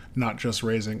alive, not just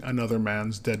raising another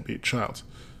man's deadbeat child,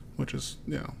 which is,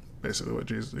 you know, basically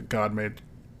what God made,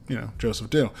 you know,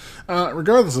 Joseph do.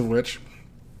 Regardless of which,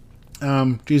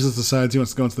 Jesus decides he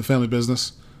wants to go into the family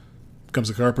business,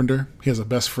 becomes a carpenter. He has a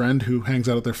best friend who hangs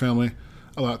out at their family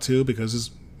a lot too because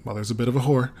his mother's a bit of a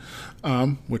whore,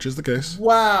 which is the case.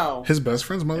 Wow. His best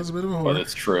friend's mother's a bit of a whore. Well,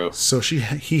 that's true. So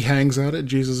he hangs out at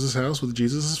Jesus' house with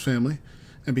Jesus' family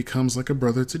and becomes like a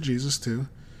brother to Jesus too.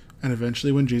 And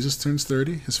eventually when Jesus turns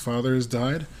 30, his father has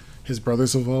died. His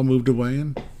brothers have all moved away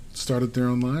and started their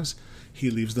own lives. He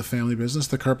leaves the family business,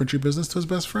 the carpentry business, to his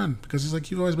best friend because he's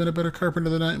like, you've always been a better carpenter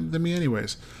than me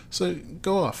anyways. So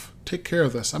go off. Take care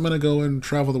of this. I'm going to go and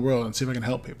travel the world and see if I can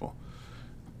help people.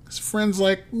 His friend's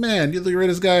like, man, you're the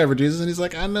greatest guy ever, Jesus. And he's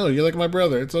like, I know. You're like my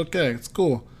brother. It's okay. It's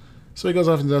cool. So he goes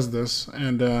off and does this.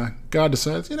 And God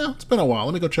decides, you know, it's been a while.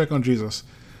 Let me go check on Jesus.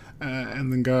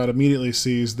 And then God immediately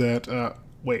sees that,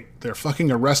 wait, they're fucking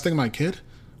arresting my kid?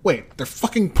 Wait, they're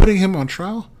fucking putting him on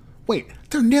trial? Wait,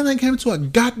 they're nailing him to a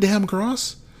goddamn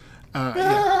cross?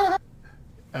 Yeah.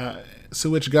 So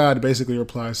which God basically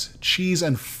replies, cheese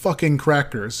and fucking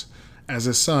crackers, as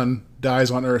his son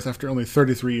dies on Earth after only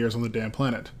 33 years on the damn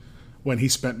planet, when he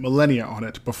spent millennia on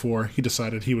it before he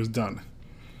decided he was done.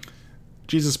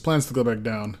 Jesus plans to go back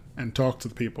down and talk to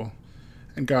the people,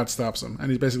 and God stops him, and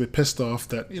he's basically pissed off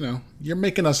that, you know, you're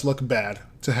making us look bad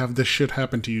to have this shit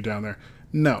happen to you down there.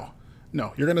 No,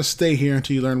 you're going to stay here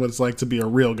until you learn what it's like to be a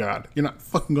real God. You're not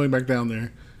fucking going back down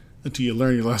there until you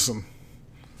learn your lesson.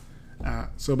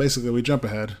 So basically we jump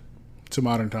ahead to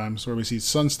modern times where we see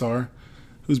Sunstar,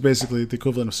 who's basically the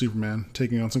equivalent of Superman,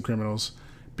 taking on some criminals,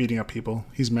 beating up people.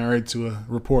 He's married to a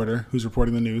reporter who's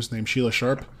reporting the news named Sheila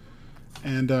Sharp.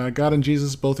 And God and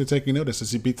Jesus both are taking notice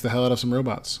as he beats the hell out of some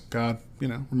robots. God, you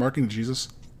know, remarking to Jesus,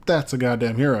 that's a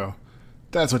goddamn hero.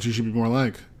 That's what you should be more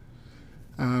like.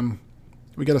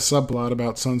 We get a subplot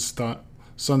about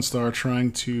Sunstar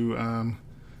trying to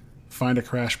find a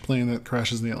crashed plane that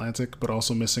crashes in the Atlantic, but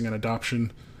also missing an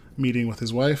adoption meeting with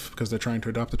his wife because they're trying to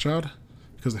adopt a child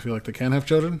because they feel like they can have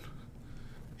children.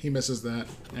 He misses that,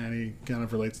 and he kind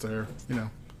of relates to her. You know,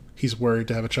 he's worried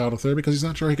to have a child with her because he's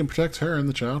not sure he can protect her and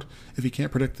the child. If he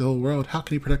can't protect the whole world, how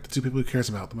can he protect the two people he cares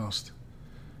about the most?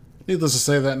 Needless to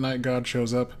say, that night God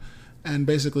shows up and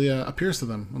basically appears to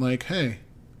them like, hey,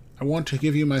 I want to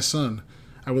give you my son.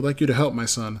 I would like you to help my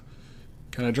son.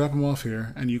 Can I drop him off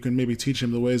here, and you can maybe teach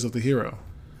him the ways of the hero?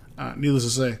 Needless to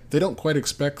say, they don't quite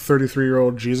expect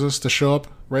 33-year-old Jesus to show up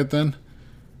right then,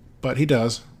 but he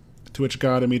does, to which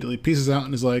God immediately pieces out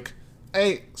and is like,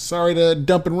 hey, sorry to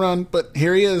dump and run, but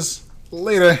here he is.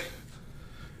 Later.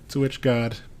 To which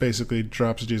God basically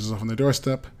drops Jesus off on the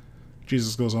doorstep.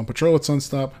 Jesus goes on patrol with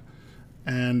Sunstar,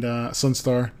 and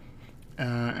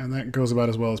that goes about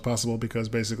as well as possible because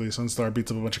basically Sunstar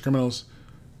beats up a bunch of criminals,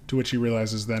 to which he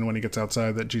realizes then when he gets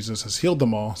outside that Jesus has healed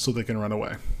them all so they can run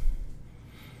away.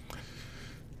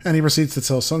 And he proceeds to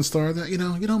tell Sunstar that, you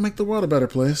know, you don't make the world a better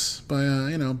place by,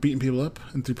 beating people up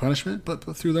and through punishment, but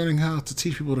through learning how to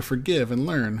teach people to forgive and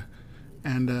learn.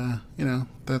 And,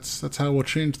 that's how we'll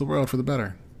change the world for the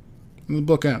better. And the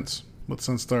book ends with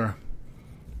Sunstar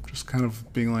just kind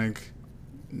of being like,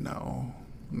 no,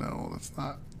 that's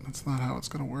not how it's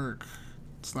going to work.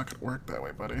 It's not going to work that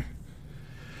way, buddy.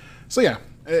 So yeah,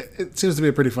 it seems to be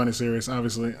a pretty funny series,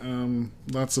 obviously.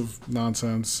 Lots of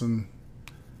nonsense and,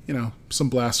 some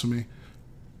blasphemy.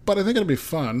 But I think it'll be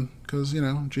fun because,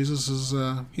 Jesus is,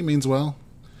 he means well.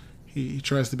 He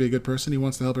tries to be a good person. He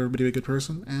wants to help everybody be a good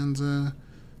person. And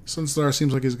Sunstar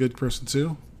seems like he's a good person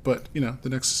too. But, the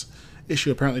next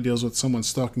issue apparently deals with someone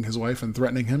stalking his wife and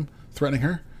threatening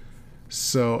her.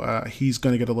 So he's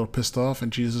going to get a little pissed off,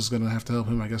 and Jesus is going to have to help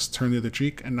him, I guess, turn the other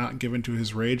cheek and not give in to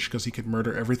his rage because he could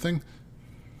murder everything.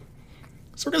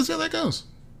 So we're going to see how that goes.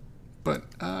 But,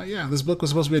 this book was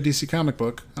supposed to be a DC comic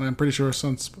book, and I'm pretty sure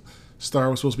Sunstar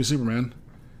was supposed to be Superman.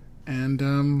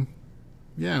 And,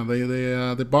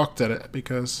 they balked at it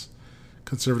because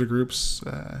conservative groups,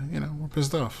 were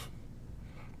pissed off.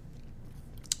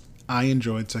 I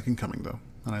enjoyed Second Coming, though,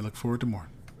 and I look forward to more.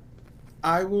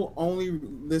 I will only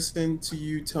listen to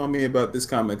you tell me about this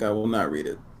comic. I will not read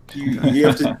it. You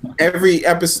have to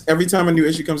every time a new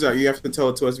issue comes out, you have to tell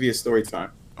it to us via story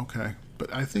time. Okay,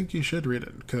 but I think you should read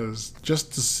it because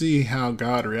just to see how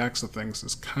God reacts to things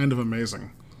is kind of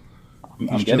amazing.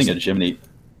 I'm getting a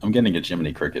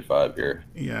Jiminy Cricket vibe here.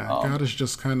 Yeah, God is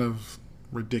just kind of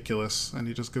ridiculous, and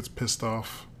he just gets pissed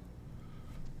off.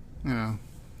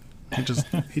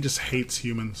 He just hates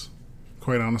humans,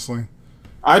 quite honestly.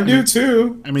 I do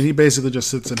too. I mean, he basically just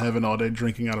sits in heaven all day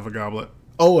drinking out of a goblet.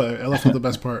 Oh, I left out the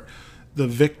best part. The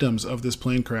victims of this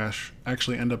plane crash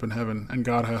actually end up in heaven, and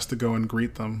God has to go and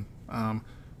greet them.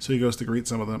 So he goes to greet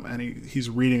some of them, and he's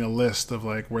reading a list of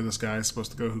like where this guy is supposed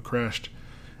to go who crashed,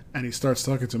 and he starts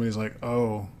talking to him, and he's like,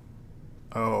 "Oh,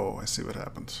 I see what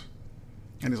happened."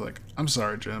 And he's like, "I'm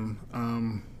sorry,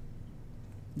 Jim.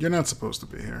 You're not supposed to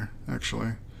be here,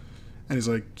 actually." And he's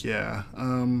like, "Yeah,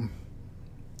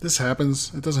 this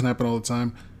happens. It doesn't happen all the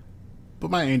time.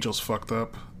 But my angel's fucked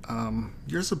up.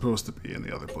 You're supposed to be in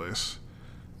the other place.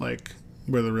 Like,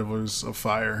 where the rivers of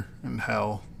fire and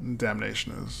hell and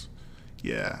damnation is.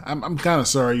 Yeah, I'm kind of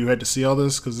sorry you had to see all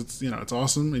this, because it's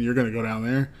awesome, and you're going to go down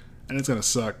there, and it's going to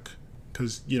suck,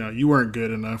 because, you weren't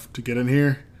good enough to get in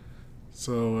here.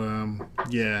 So,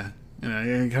 yeah.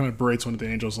 He kind of berates one of the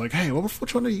angels, like, hey,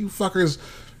 which one of you fuckers,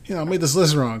 made this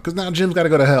list wrong? Because now Jim's got to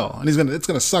go to hell, and it's going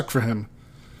to suck for him.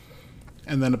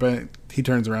 And then he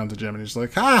turns around to Jim and he's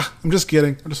like, I'm just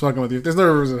kidding. I'm just fucking with you. There's no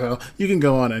rivers of hell. You can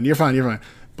go on in. You're fine.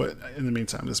 But in the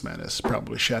meantime, this man has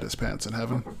probably shat his pants in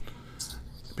heaven.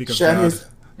 Because his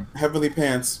heavenly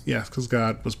pants. Yeah, because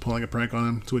God was pulling a prank on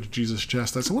him, to which Jesus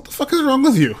chastised. What the fuck is wrong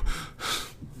with you?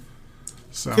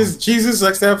 Because Jesus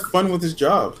likes to have fun with his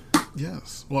job.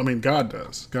 Yes. Well, I mean, God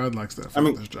does. God likes to have fun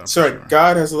with his job. Sorry, sure.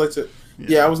 God has elected.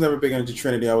 Yeah, I was never big into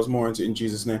Trinity. I was more into in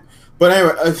Jesus' name. But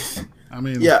anyway,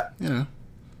 yeah.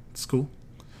 It's cool.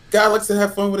 God likes to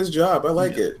have fun with his job. I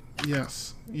like it.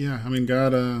 Yes. Yeah. I mean,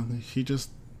 God, he's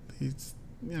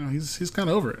kind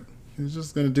of over it. He's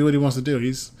just going to do what he wants to do.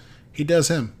 He does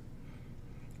him.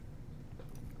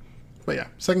 But yeah,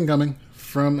 Second Coming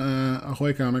from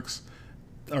Ahoy Comics,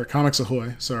 or Comics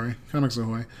Ahoy, sorry. Comics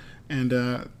Ahoy. And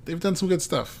they've done some good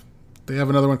stuff. They have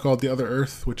another one called The Other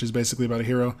Earth, which is basically about a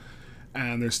hero.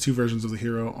 And there's two versions of the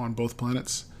hero on both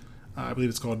planets. I believe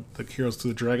it's called The Heroes to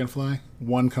the Dragonfly.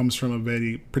 One comes from a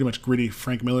pretty much gritty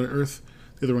Frank Miller Earth.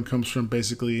 The other one comes from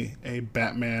basically a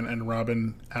Batman and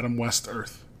Robin Adam West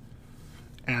Earth.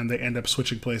 And they end up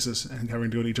switching places and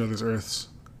having to go to each other's Earths.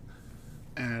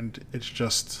 And it's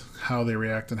just how they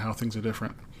react and how things are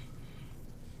different.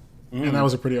 And that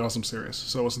was a pretty awesome series,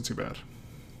 so it wasn't too bad.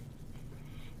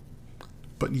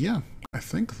 But yeah, I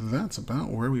think that's about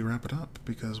where we wrap it up,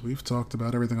 because we've talked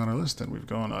about everything on our list, and we've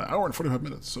gone an hour and 45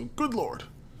 minutes, so good lord.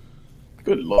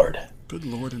 Good lord. Good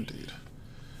lord indeed.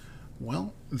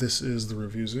 Well, this is the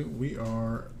Review Zoo. We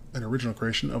are an original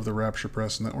creation of the Rapture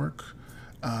Press Network.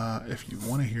 If you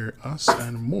want to hear us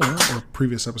and more, or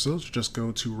previous episodes, just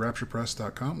go to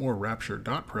rapturepress.com or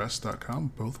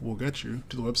rapture.press.com. Both will get you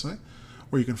to the website,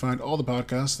 where you can find all the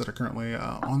podcasts that are currently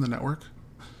on the network.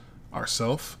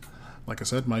 Ourself, like I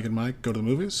said, Mike and Mike Go to the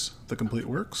Movies, The Complete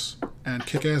Works, and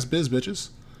Kick-Ass Biz Bitches.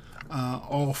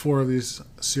 All four of these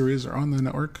series are on the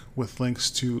network with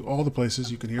links to all the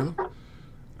places you can hear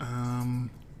them.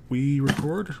 We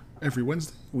record every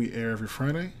Wednesday, we air every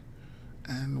Friday,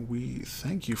 and we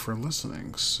thank you for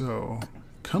listening. So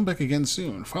come back again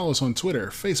soon. Follow us on Twitter,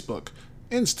 Facebook,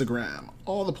 Instagram,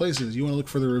 all the places you want to look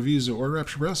for the Reviews or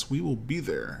Rapture Press. We will be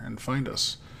there, and find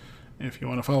us. If you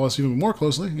want to follow us even more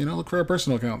closely, look for our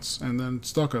personal accounts and then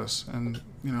stalk us and,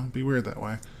 be weird that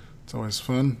way. It's always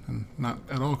fun and not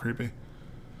at all creepy.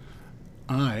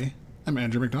 I am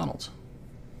Andrew McDonald.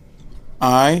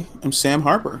 I am Sam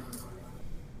Harper.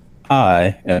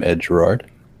 I am Ed Gerard.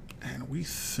 And we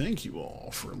thank you all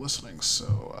for listening.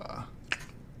 So,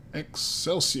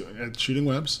 Excelsior at Shooting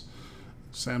Webs.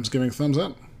 Sam's giving a thumbs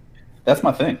up. That's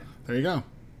my thing. There you go.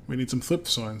 We need some flip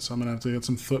sounds, so I'm gonna have to get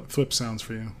some flip sounds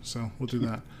for you. So we'll do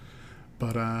that.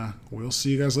 But we'll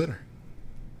see you guys later.